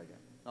to skip that guy.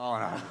 Oh,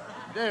 no.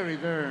 Derry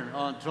Byrne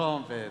on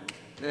trumpet.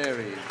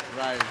 Derry,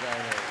 right.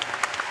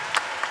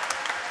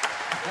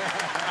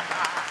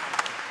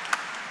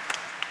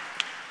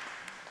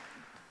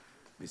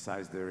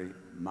 Besides Derry,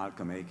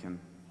 Malcolm Aiken,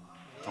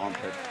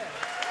 trumpet.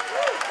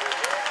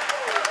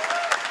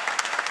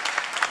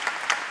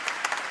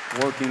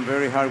 Working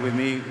very hard with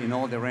me in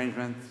all the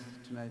arrangements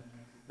tonight.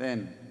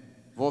 Then,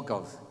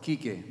 vocals,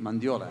 Kike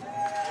Mandiola.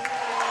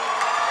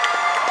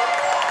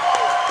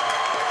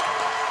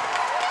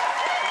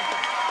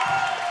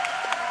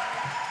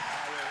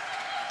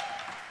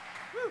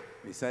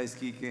 Besides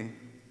Kike,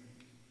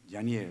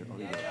 Janier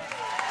Oliver.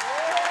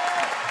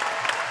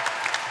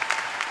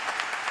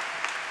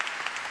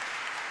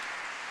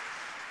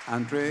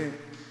 Andre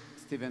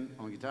Steven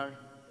on guitar.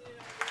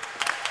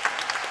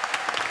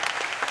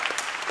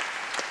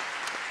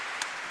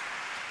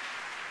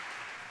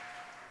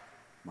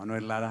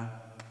 Manuel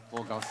Lara,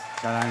 vocals,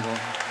 charango.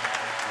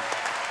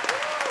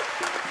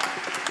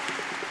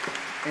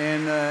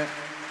 And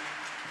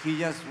he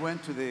just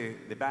went to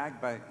the back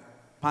by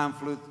pan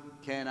flute,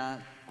 quena,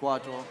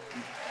 cuatro.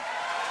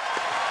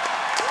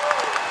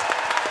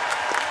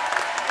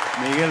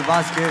 Miguel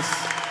Vasquez.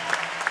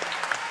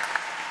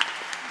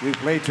 We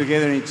played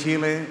together in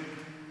Chile.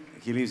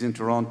 He lives in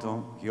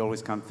Toronto. He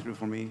always comes through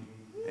for me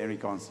every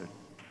concert.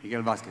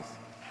 Miguel Vasquez.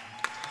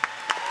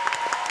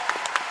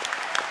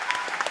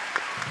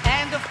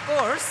 And of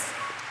course,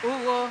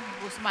 Hugo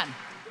Guzman.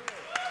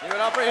 Give it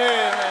up for him,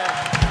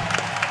 man.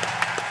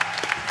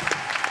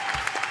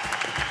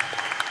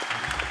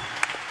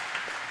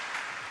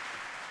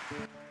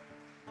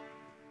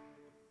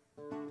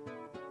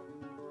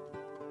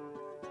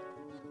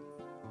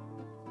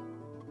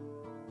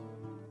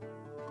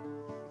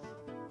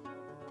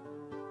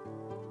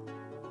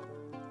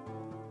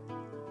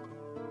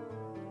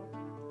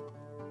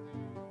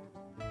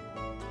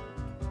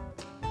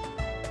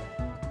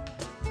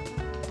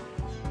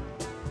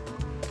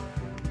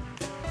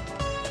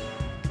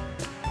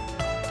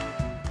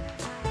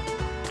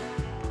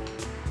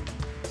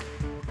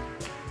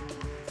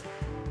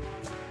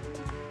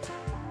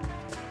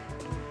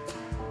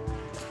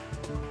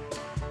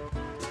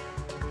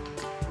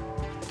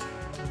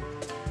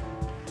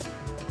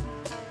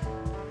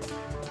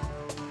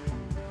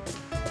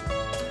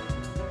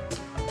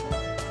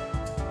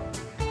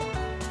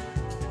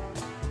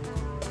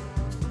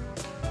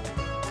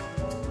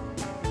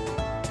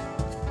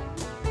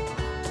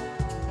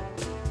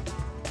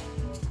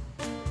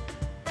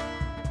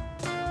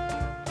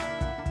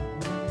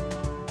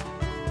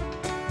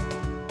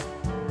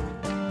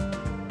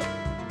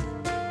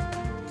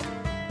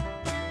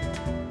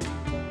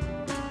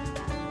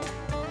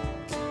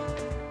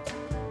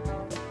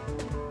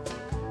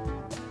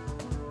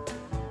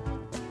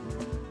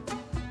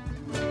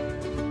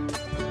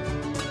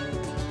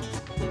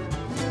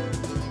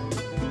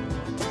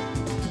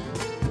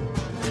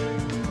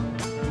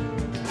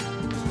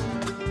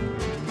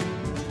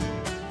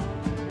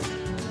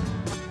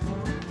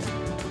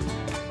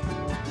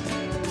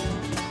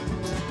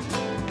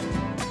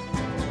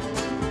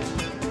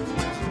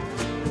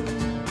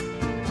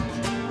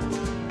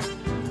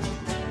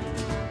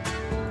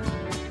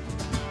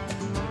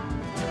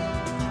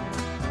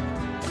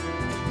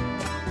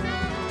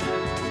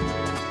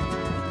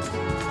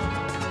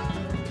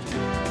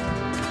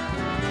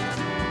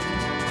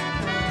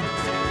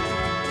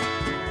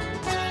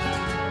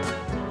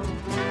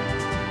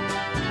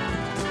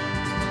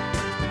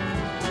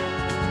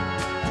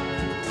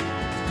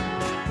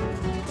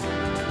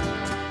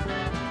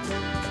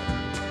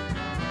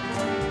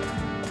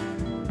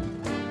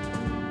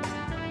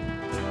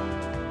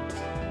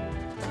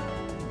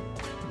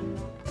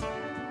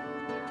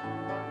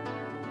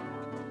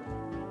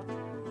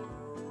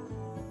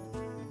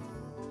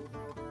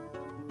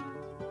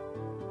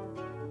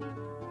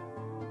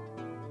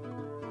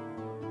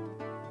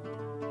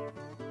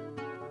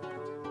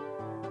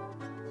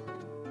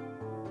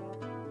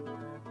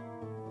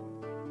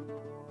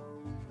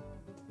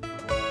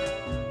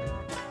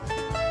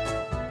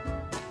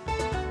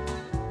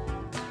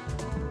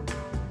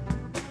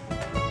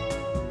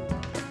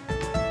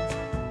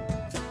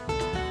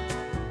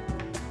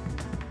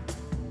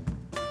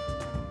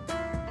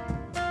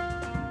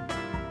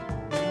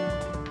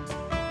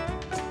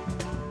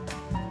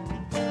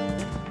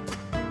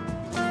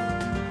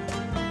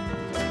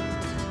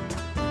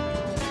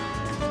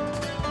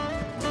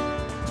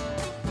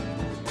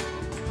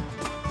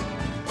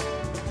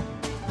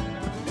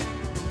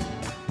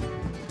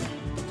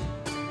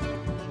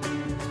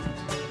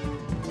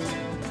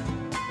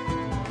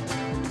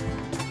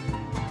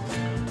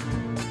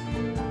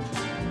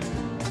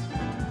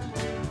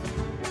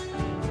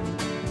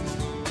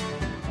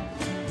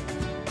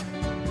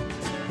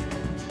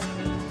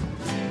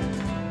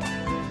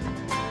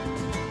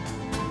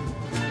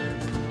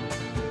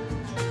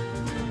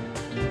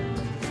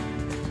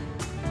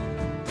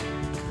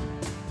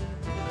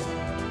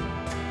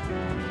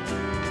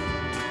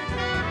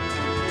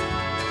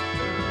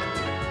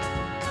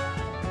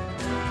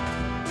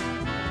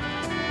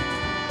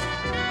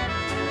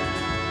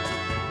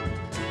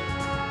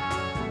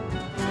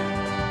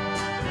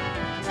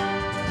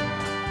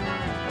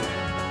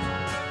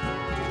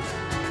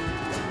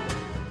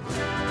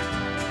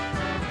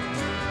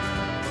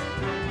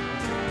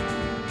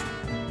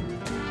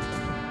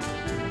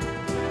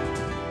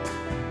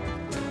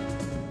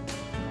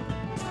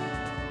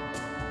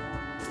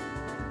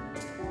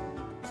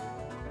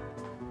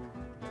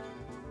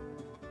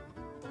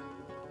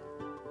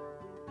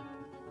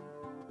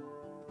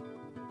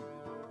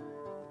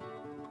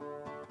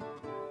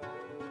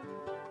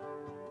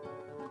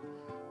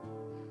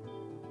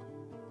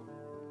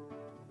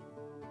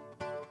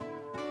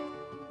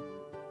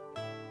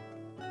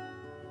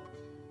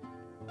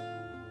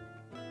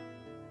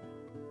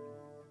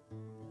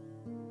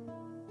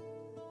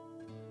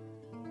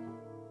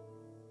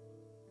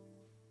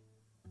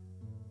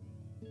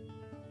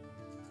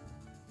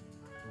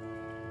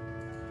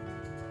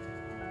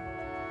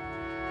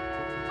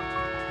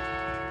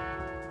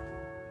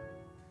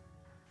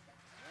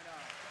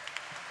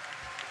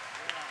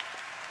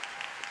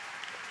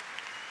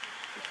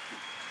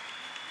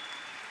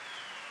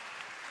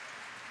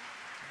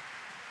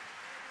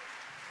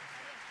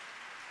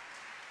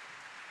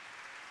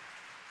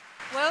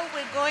 Well,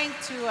 we're going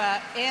to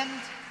end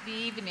the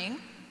evening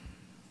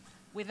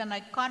with an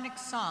iconic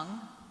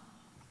song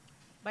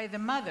by the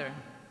mother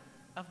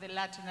of the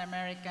Latin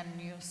American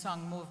New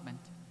Song movement,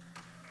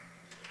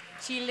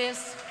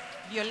 Chile's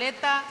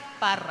Violeta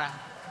Parra.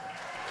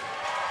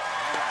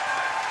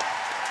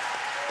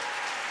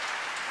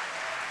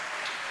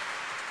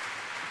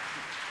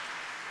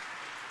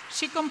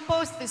 She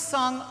composed this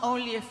song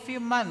only a few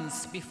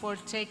months before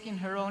taking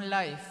her own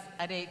life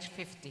at age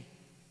 50.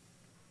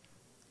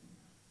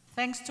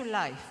 Thanks to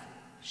life,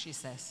 she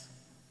says.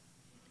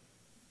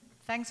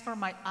 Thanks for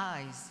my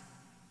eyes,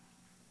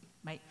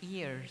 my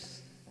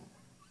ears,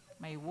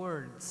 my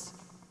words,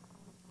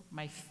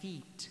 my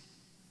feet,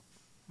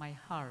 my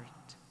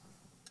heart.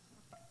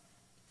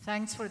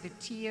 Thanks for the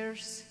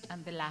tears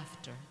and the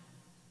laughter,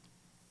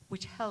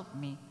 which help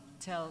me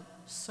tell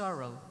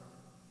sorrow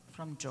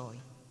from joy.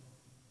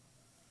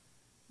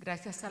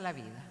 Gracias a la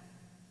vida.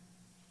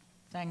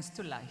 Thanks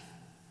to life.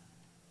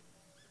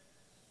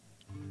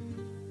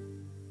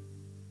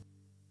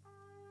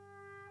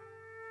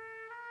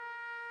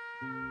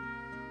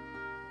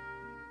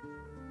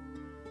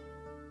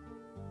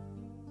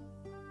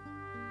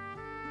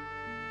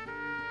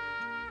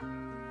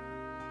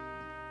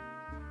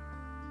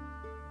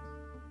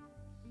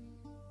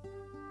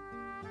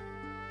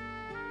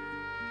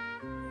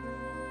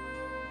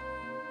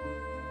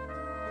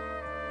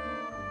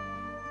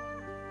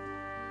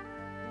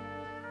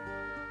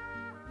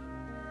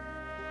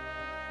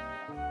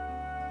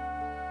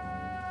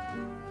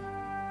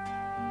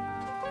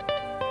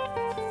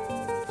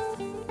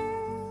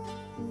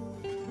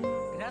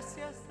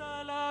 Gracias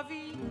a la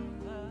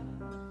vida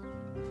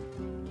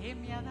que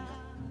me ha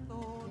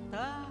dado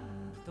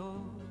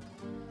tanto,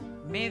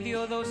 me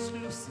dio dos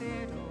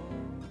luceros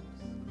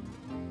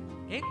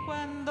que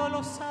cuando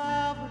los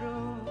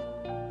abro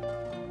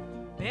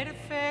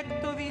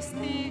perfecto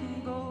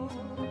distingo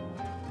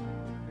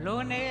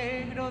lo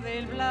negro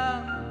del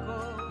blanco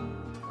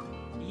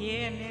y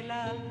en el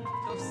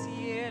alto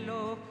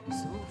cielo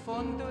su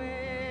fondo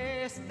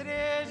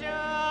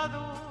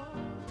estrellado.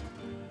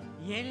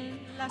 Y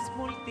en las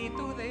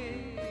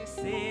multitudes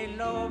el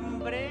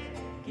hombre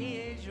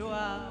que yo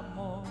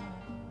amo.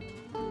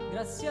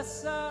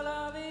 Gracias a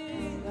la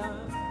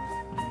vida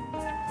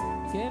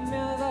que me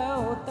ha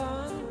dado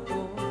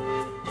tanto,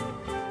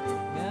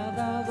 me ha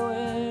dado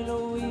el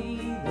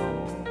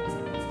oído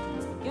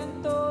que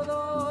en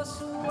todo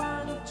su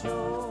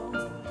ancho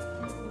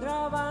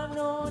graba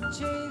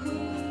noche y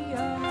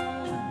día,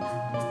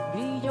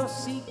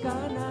 grillos y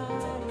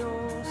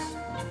canarios,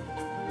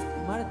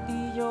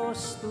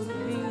 martillos,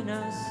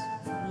 turbinas,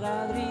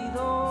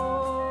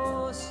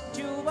 ladridos,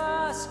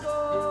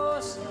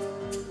 chubascos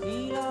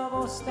y la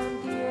voz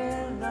tan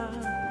tierna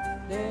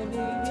de mi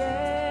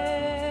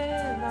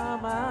bien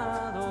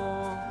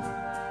amado.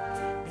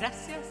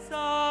 Gracias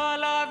a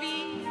la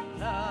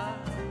vida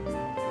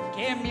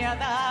que me ha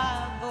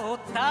dado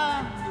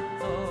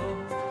tanto,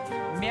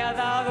 me ha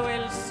dado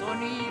el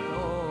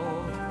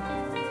sonido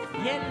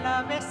y el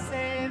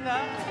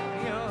abecedario.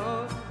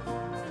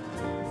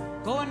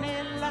 Con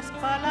él las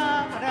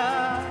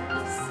palabras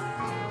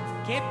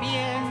que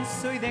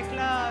pienso y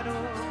declaro,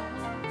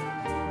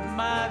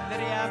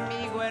 madre,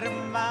 amigo,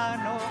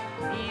 hermano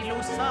y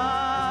luz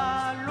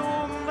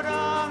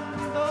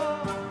alumbrando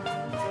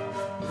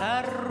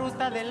la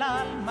ruta del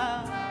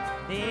alma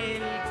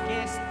del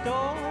que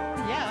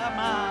estoy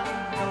amando.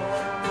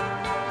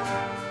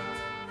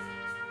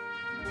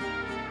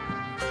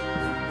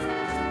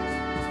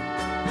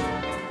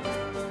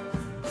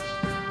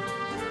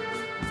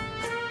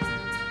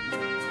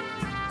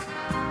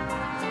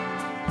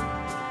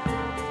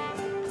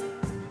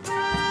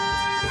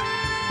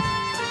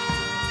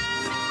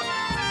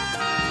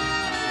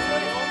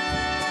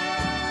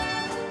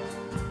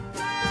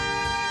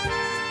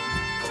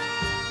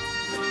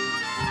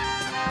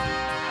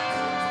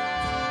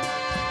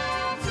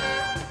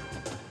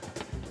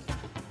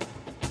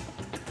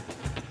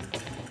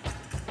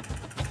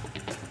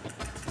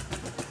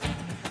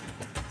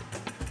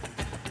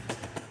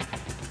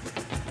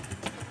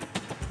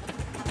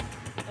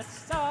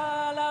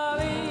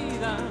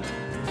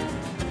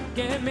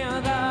 Que me ha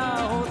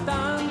dado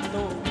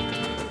tanto,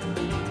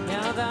 me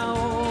ha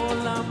dado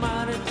la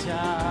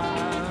marcha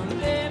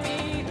de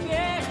mi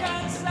pie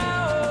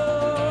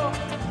cansado.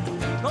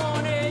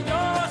 Con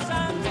ellos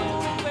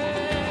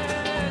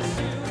anduve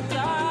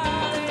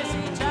ciudades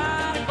y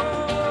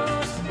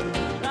charcos,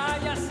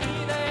 playas y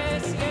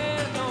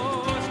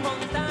desiertos,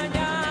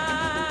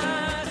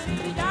 montañas y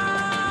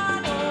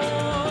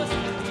llanos,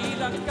 y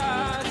la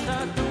casa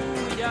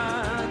tuya,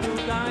 tu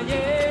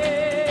calle.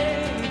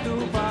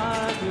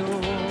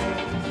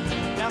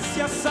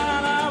 Gracias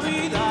a la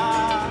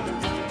vida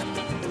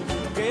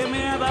que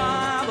me ha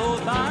dado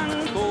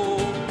tanto,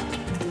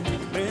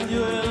 me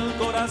dio el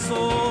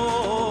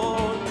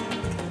corazón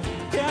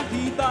que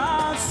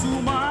agita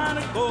su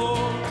marco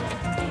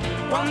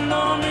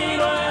cuando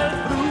miro el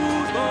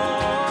fruto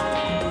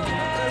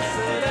del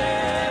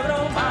cerebro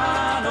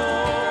humano,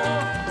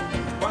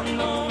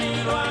 cuando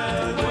miro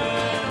el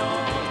duelo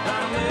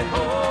tan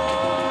lejos.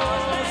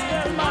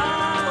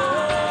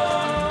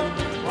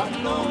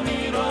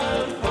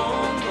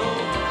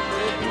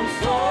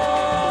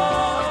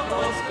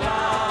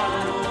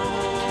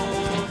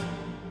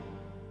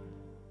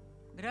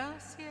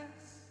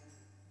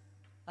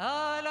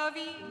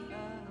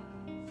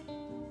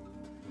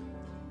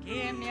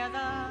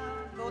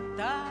 dado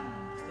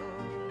tanto,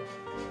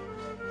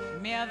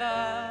 me ha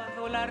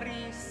dado la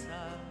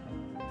risa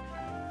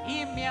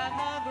y me ha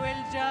dado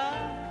el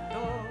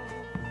llanto.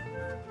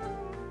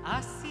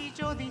 Así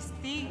yo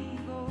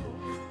distingo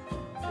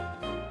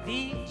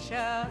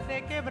dicha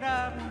de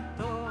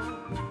quebranto,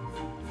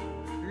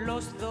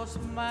 los dos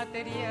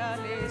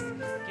materiales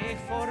que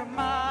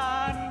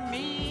forman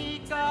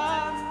mi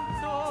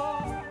canto,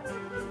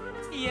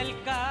 y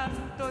el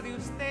canto de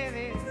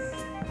ustedes,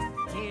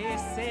 que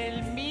es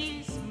el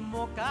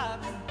mismo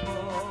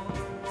canto,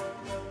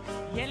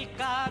 y el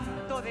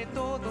canto de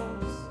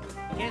todos,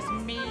 que es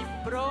mi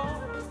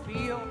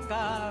propio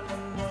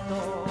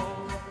canto.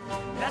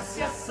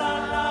 Gracias a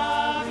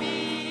la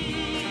vida,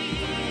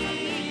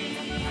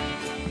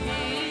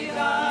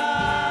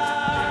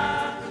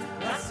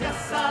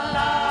 gracias a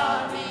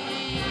la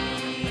vida,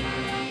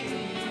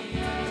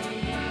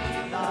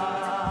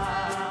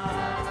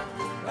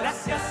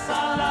 gracias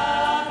a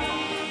la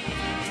vida,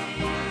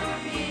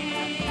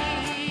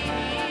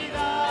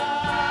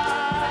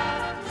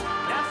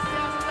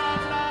 gracias a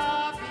la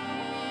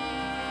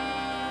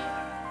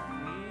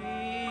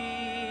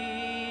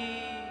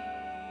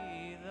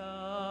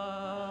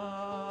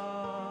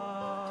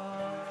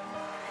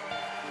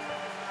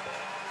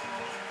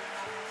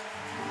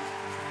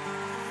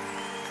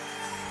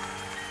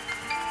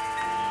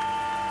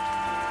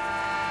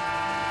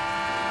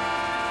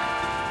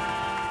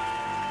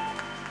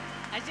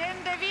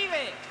Allende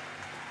vive.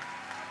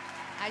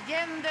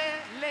 Allende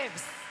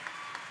lives.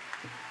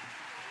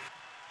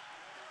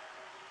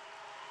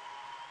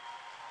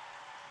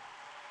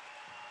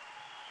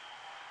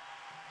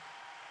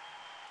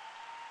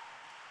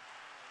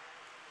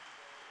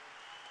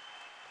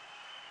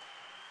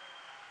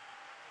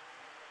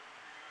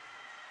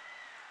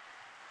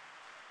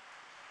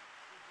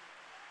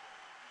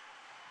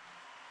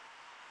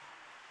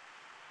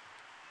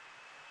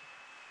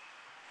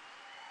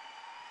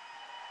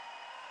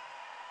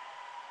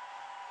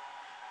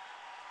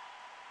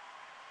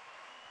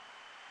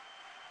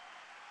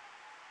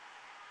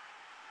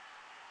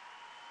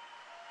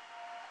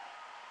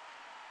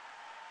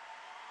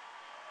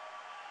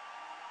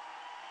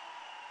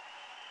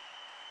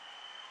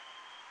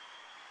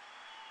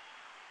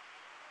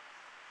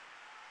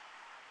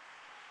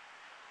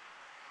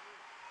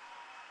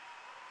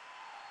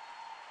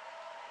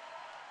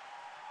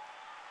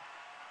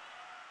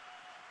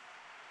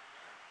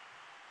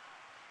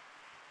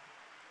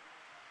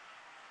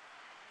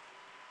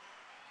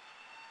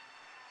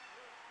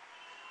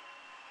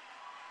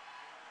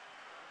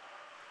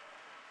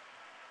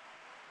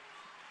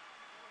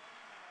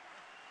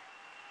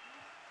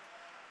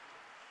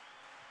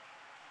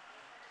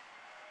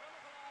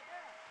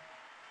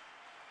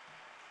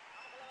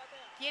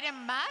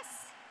 ¿Quieren más?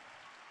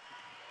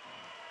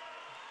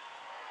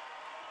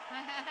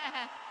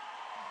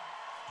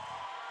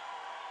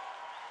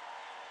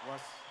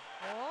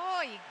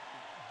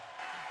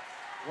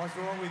 What's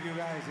wrong with you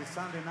guys? It's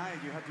Sunday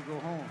night, you have to go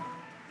home.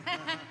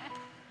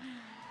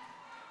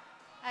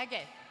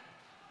 Okay.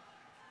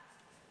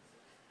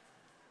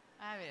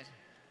 A ver.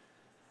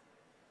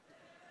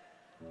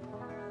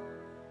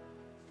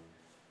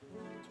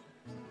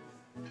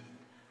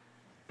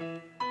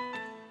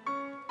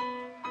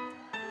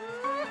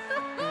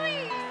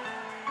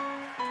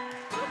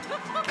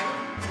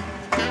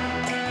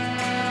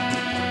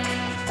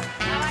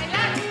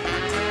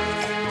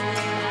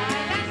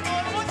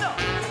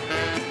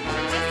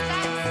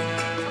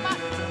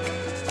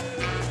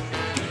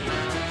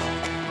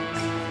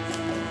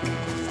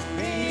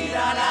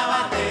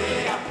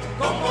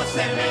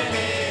 Se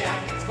menea,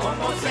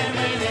 cómo se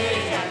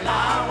menea el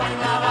agua en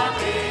la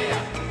batea.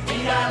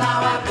 Mira la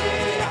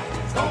batea,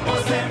 cómo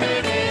se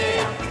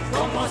menea,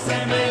 cómo se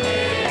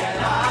menea el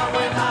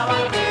agua en la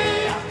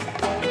batea.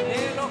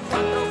 De los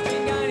cuatro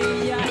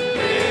fingarillas,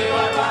 qué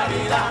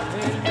barbaridad.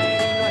 El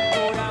medio es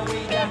pura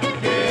huilla,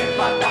 qué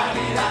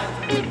fatalidad.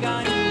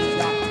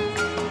 Fingarilla,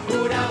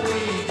 pura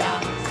huilla.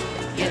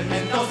 Y el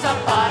Mendoza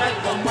para el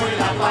combo y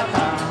la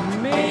pata.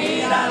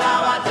 Mira la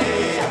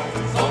batea,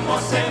 cómo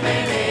se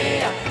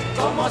menea.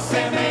 Cómo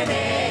se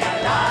menea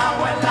el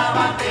agua en la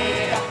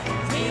batea,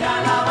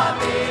 mira la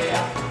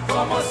batea,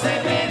 cómo se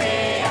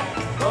menea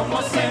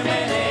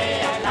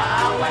el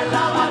agua en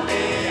la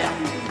batea.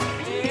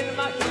 El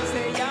magín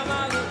se llama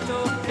gusto,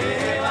 qué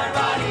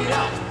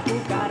barbaridad, tu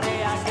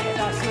carrera se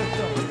da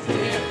susto,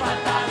 qué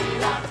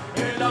fatalidad,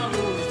 el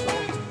augusto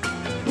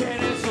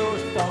tiene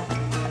susto,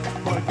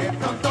 porque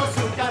pronto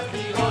su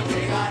castigo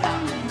llegará.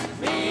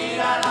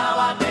 Mira la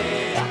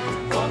batea,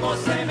 cómo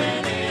se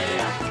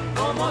menea,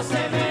 cómo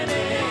se menea.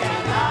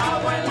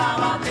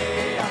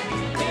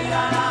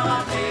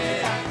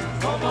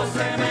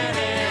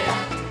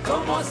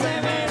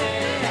 Se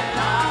menea el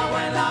agua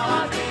en la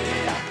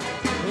batea.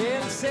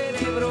 El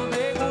cerebro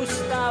de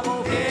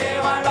Gustavo, qué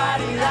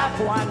barbaridad,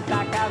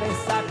 cuánta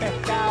cabeza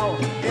pescado,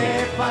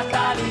 qué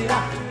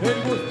fatalidad.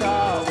 El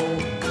Gustavo,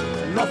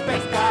 los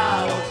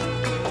pescados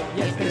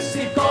y el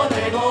circo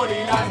de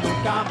gorilas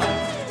nunca más.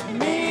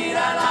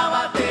 Mira la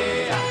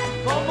batea,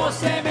 cómo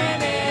se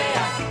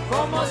menea,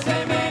 cómo se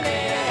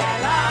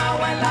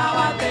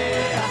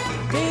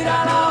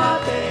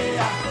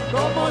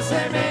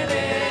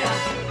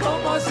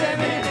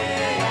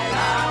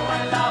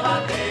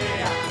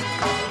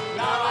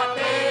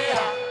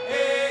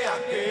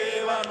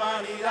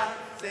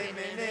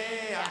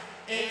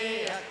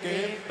menea,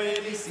 qué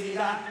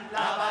felicidad,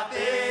 la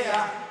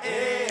batea,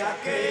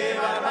 qué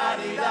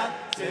barbaridad,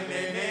 se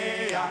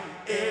menea,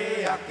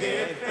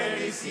 qué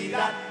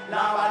felicidad,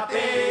 la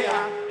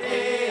batea,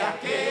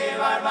 qué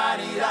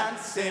barbaridad,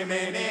 se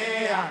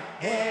menea,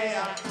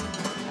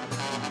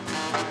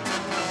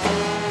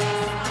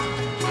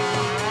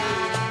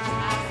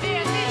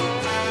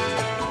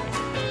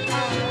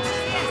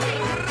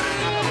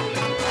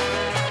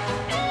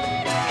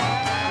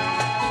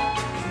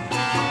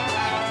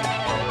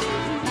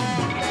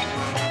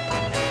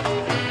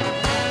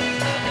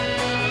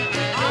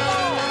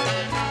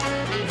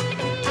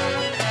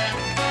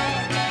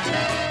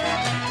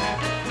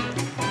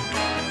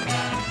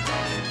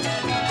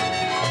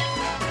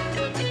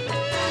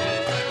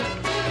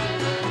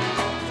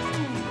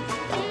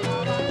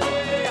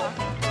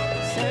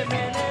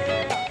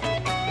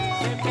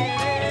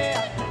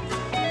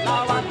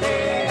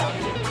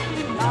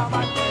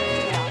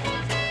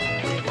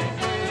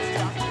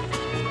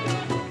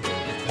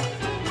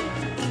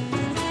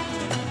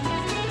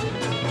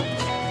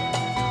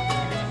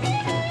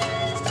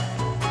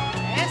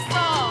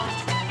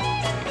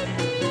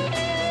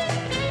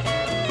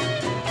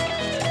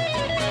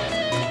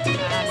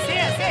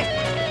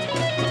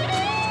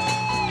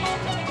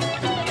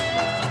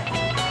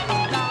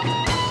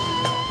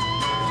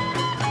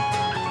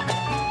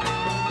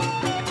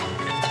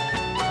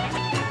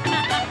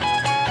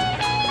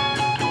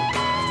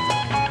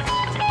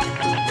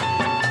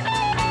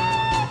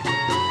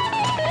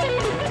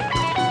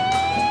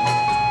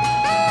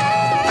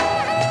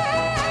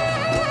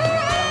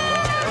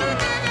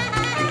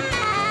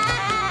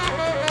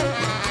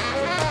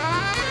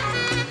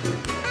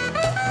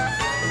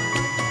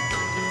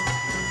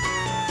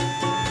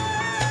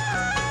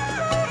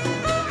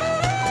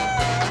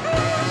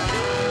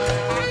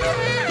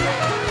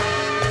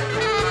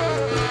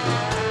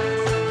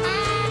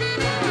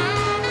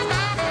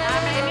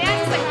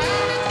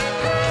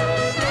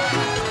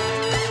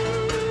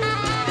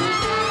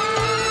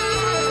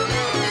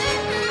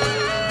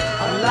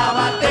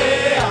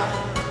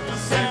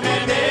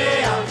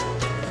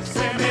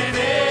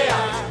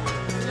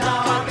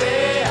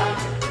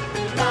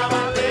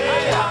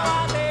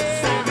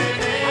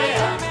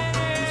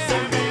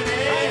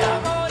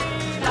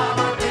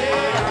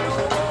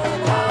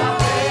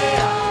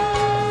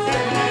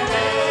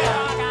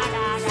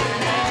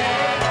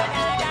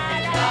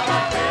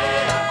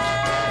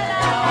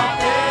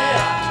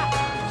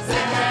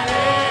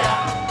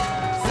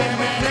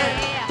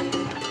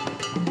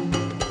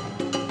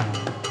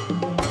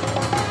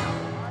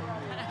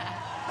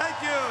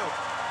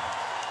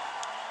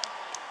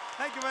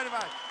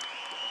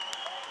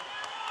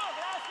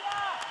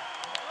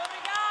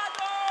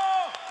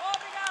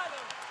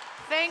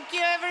 Thank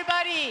you,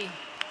 everybody.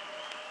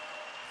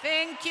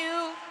 Thank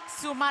you,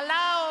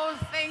 Sumalao.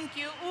 Thank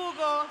you,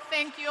 Hugo.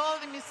 Thank you, all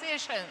the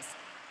musicians.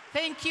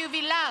 Thank you,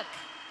 Vilac,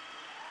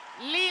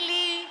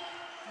 Lily,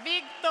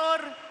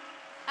 Victor,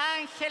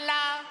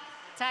 Angela,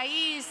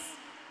 Thais,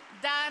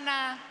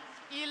 Dana,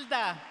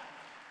 Hilda,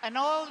 and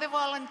all the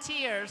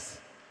volunteers.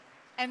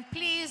 And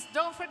please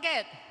don't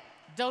forget,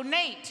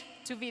 donate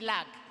to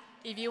Vilac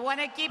if you want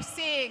to keep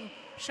seeing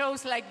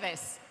shows like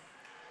this.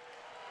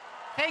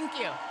 Thank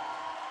you.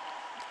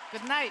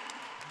 Good night.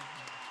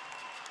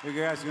 You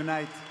guys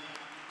unite.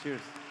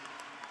 Cheers.